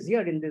 my name is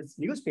here in these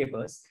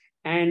newspapers,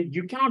 and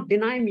you cannot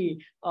deny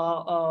me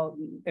a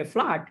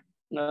flat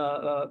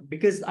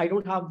because I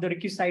don't have the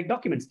requisite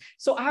documents.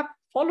 So I have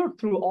followed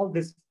through all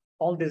these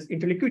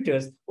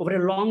interlocutors over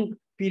a long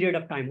period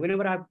of time.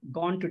 Whenever I've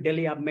gone to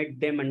Delhi, I've met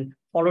them and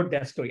followed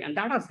their story. And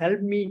that has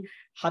helped me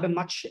have a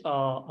much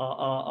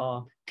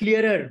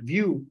clearer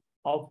view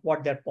of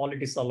what their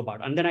politics is all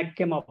about. And then I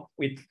came up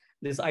with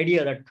this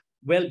idea that,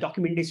 well,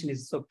 documentation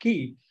is so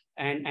key,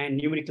 and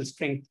numerical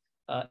strength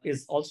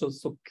is also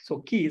so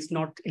key. It's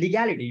not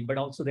legality, but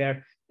also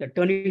they're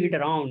turning it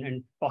around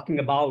and talking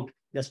about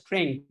the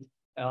strength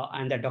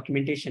and their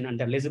documentation and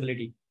their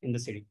legibility in the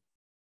city.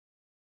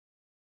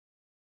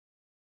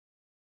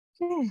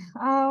 Okay.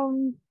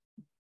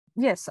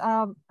 Yes,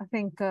 I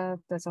think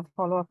there's a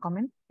follow-up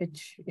comment,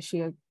 which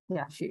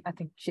I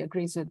think she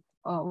agrees with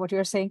what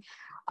you're saying.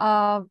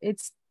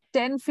 It's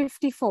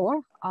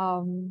 10:54.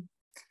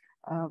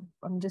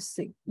 I'm just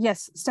saying.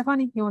 Yes,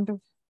 Stephanie, you want to?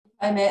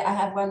 I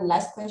have one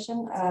last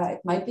question.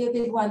 It might be a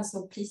big one,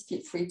 so please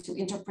feel free to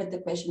interpret the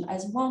question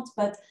as you want.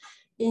 But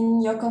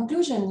in your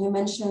conclusion, you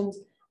mentioned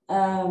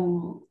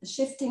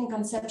shifting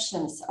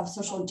conceptions of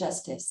social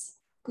justice.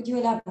 Could you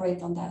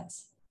elaborate on that?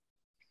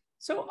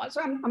 So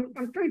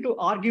I'm trying to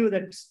argue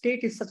that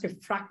state is such a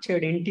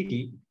fractured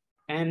entity,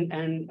 and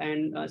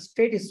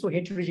state is so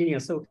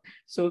heterogeneous.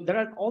 So there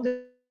are all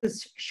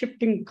these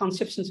shifting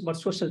conceptions about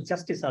social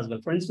justice as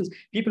well. For instance,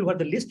 people who are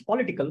the least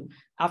political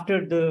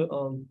after the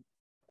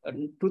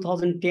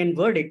 2010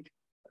 verdict,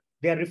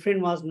 their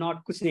refrain was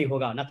not "kuch nahi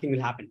hoga," nothing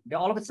will happen. They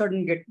all of a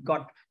sudden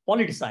got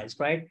politicized,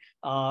 right?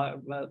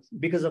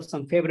 Because of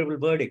some favorable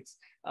verdicts.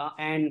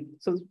 And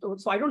so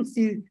I don't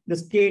see the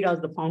state as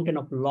the fountain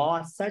of law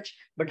as such,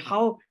 but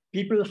how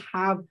people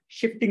have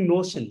shifting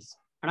notions.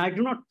 And I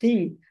do not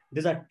think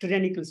these are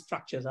tyrannical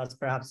structures, as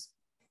perhaps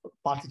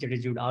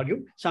Parthichary would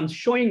argue. So I'm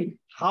showing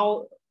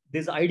how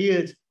these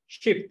ideas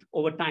shift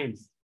over time.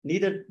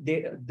 Neither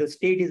the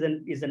state is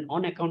an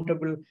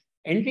unaccountable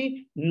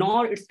entity,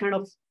 nor it's kind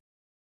of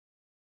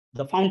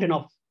the fountain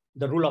of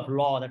the rule of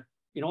law that,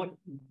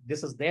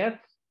 this is there,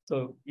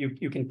 so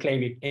you can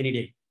claim it any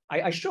day.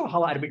 I show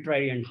how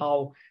arbitrary and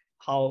how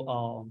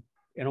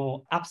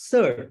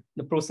absurd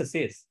the process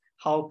is.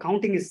 How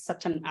counting is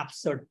such an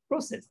absurd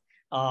process.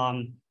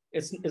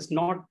 It's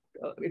not.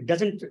 It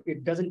doesn't.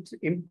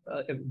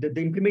 The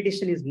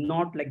implementation is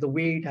not like the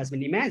way it has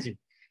been imagined.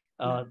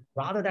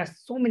 Rather, there are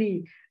so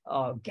many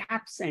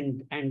gaps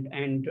and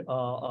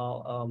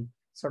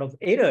sort of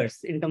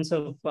errors in terms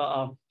of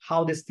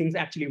how these things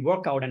actually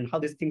work out and how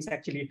these things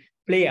actually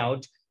play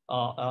out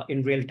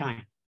in real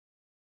time.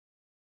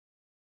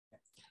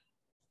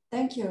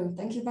 Thank you.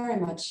 Thank you very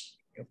much.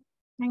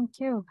 Thank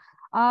you.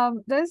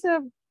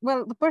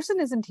 The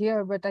person isn't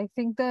here, but I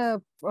think the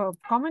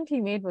comment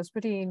he made was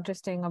pretty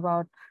interesting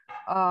about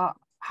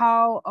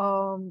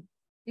how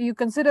you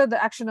consider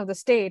the action of the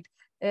state.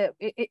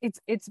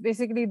 It's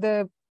basically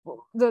the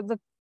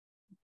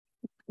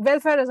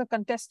welfare as a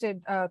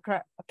contested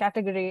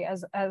category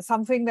as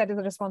something that is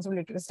a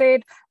responsibility of the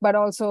state, but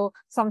also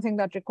something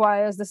that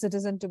requires the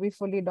citizen to be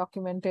fully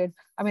documented.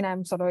 I mean,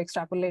 I'm sort of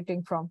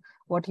extrapolating from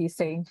what he's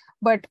saying,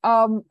 but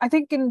I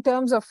think in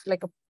terms of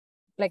like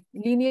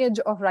lineage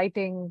of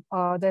writing,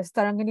 there's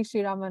Tarangini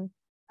Sriraman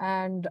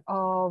and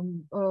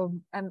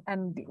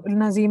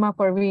Nazima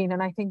Parveen,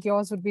 and I think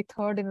yours would be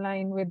third in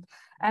line with,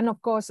 and of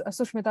course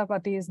Sushmita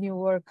Pati's new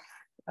work.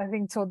 I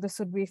think so. This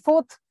would be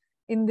fourth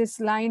in this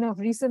line of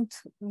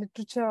recent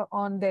literature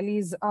on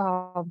Delhi's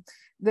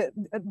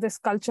this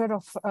culture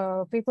of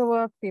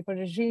paperwork, paper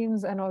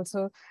regimes, and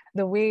also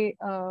the way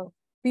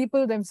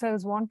people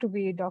themselves want to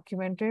be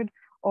documented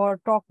or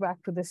talk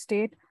back to the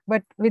state,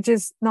 but which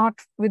is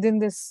not within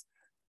this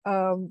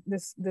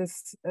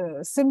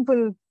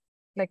simple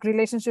like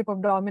relationship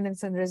of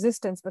dominance and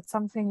resistance, but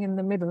something in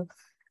the middle.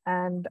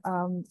 And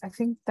I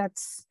think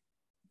that's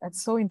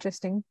so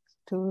interesting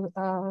to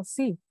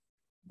see.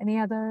 Any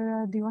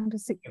other, do you want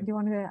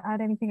to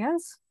add anything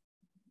else?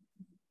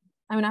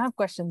 I mean, I have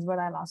questions, but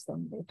I'll ask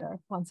them later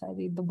once I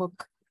read the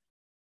book.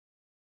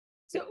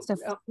 So,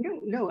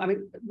 no, I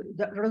mean,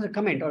 that was a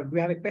comment, or do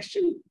you have a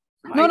question?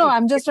 No,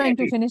 I'm just trying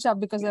to finish up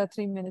because there are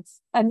 3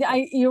 minutes. And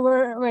you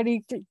were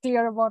very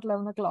clear about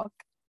 11 o'clock.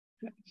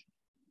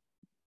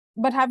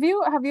 But have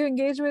you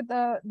engaged with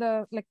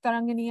the like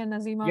Tarangini and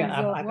Nazima's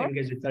Yeah, I've work?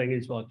 engaged with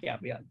Tarangini's work. Yeah.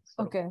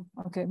 So.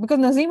 Okay. Because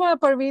Nazima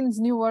Parveen's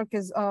new work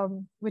is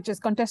which is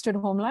Contested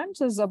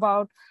Homelands, is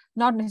about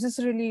not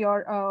necessarily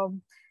your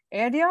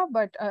area,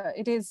 but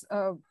it is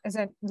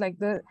like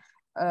the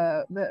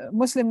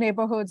Muslim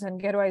neighborhoods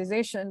and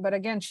ghettoization. But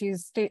again,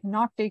 she's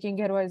not taking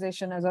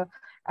ghettoization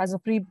as a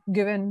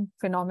pre-given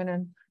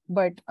phenomenon,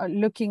 but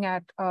looking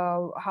at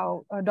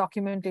how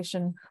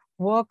documentation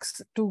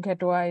works to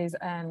ghettoize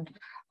and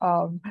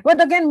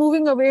but again,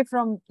 moving away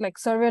from like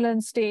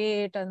surveillance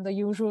state and the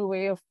usual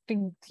way of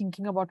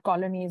thinking about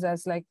colonies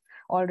as like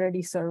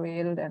already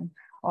surveilled and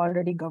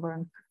already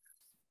governed.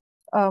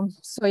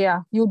 So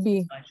yeah, you'd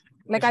be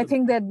like, I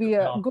think that'd be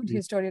a good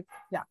historic.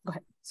 Yeah, go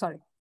ahead. Sorry.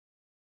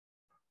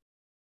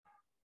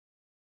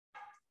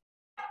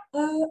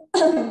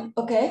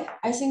 Okay,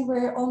 I think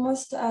we're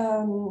almost,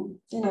 at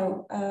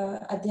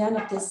the end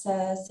of this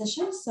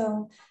session.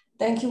 So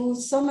thank you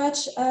so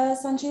much,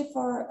 Sanjeev,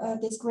 for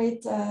this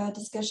great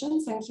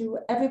discussion. Thank you,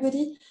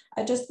 everybody.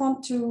 I just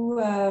want to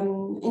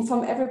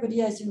inform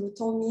everybody, as you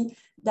told me,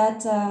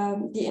 that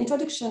the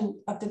introduction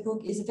of the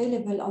book is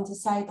available on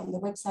the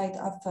website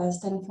of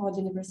Stanford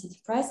University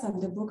Press. And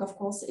the book, of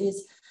course,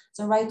 is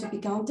The Right to be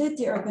Counted,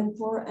 The Urban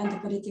Poor and the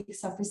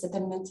Politics of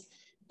Resettlement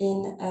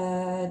in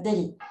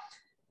Delhi.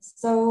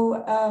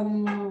 So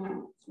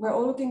we're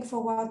all looking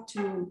forward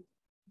to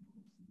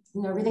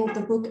reading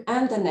the book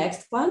and the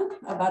next one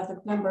about the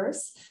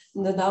plumbers,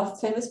 the now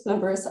famous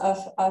plumbers of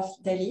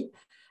Delhi.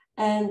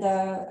 And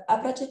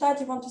Aprachita,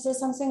 do you want to say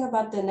something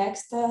about the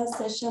next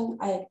session?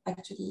 I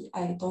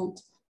don't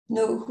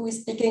know who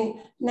is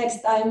speaking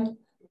next time.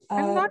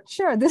 I'm not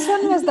sure. This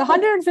one was the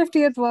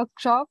 150th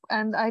workshop,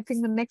 and I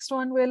think the next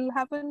one will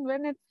happen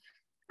when it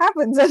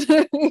happens.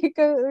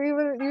 we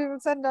will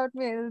send out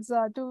mails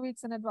 2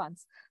 weeks in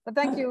advance. But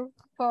thank you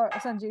for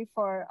Sanjeev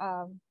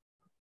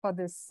for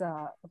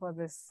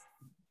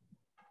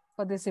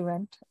this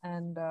event,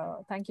 and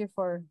thank you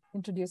for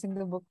introducing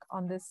the book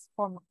on this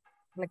form,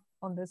 like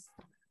on this.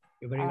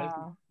 You're very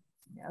welcome.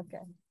 Yeah,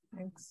 okay,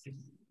 thanks.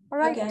 All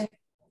right. Okay.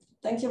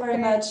 Thank you very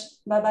much.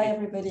 Bye bye,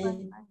 everybody.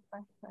 Bye.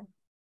 Bye.